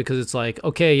interesting because it's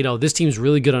okay, this team's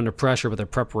really good under pressure, but their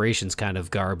preparation's kind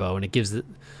of garbo, and it gives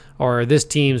or this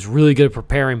team's really good at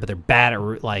preparing, but they're bad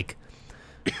at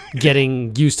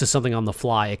getting used to something on the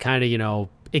fly. It kind of,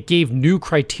 it gave new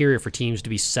criteria for teams to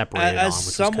be separated As on,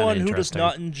 which someone was who does interesting.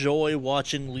 not enjoy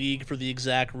watching League for the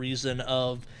exact reason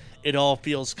of it all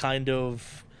feels kind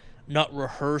of not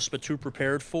rehearsed but too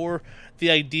prepared for, the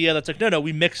idea that's no,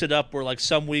 we mix it up where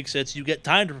some weeks it's you get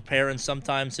time to prepare and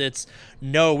sometimes it's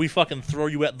no, we fucking throw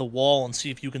you at the wall and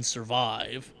see if you can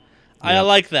survive. I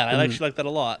like that. I actually like that a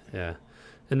lot. Yeah.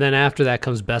 And then after that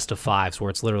comes best of 5s, where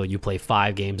it's literally you play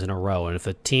 5 games in a row, and if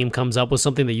a team comes up with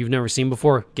something that you've never seen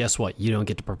before, guess what? You don't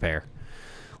get to prepare.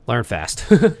 Learn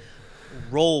fast.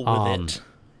 Roll with it.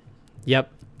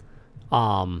 Yep.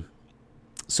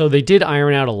 So they did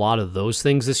iron out a lot of those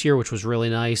things this year, which was really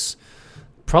nice.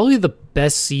 Probably the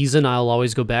best season I'll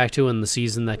always go back to, and the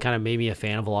season that kind of made me a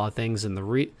fan of a lot of things. And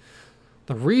the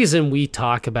reason we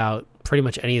talk about pretty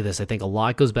much any of this, I think a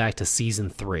lot goes back to Season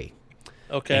 3.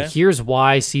 Okay. And here's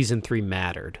why Season 3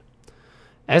 mattered.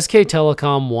 SK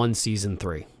Telecom won Season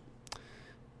 3.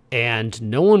 And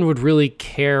no one would really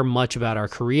care much about our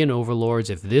Korean overlords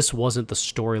if this wasn't the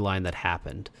storyline that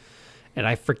happened. And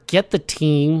I forget the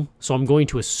team, so I'm going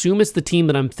to assume it's the team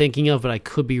that I'm thinking of, but I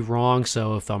could be wrong.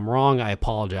 So if I'm wrong, I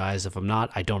apologize. If I'm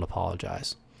not, I don't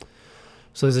apologize.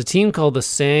 So there's a team called the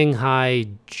Shanghai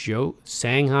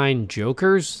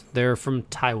Jokers. They're from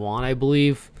Taiwan, I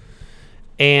believe.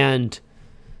 And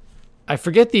I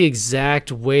forget the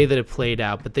exact way that it played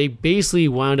out, but they basically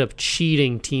wound up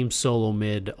cheating Team Solo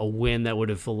Mid a win that would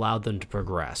have allowed them to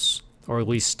progress, or at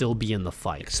least still be in the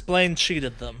fight. Explain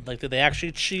cheated them. Did they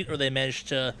actually cheat, or they managed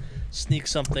to sneak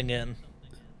something in?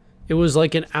 It was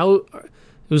an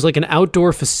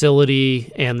outdoor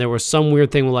facility, and there was some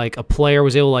weird thing where a player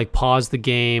was able to pause the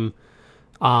game.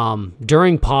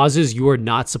 During pauses, you are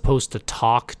not supposed to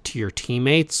talk to your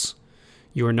teammates.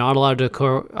 You are not allowed to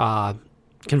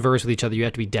converse with each other. You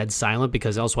have to be dead silent,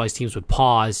 because otherwise teams would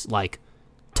pause,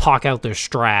 talk out their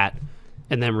strat,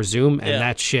 and then resume, and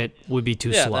that shit would be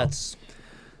too slow.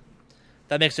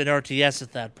 That makes it an RTS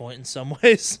at that point in some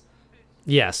ways.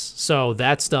 Yes, so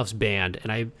that stuff's banned,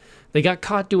 and they got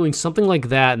caught doing something like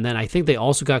that, and then I think they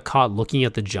also got caught looking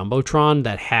at the Jumbotron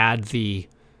that had the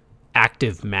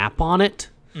active map on it.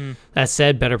 That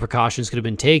said, better precautions could have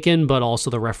been taken, but also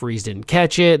the referees didn't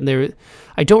catch it. And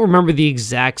I don't remember the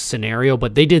exact scenario,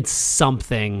 but they did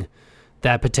something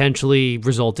that potentially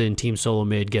resulted in Team Solo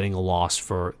Mid getting a loss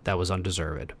that was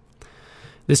undeserved.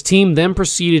 This team then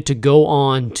proceeded to go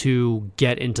on to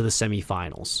get into the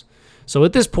semifinals. So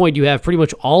at this point, you have pretty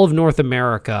much all of North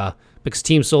America, because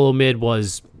Team Solo Mid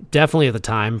was definitely at the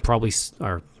time, probably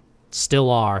or still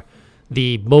are,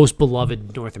 the most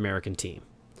beloved North American team.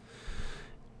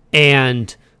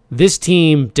 And this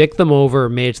team dicked them over,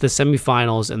 made it to the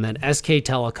semifinals, and then SK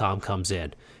Telecom comes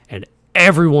in. And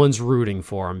everyone's rooting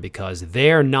for them because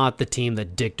they're not the team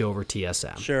that dicked over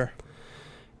TSM. Sure.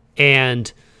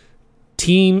 And SK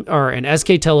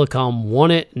Telecom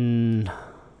won it in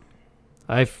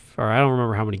I don't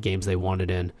remember how many games they won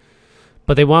it in,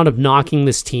 but they wound up knocking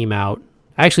this team out.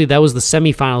 Actually, that was the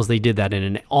semifinals they did that in,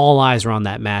 and all eyes were on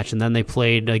that match. And then they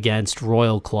played against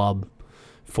Royal Club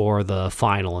for the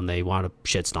final, and they wound up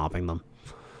shit stomping them.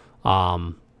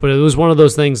 But it was one of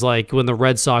those things like when the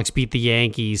Red Sox beat the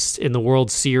Yankees in the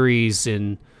World Series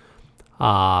in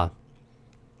the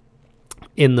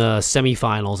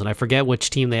semifinals, and I forget which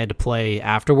team they had to play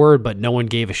afterward, but no one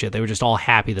gave a shit. They were just all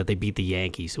happy that they beat the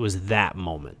Yankees. It was that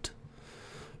moment,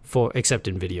 except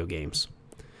in video games.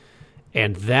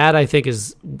 And that, I think,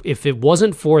 is, if it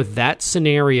wasn't for that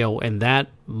scenario and that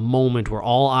moment where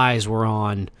all eyes were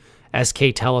on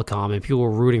SK Telecom and people were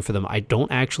rooting for them, I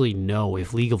don't actually know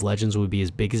if League of Legends would be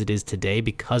as big as it is today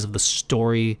because of the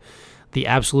story, the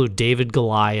absolute David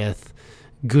Goliath,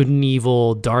 good and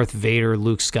evil, Darth Vader,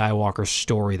 Luke Skywalker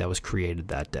story that was created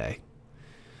that day.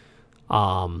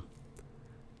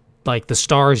 Like, the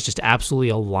stars just absolutely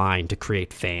aligned to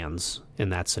create fans in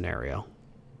that scenario.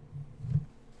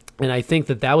 And I think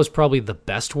that was probably the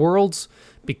best Worlds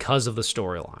because of the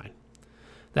storyline.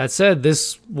 That said,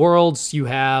 this Worlds, you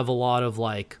have a lot of,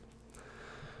 like,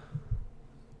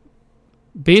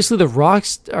 basically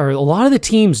a lot of the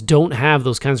teams don't have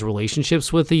those kinds of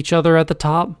relationships with each other at the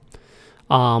top.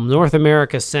 North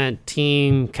America sent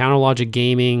Team Counterlogic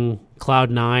Gaming,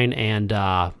 Cloud9,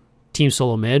 and Team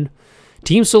Solo Mid.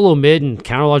 Team Solo Mid and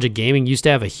Counterlogic Gaming used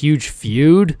to have a huge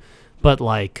feud, but,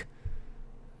 like,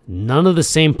 none of the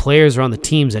same players are on the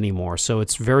teams anymore, so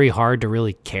it's very hard to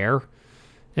really care.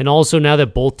 And also, now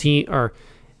that both teams are,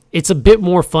 it's a bit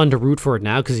more fun to root for it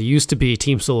now, because it used to be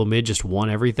Team Solo Mid just won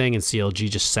everything and CLG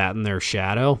just sat in their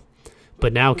shadow.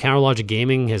 But now Counterlogic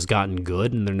Gaming has gotten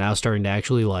good, and they're now starting to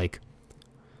actually, like,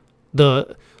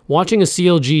 watching a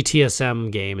CLG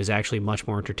TSM game is actually much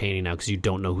more entertaining now because you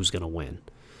don't know who's going to win.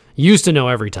 You used to know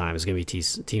every time it's going to be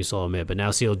Team Solo Mid, but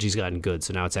now CLG's gotten good,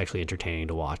 so now it's actually entertaining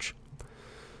to watch.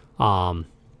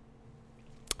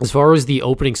 As far as the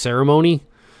opening ceremony,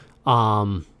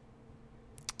 the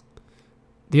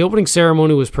opening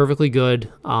ceremony was perfectly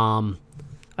good.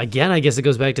 Again, I guess it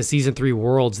goes back to Season 3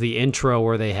 Worlds, the intro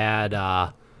where they had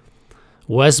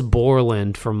Wes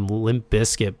Borland from Limp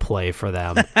Bizkit play for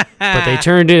them. But they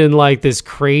turned it in like this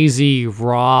crazy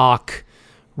rock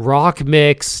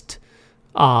mixed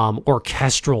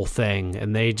orchestral thing,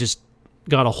 and they just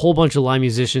got a whole bunch of live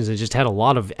musicians and just had a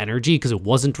lot of energy because it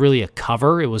wasn't really a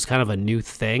cover. It was kind of a new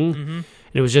thing. Mm-hmm. And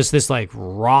it was just this like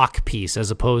rock piece as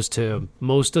opposed to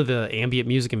most of the ambient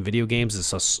music in video games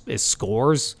is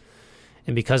scores.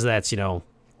 And because of that's,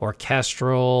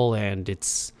 orchestral and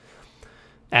it's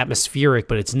atmospheric,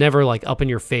 but it's never like up in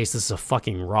your face, this is a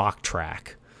fucking rock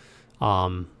track.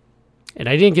 And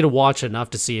I didn't get to watch enough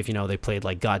to see if, they played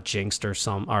like Got Jinxed or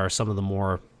some of the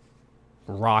more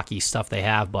rocky stuff they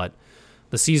have, but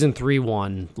the Season 3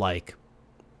 one, like,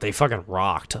 they fucking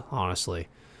rocked, honestly.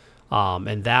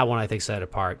 And that one, I think, set it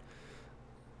apart.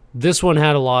 This one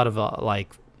had a lot of,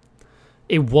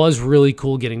 it was really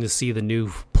cool getting to see the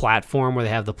new platform where they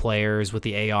have the players with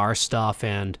the AR stuff,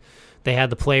 and they had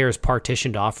the players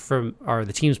partitioned off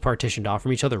the teams partitioned off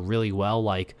from each other really well.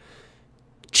 Like,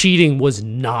 cheating was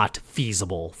not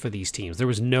feasible for these teams. There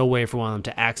was no way for one of them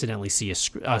to accidentally see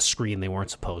a screen they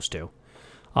weren't supposed to.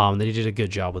 They did a good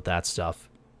job with that stuff.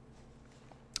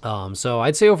 So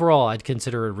I'd say overall, I'd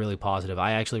consider it really positive.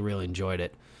 I actually really enjoyed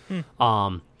it.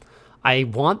 I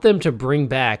want them to bring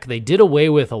back, they did away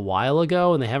with a while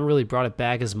ago, and they haven't really brought it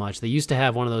back as much. They used to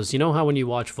have one of those, how when you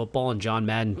watch football and John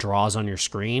Madden draws on your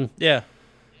screen? Yeah.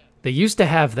 They used to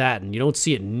have that, and you don't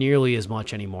see it nearly as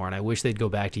much anymore, and I wish they'd go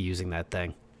back to using that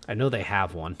thing. I know they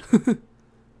have one.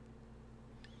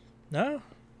 No.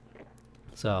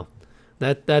 So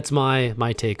that's my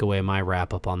takeaway, my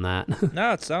wrap up on that.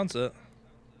 No, it sounds it.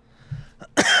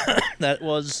 That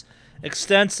was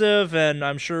extensive, and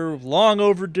I'm sure long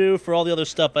overdue for all the other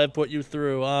stuff I've put you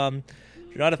through. If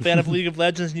you're not a fan of League of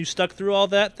Legends and you stuck through all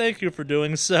that, thank you for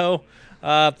doing so.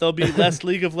 There'll be less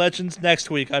League of Legends next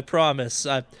week, I promise.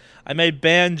 I may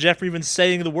ban Jeff from even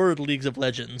saying the word Leagues of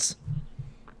Legends.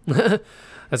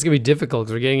 That's going to be difficult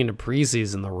because we're getting into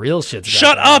preseason. The real shit's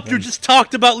Shut up! You just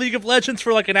talked about League of Legends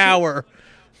for like an hour.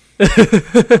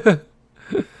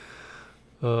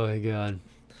 Oh, my God.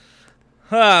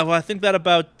 Well, I think that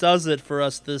about does it for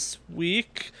us this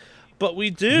week. But we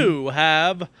do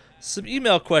have some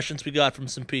email questions we got from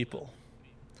some people.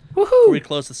 Woohoo! Before we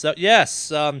close this out.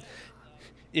 Yes.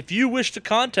 if you wish to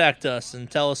contact us and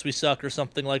tell us we suck or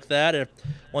something like that, or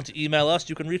want to email us,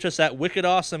 you can reach us at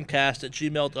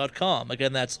wickedawesomecast@gmail.com.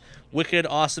 Again, that's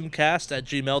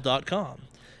wickedawesomecast@gmail.com.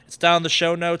 It's down in the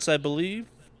show notes, I believe.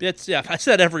 I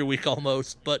said every week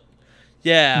almost, but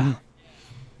yeah.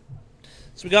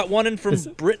 So we got one in from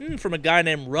Britain from a guy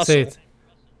named Russell.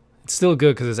 It's still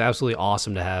good because it's absolutely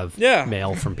awesome to have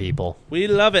mail from people. We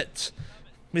love it.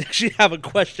 We actually have a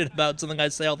question about something I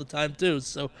say all the time too,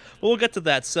 so we'll get to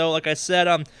that. So, like I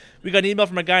said, we got an email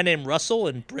from a guy named Russell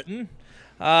in Britain.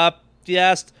 He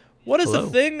asked, "What is the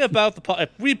thing about the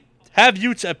we have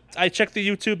YouTube? I checked the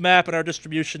YouTube map and our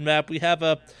distribution map. We have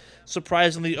a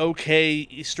surprisingly okay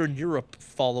Eastern Europe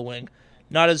following,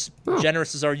 not as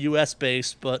generous as our U.S.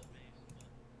 base, but."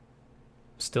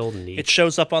 Still neat. It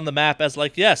shows up on the map as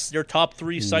like, yes, your top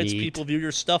 3 sites people view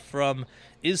your stuff from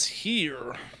is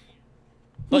here.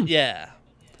 But yeah.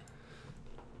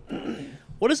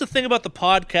 What is the thing about the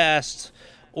podcast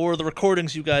or the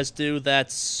recordings you guys do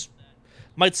that's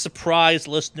might surprise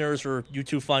listeners or you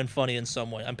two find funny in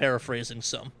some way? I'm paraphrasing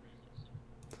some.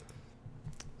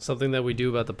 Something that we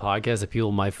do about the podcast that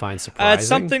people might find surprising? It's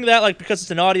something that, like, because it's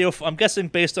an audio... I'm guessing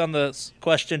based on the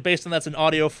question, based on that's an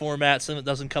audio format, something that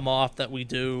doesn't come off that we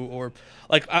do, or...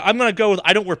 Like, I'm going to go with...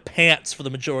 I don't wear pants for the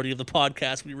majority of the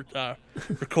podcast we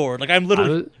record. Like, I'm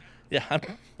literally... I'm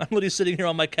literally sitting here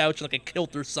on my couch in, like, a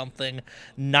kilt or something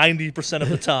 90% of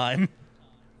the time.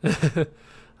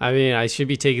 I mean, I should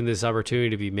be taking this opportunity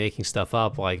to be making stuff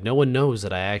up. Like, no one knows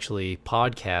that I actually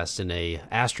podcast in a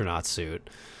astronaut suit.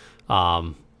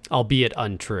 Albeit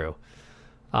untrue.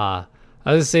 I was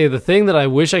going to say, the thing that I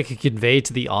wish I could convey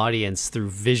to the audience through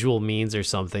visual means or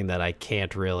something that I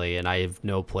can't really, and I have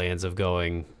no plans of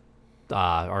going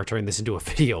or turning this into a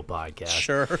video podcast.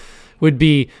 Sure. Would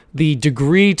be the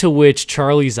degree to which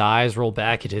Charlie's eyes roll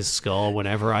back at his skull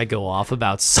whenever I go off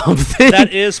about something.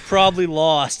 That is probably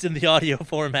lost in the audio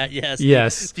format, yes.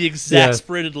 Yes. The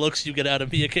exasperated looks you get out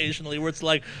of me occasionally where it's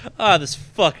like, this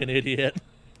fucking idiot.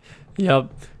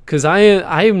 Yep. Because I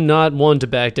am not one to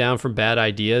back down from bad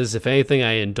ideas. If anything,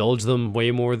 I indulge them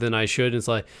way more than I should. It's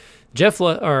like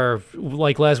or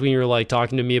like last week you were like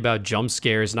talking to me about jump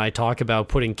scares, and I talk about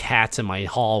putting cats in my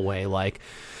hallway. Like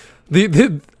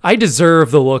I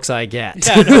deserve the looks I get.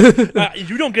 Yeah, no,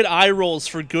 you don't get eye rolls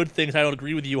for good things I don't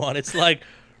agree with you on. It's like,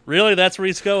 really, that's where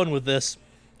he's going with this.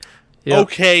 Yep.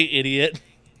 Okay, idiot.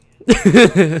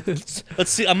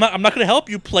 Let's see. I'm not going to help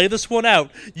you. Play this one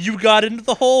out. You got into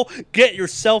the hole. Get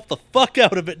yourself the fuck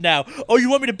out of it now. Oh,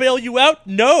 you want me to bail you out?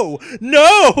 No.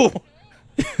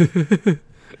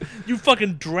 You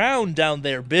fucking drowned down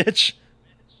there, bitch.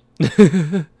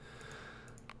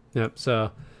 Yep.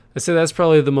 So I say that's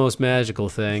probably the most magical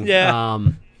thing. Yeah.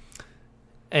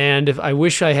 And if I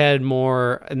wish I had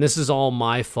more, and this is all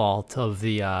my fault of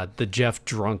the Jeff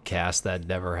drunk cast that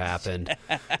never happened,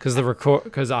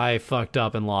 because I fucked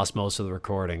up and lost most of the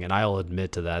recording, and I'll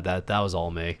admit to that was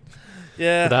all me.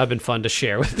 Yeah, but that'd been fun to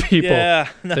share with people. Yeah,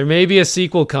 no. There may be a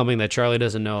sequel coming that Charlie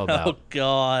doesn't know about. Oh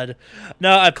God,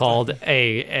 no! Called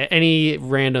any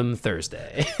random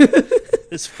Thursday.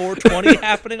 Is 420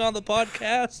 happening on the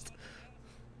podcast?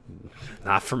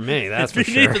 Not for me, that's for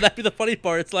sure. That'd be the funny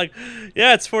part. It's like,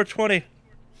 yeah, it's 420.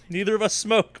 Neither of us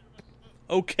smoke.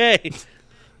 Okay.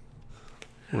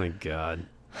 Oh my God.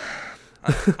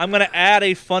 I'm going to add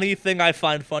a funny thing I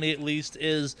find funny, at least,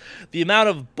 is the amount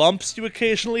of bumps you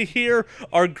occasionally hear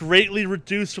are greatly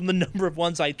reduced from the number of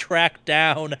ones I track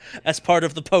down as part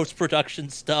of the post-production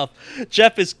stuff.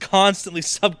 Jeff is constantly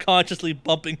subconsciously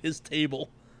bumping his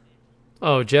table.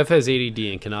 Oh, Jeff has ADD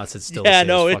and cannot sit still to save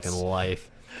his fucking life.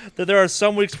 There are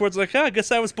some weeks where it's like, I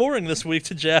guess I was boring this week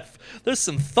to Jeff. There's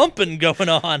some thumping going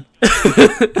on. Is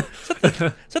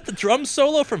that the drum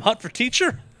solo from Hut for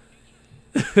Teacher?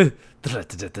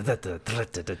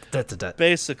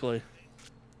 Basically.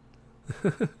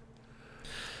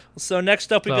 So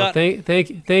next up we got...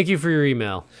 Thank you for your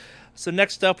email. So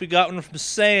next up we got one from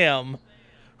Sam,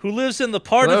 who lives in the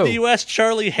part of the U.S.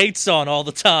 Charlie hates on all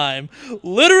the time.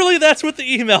 Literally, that's what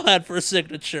the email had for a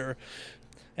signature.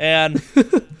 And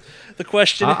the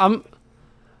question...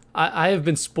 I have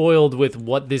been spoiled with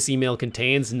what this email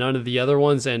contains, none of the other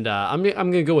ones, and I'm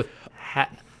going to go with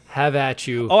have at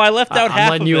you. Oh, I left out half of it.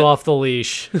 I'm letting you off the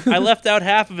leash. I left out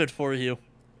half of it for you.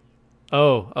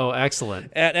 Oh,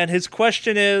 excellent. And his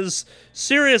question is,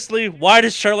 seriously, why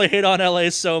does Charlie hate on LA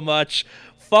so much?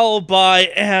 Followed by,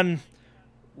 and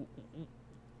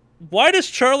why does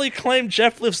Charlie claim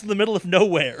Jeff lives in the middle of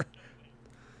nowhere?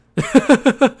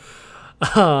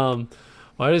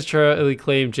 Why does Charlie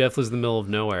claim Jeff lives in the middle of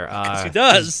nowhere? Because he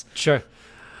does. Sure.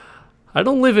 I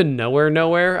don't live in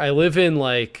nowhere. I live in,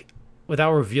 like,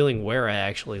 without revealing where I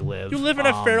actually live. You live in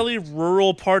a fairly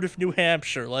rural part of New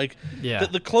Hampshire. Like, Yeah.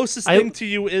 the closest thing to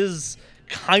you is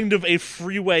kind of a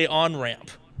freeway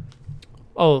on-ramp.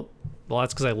 Oh, well,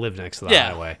 that's because I live next to the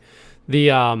Yeah. highway.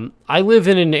 I live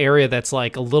in an area that's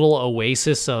like a little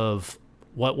oasis of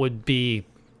what would be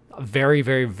very,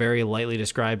 very, very lightly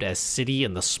described as city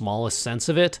in the smallest sense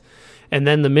of it. And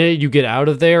then the minute you get out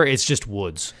of there, it's just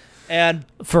woods And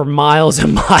for miles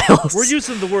and miles. we're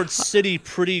using the word city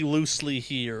pretty loosely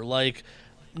here. Like,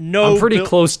 no... I'm pretty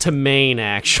close to Maine,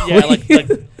 actually. Yeah, like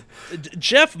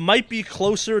Jeff might be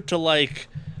closer to, like,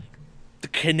 the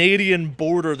Canadian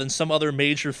border than some other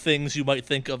major things you might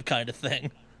think of kind of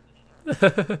thing.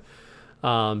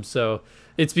 So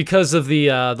it's because of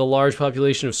the large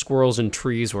population of squirrels and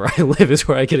trees where I live is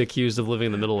where I get accused of living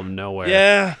in the middle of nowhere.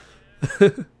 Yeah.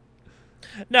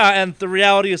 No, and the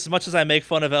reality is, as much as I make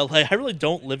fun of LA, I really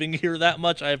don't living here that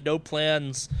much. I have no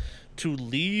plans to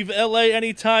leave LA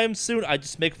anytime soon. I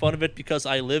just make fun of it because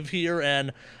I live here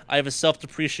and I have a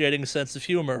self-depreciating sense of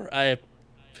humor.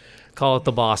 Call it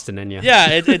the Boston in you.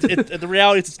 Yeah, the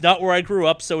reality is it's not where I grew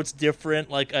up, so it's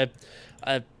different. Like,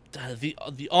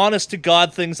 the honest to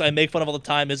God things I make fun of all the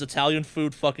time is Italian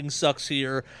food fucking sucks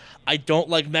here. I don't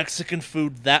like Mexican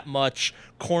food that much.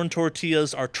 Corn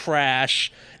tortillas are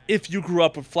trash. If you grew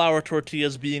up with flour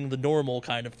tortillas being the normal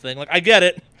kind of thing, like, I get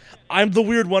it. I'm the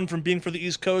weird one from being from the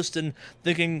East Coast and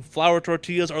thinking flour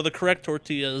tortillas are the correct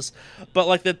tortillas, but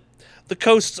like the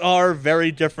coasts are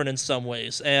very different in some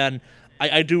ways, and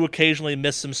I do occasionally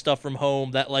miss some stuff from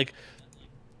home that, like,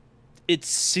 it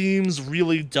seems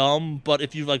really dumb, but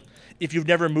if you've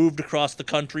never moved across the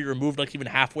country or moved like even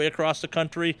halfway across the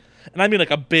country, and I mean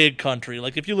like a big country,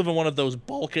 like if you live in one of those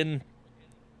Balkan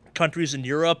countries in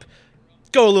Europe,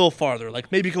 go a little farther,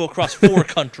 like maybe go across 4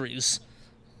 countries.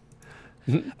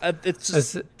 It's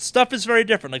just, stuff is very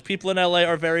different. Like, people in LA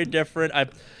are very different.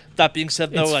 That being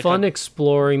said, though, it's fun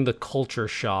exploring the culture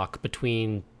shock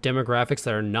between demographics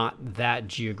that are not that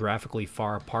geographically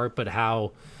far apart, but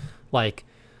how, like,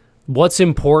 what's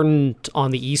important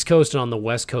on the East Coast and on the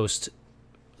West Coast,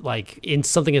 like in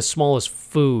something as small as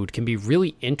food, can be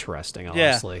really interesting.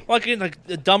 Honestly, yeah. Like,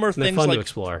 the dumber things fun like to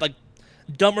explore. Like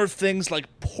dumber things like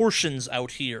portions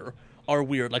out here are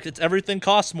weird. Like, everything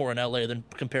costs more in LA than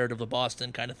comparative to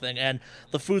Boston kind of thing, and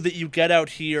the food that you get out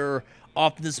here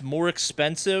often is more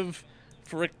expensive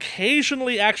for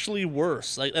occasionally actually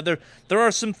worse. Like, there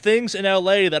are some things in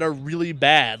LA that are really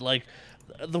bad. Like,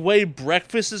 the way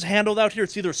breakfast is handled out here,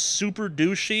 it's either super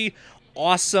douchey,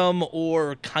 awesome,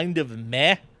 or kind of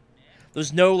meh.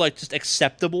 There's no, like, just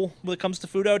acceptable when it comes to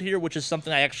food out here, which is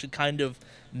something I actually kind of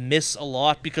miss a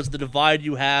lot, because the divide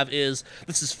you have is,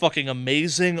 this is fucking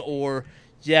amazing, or,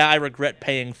 yeah, I regret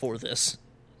paying for this.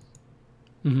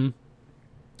 Mm-hmm.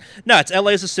 No,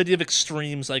 LA is a city of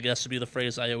extremes, I guess, would be the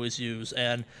phrase I always use,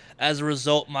 and as a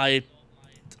result, my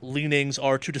leanings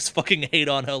are to just fucking hate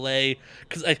on LA,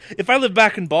 because if I lived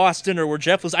back in Boston or where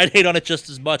Jeff was, I'd hate on it just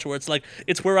as much, where it's like,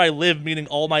 it's where I live, meaning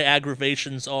all my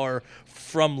aggravations are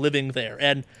from living there,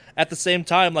 and at the same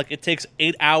time, like, it takes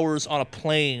 8 hours on a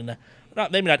plane,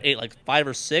 maybe not 8, like 5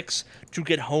 or 6, to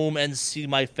get home and see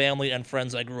my family and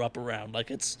friends I grew up around.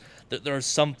 Like, there are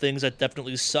some things that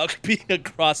definitely suck being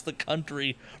across the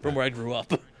country from where I grew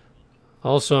up.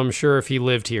 Also, I'm sure if he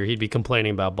lived here, he'd be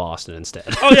complaining about Boston instead.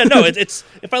 Oh, yeah, no, it's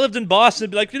if I lived in Boston,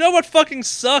 it'd be like, you know what fucking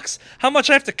sucks? How much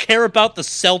I have to care about the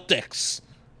Celtics.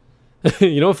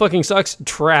 You know what fucking sucks?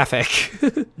 Traffic.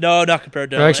 No, not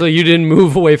compared to Or actually, you didn't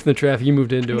move away from the traffic. You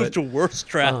moved into I it. moved to worse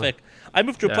traffic. I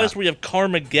moved to a place where you have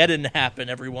Carmageddon happen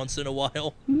every once in a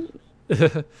while.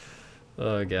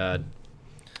 Oh, God.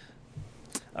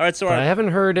 All right, so I haven't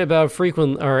heard about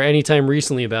anytime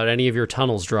recently about any of your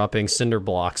tunnels dropping cinder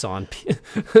blocks on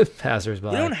passersby.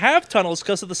 we don't have tunnels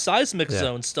because of the seismic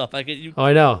zone stuff. I get you. Oh,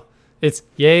 I know. It's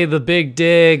yay the big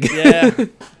dig. Yeah.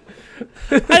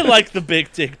 I like the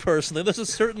Big Dig personally. There's a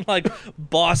certain, like,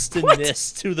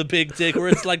 Boston-ness to the Big Dig where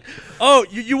it's like, oh,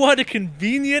 you want a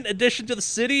convenient addition to the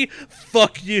city?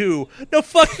 Fuck you. No,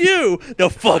 fuck you. No,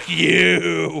 fuck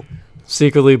you.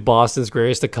 Secretly Boston's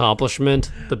greatest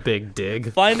accomplishment, the Big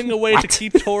Dig. Finding a way to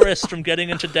keep tourists from getting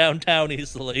into downtown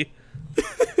easily.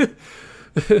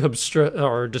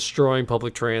 Or destroying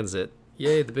public transit.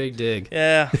 Yay, the Big Dig.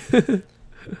 Yeah.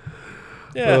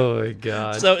 Yeah. Oh my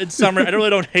God. So in summary, I really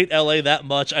don't hate LA that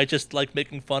much. I just like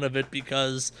making fun of it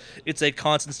because it's a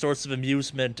constant source of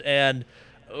amusement, and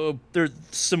there's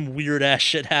some weird ass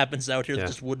shit happens out here that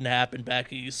just wouldn't happen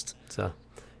back east. So,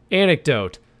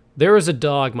 anecdote. There is a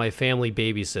dog my family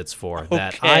babysits for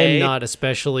that I'm not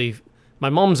especially... My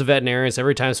mom's a veterinarian, so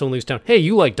every time someone leaves town, hey,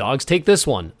 you like dogs, take this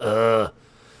one.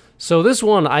 So this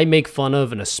one I make fun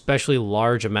of an especially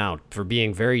large amount for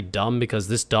being very dumb because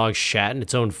this dog shat in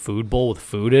its own food bowl with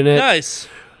food in it. Nice.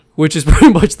 Which is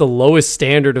pretty much the lowest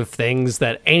standard of things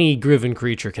that any griven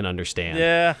creature can understand.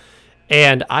 Yeah.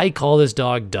 And I call this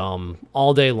dog dumb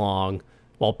all day long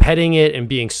while petting it and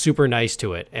being super nice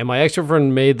to it. And my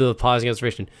ex-girlfriend made the pausing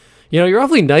observation, you're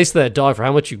awfully nice to that dog for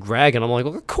how much you drag. And I'm like,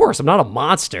 well, of course, I'm not a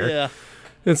monster. Yeah.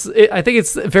 I think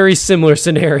it's a very similar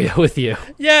scenario with you.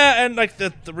 Yeah, and like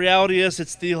the reality is,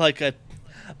 it's the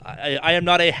I am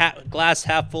not a glass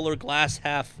half full or glass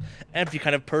half empty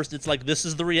kind of person. It's like, this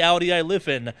is the reality I live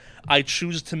in. I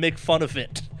choose to make fun of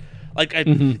it. Like,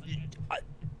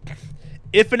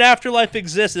 if an afterlife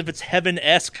exists, if it's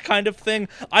heaven-esque kind of thing,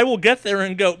 I will get there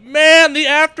and go, man, the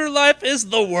afterlife is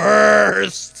the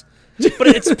worst. But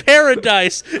it's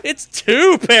paradise. It's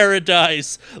too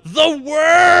paradise. The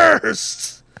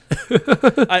worst.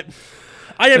 I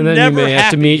am and then never you may happy.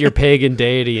 have to meet your pagan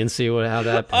deity and see how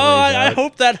that plays out. I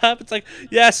hope that happens. Like,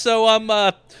 yeah, so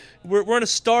we're in a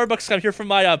Starbucks. I'm here for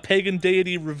my pagan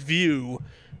deity review.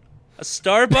 A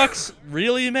Starbucks?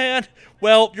 Really, man?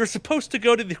 Well, you're supposed to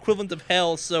go to the equivalent of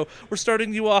hell, so we're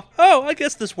starting you off. Oh, I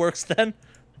guess this works then.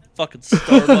 Fucking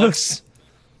Starbucks.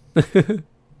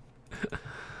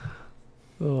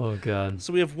 Oh, God.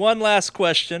 So we have one last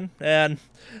question, and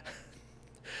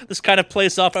this kind of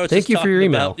plays off. Thank you for your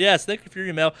email. Yes, thank you for your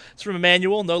email. It's from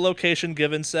Emmanuel, no location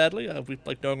given, sadly. We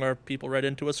like knowing where people write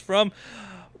into us from.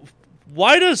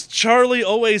 Why does Charlie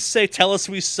always say, tell us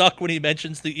we suck when he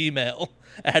mentions the email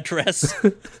address?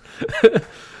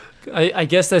 I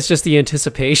guess that's just the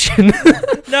anticipation.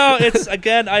 No, it's,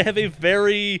 again, I have a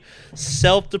very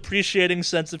self-depreciating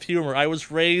sense of humor. I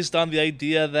was raised on the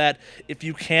idea that if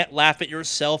you can't laugh at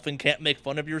yourself and can't make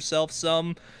fun of yourself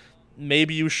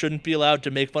maybe you shouldn't be allowed to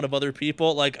make fun of other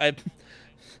people. Like,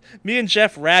 me and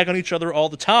Jeff rag on each other all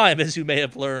the time, as you may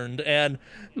have learned, and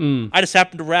I just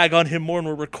happen to rag on him more when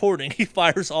we're recording. He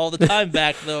fires all the time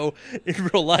back, though, in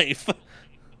real life.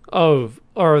 Oh,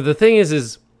 or the thing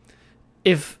is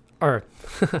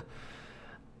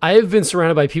I have been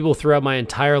surrounded by people throughout my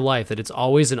entire life that it's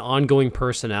always an ongoing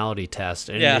personality test.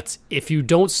 And it's, if you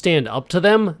don't stand up to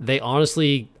them, they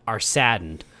honestly are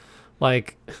saddened.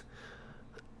 Like,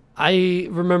 I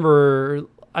can remember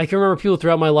people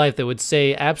throughout my life that would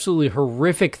say absolutely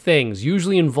horrific things,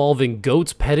 usually involving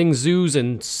goats, petting zoos,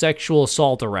 and sexual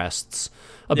assault arrests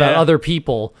about other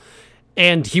people.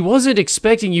 And he wasn't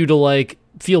expecting you to,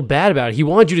 feel bad about it. He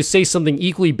wanted you to say something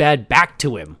equally bad back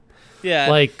to him.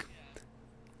 Yeah.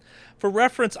 For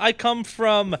reference, I come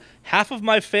from, half of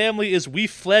my family we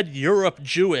fled Europe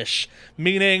Jewish,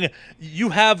 meaning you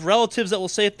have relatives that will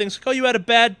say things like, oh, you had a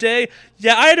bad day?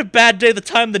 Yeah, I had a bad day the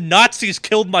time the Nazis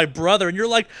killed my brother, and you're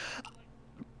like,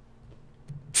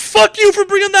 fuck you for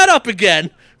bringing that up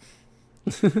again.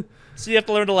 So you have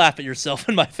to learn to laugh at yourself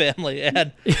in my family,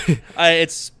 and if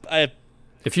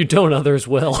you don't, others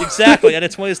will. Exactly, and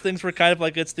it's one of those things where kind of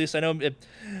it's this, I know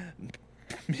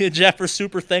me and Jeff are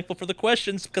super thankful for the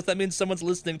questions because that means someone's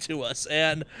listening to us.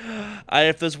 And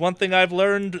if there's one thing I've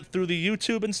learned through the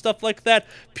YouTube and stuff like that,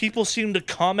 people seem to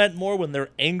comment more when they're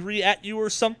angry at you or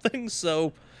something.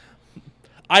 So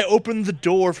I opened the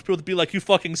door for people to be like, you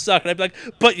fucking suck. And I'd be like,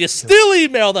 but you still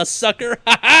emailed us, sucker.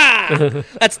 Ha ha!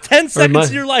 That's 10 seconds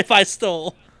of your life I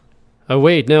stole. Oh,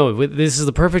 wait, no, this is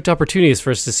the perfect opportunity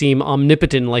for us to seem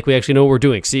omnipotent like we actually know what we're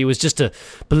doing. See, it was just a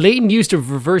blatant use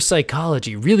of reverse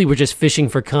psychology. Really, we're just fishing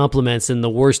for compliments in the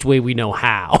worst way we know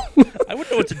how. I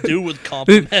wouldn't know what to do with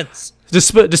compliments.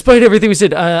 Despite everything we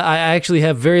said, I actually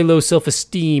have very low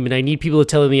self-esteem, and I need people to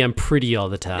tell me I'm pretty all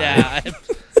the time. Yeah.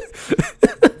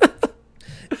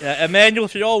 Yeah, Emmanuel,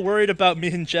 if you're all worried about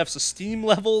me and Jeff's esteem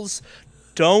levels,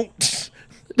 don't.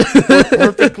 We're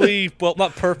perfectly, well,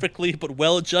 not perfectly, but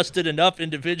well-adjusted enough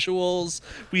individuals.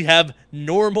 We have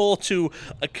normal to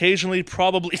occasionally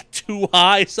probably too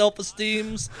high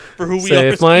self-esteems for who we are.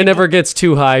 If mine ever gets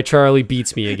too high, Charlie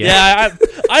beats me again. Yeah,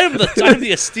 I'm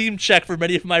the esteem check for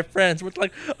many of my friends. We're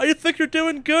like, oh, you think you're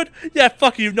doing good? Yeah,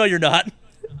 fuck you. No, you're not.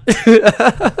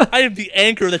 I am the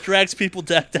anchor that drags people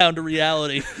down to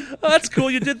reality. Oh, that's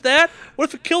cool. You did that? What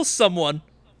if it kills someone?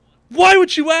 Why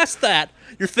would you ask that?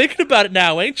 You're thinking about it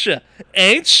now, ain't you?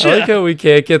 Ain't you? I like how we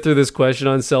can't get through this question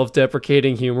on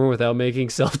self-deprecating humor without making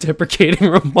self-deprecating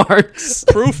remarks.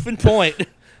 Proof and point.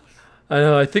 I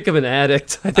know. I think I'm an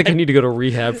addict. I think I need to go to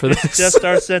rehab for this. It's just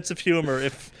our sense of humor.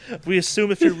 If we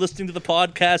assume if you're listening to the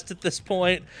podcast at this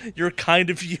point, you're kind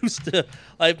of used to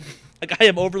like I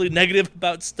am overly negative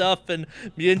about stuff, and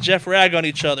me and Jeff rag on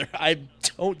each other. I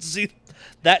don't see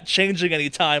that changing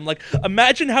anytime. Like,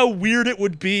 imagine how weird it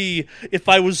would be if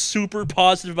I was super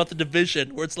positive about The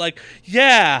Division, where it's like,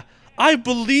 yeah, I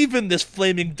believe in this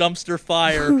flaming dumpster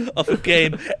fire of a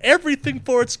game. Everything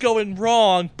for it's going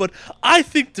wrong, but I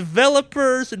think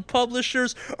developers and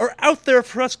publishers are out there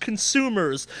for us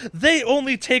consumers. They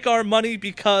only take our money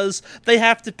because they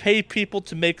have to pay people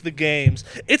to make the games.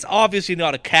 It's obviously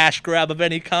not a cash grab of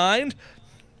any kind.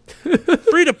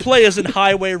 Free-to-play isn't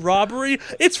highway robbery.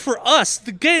 It's for us,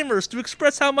 the gamers, to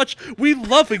express how much we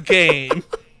love a game.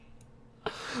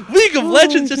 League of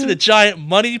Legends isn't a giant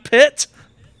money pit.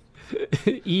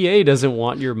 EA doesn't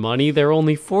want your money. They're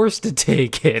only forced to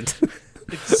take it.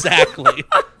 Exactly.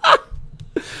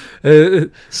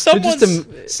 It's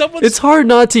hard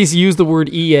not to use the word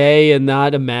EA and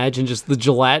not imagine just the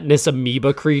gelatinous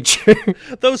amoeba creature.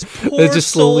 Those poor just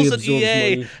slowly souls at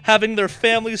EA money. having their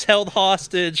families held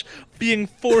hostage, being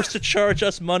forced to charge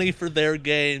us money for their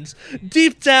games.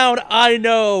 Deep down, I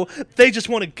know they just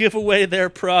want to give away their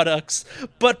products,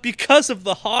 but because of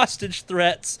the hostage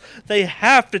threats, they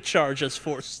have to charge us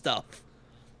for stuff.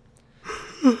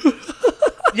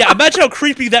 Yeah, imagine how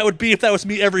creepy that would be if that was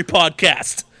me every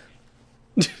podcast.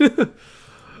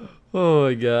 Oh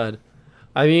my god.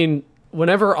 I mean,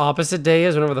 whenever Opposite Day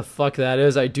is, whenever the fuck that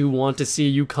is, I do want to see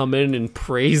you come in and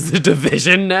praise the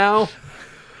Division now.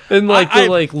 And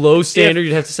the low standard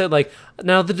you'd have to set, like,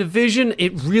 now the Division,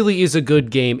 it really is a good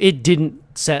game. It didn't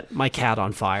set my cat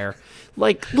on fire.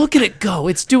 Like, look at it go.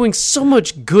 It's doing so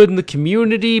much good in the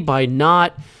community by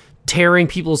not tearing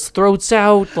people's throats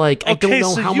out. Like, I don't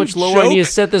know how much lower I need to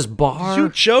set this bar. You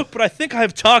joke, but I think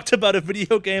I've talked about a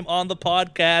video game on the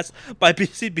podcast by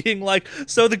BC being like,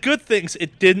 so the good things,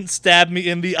 it didn't stab me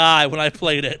in the eye when I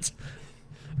played it.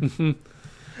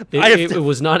 It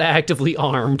was not actively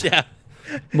armed. Yeah.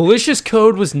 Malicious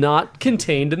code was not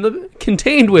contained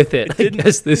with it. I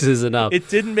guess this is enough. It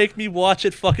didn't make me watch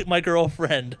it fuck at my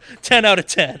girlfriend. 10 out of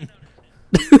 10.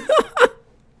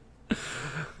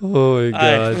 Oh my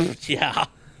god. Yeah.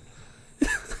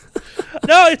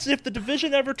 No, it's if the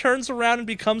Division ever turns around and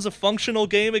becomes a functional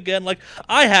game again, like,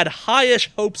 I had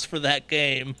high-ish hopes for that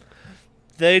game.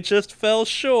 They just fell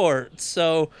short.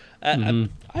 So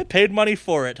I paid money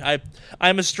for it.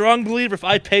 I'm a strong believer if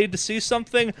I paid to see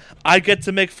something, I get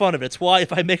to make fun of it. It's why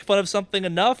if I make fun of something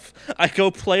enough, I go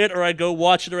play it or I go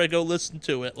watch it or I go listen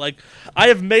to it. Like, I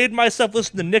have made myself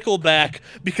listen to Nickelback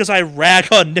because I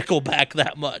rag on Nickelback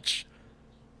that much.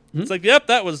 It's like, yep,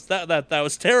 that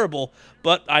was terrible,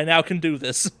 but I now can do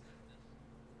this.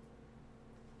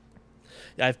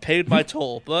 Yeah, I've paid my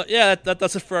toll. But yeah, that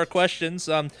does it for our questions.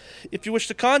 If you wish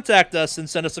to contact us and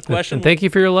send us a question, and thank you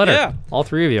for your letter. Yeah. All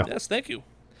three of you. Yes, thank you.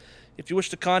 If you wish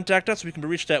to contact us, we can be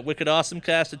reached at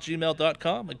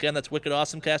wickedawesomecast@gmail.com. Again, that's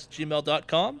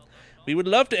wickedawesomecast@gmail.com. We would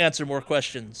love to answer more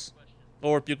questions.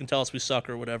 Or you can tell us we suck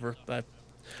or whatever.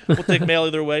 We'll take mail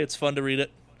either way. It's fun to read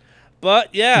it.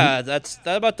 But yeah, that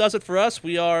about does it for us.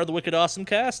 We are the Wicked Awesome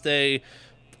Cast, the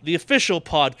official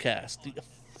podcast. The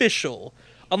official.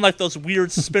 Unlike those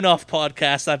weird spin-off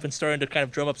podcasts I've been starting to kind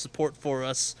of drum up support for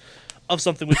us of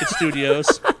Something Wicked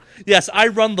Studios. Yes, I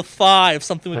run the 5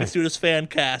 Something Wicked Studios fan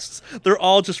casts. They're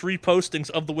all just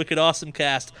repostings of the Wicked Awesome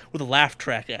Cast with a laugh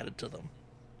track added to them.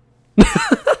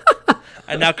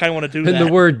 I now kind of want to do that. And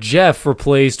the word Jeff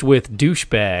replaced with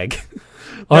douchebag.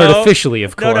 Artificially,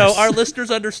 of course. No, our listeners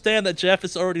understand that Jeff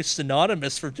is already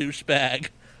synonymous for douchebag.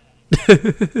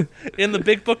 In the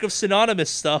big book of synonymous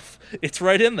stuff, it's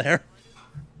right in there.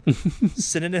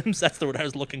 Synonyms, that's the word I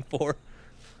was looking for.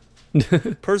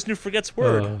 Person who forgets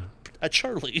word. A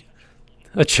Charlie.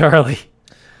 A Charlie.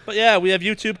 But yeah, we have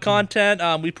YouTube content.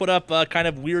 We put up a kind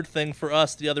of weird thing for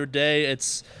us the other day.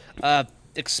 It's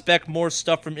expect more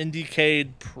stuff from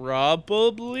Indiecade,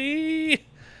 probably.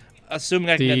 Assuming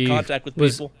I can get in contact with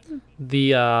people.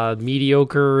 The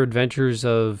mediocre adventures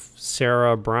of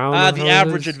Sarah Brown? The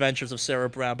average adventures of Sarah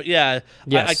Brown. But yeah,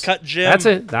 yes. I cut Jim. That's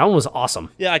it. That one was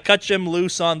awesome. Yeah, I cut Jim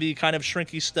loose on the kind of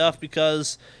shrinky stuff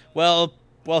because, well,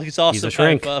 he's also a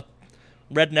shrink. kind of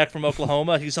a redneck from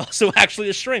Oklahoma. He's also actually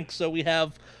a shrink, so we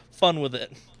have fun with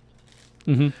it.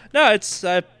 Mm-hmm. No, it's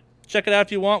check it out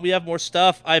if you want. We have more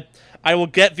stuff. I will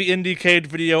get the Indiecade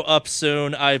video up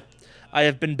soon. I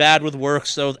have been bad with work,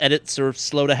 so edits are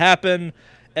slow to happen.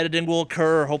 Editing will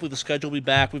occur. Hopefully the schedule will be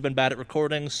back. We've been bad at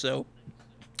recording, so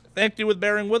thank you for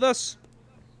bearing with us.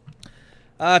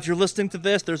 If you're listening to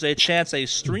this, there's a chance a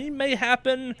stream may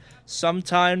happen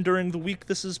sometime during the week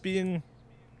this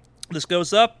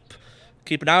goes up.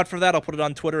 Keep an eye out for that. I'll put it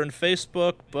on Twitter and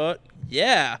Facebook, but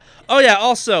yeah. Oh yeah,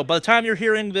 also, by the time you're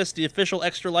hearing this, the official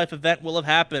Extra Life event will have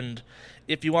happened.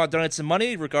 If you want to donate some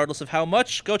money, regardless of how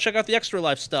much, go check out the Extra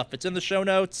Life stuff. It's in the show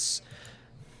notes.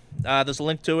 There's a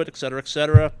link to it, etc.,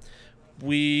 etc.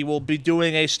 We will be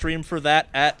doing a stream for that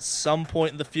at some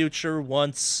point in the future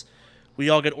once we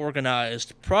all get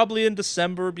organized. Probably in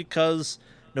December because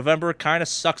November kind of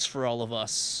sucks for all of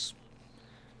us.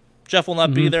 Jeff will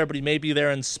not be there, but he may be there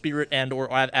in spirit and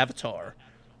or avatar.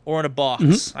 Or in a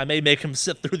box. I may make him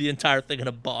sit through the entire thing in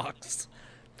a box.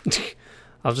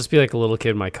 I'll just be like a little kid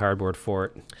in my cardboard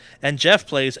fort. And Jeff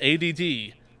plays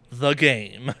ADD, the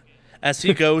game, as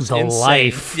he goes The insane.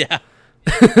 life. Yeah.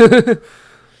 Well,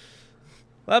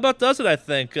 that about does it, I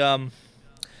think. You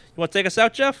want to take us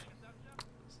out, Jeff?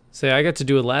 Say, I got to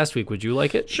do it last week. Would you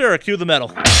like it? Sure, cue the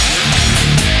metal.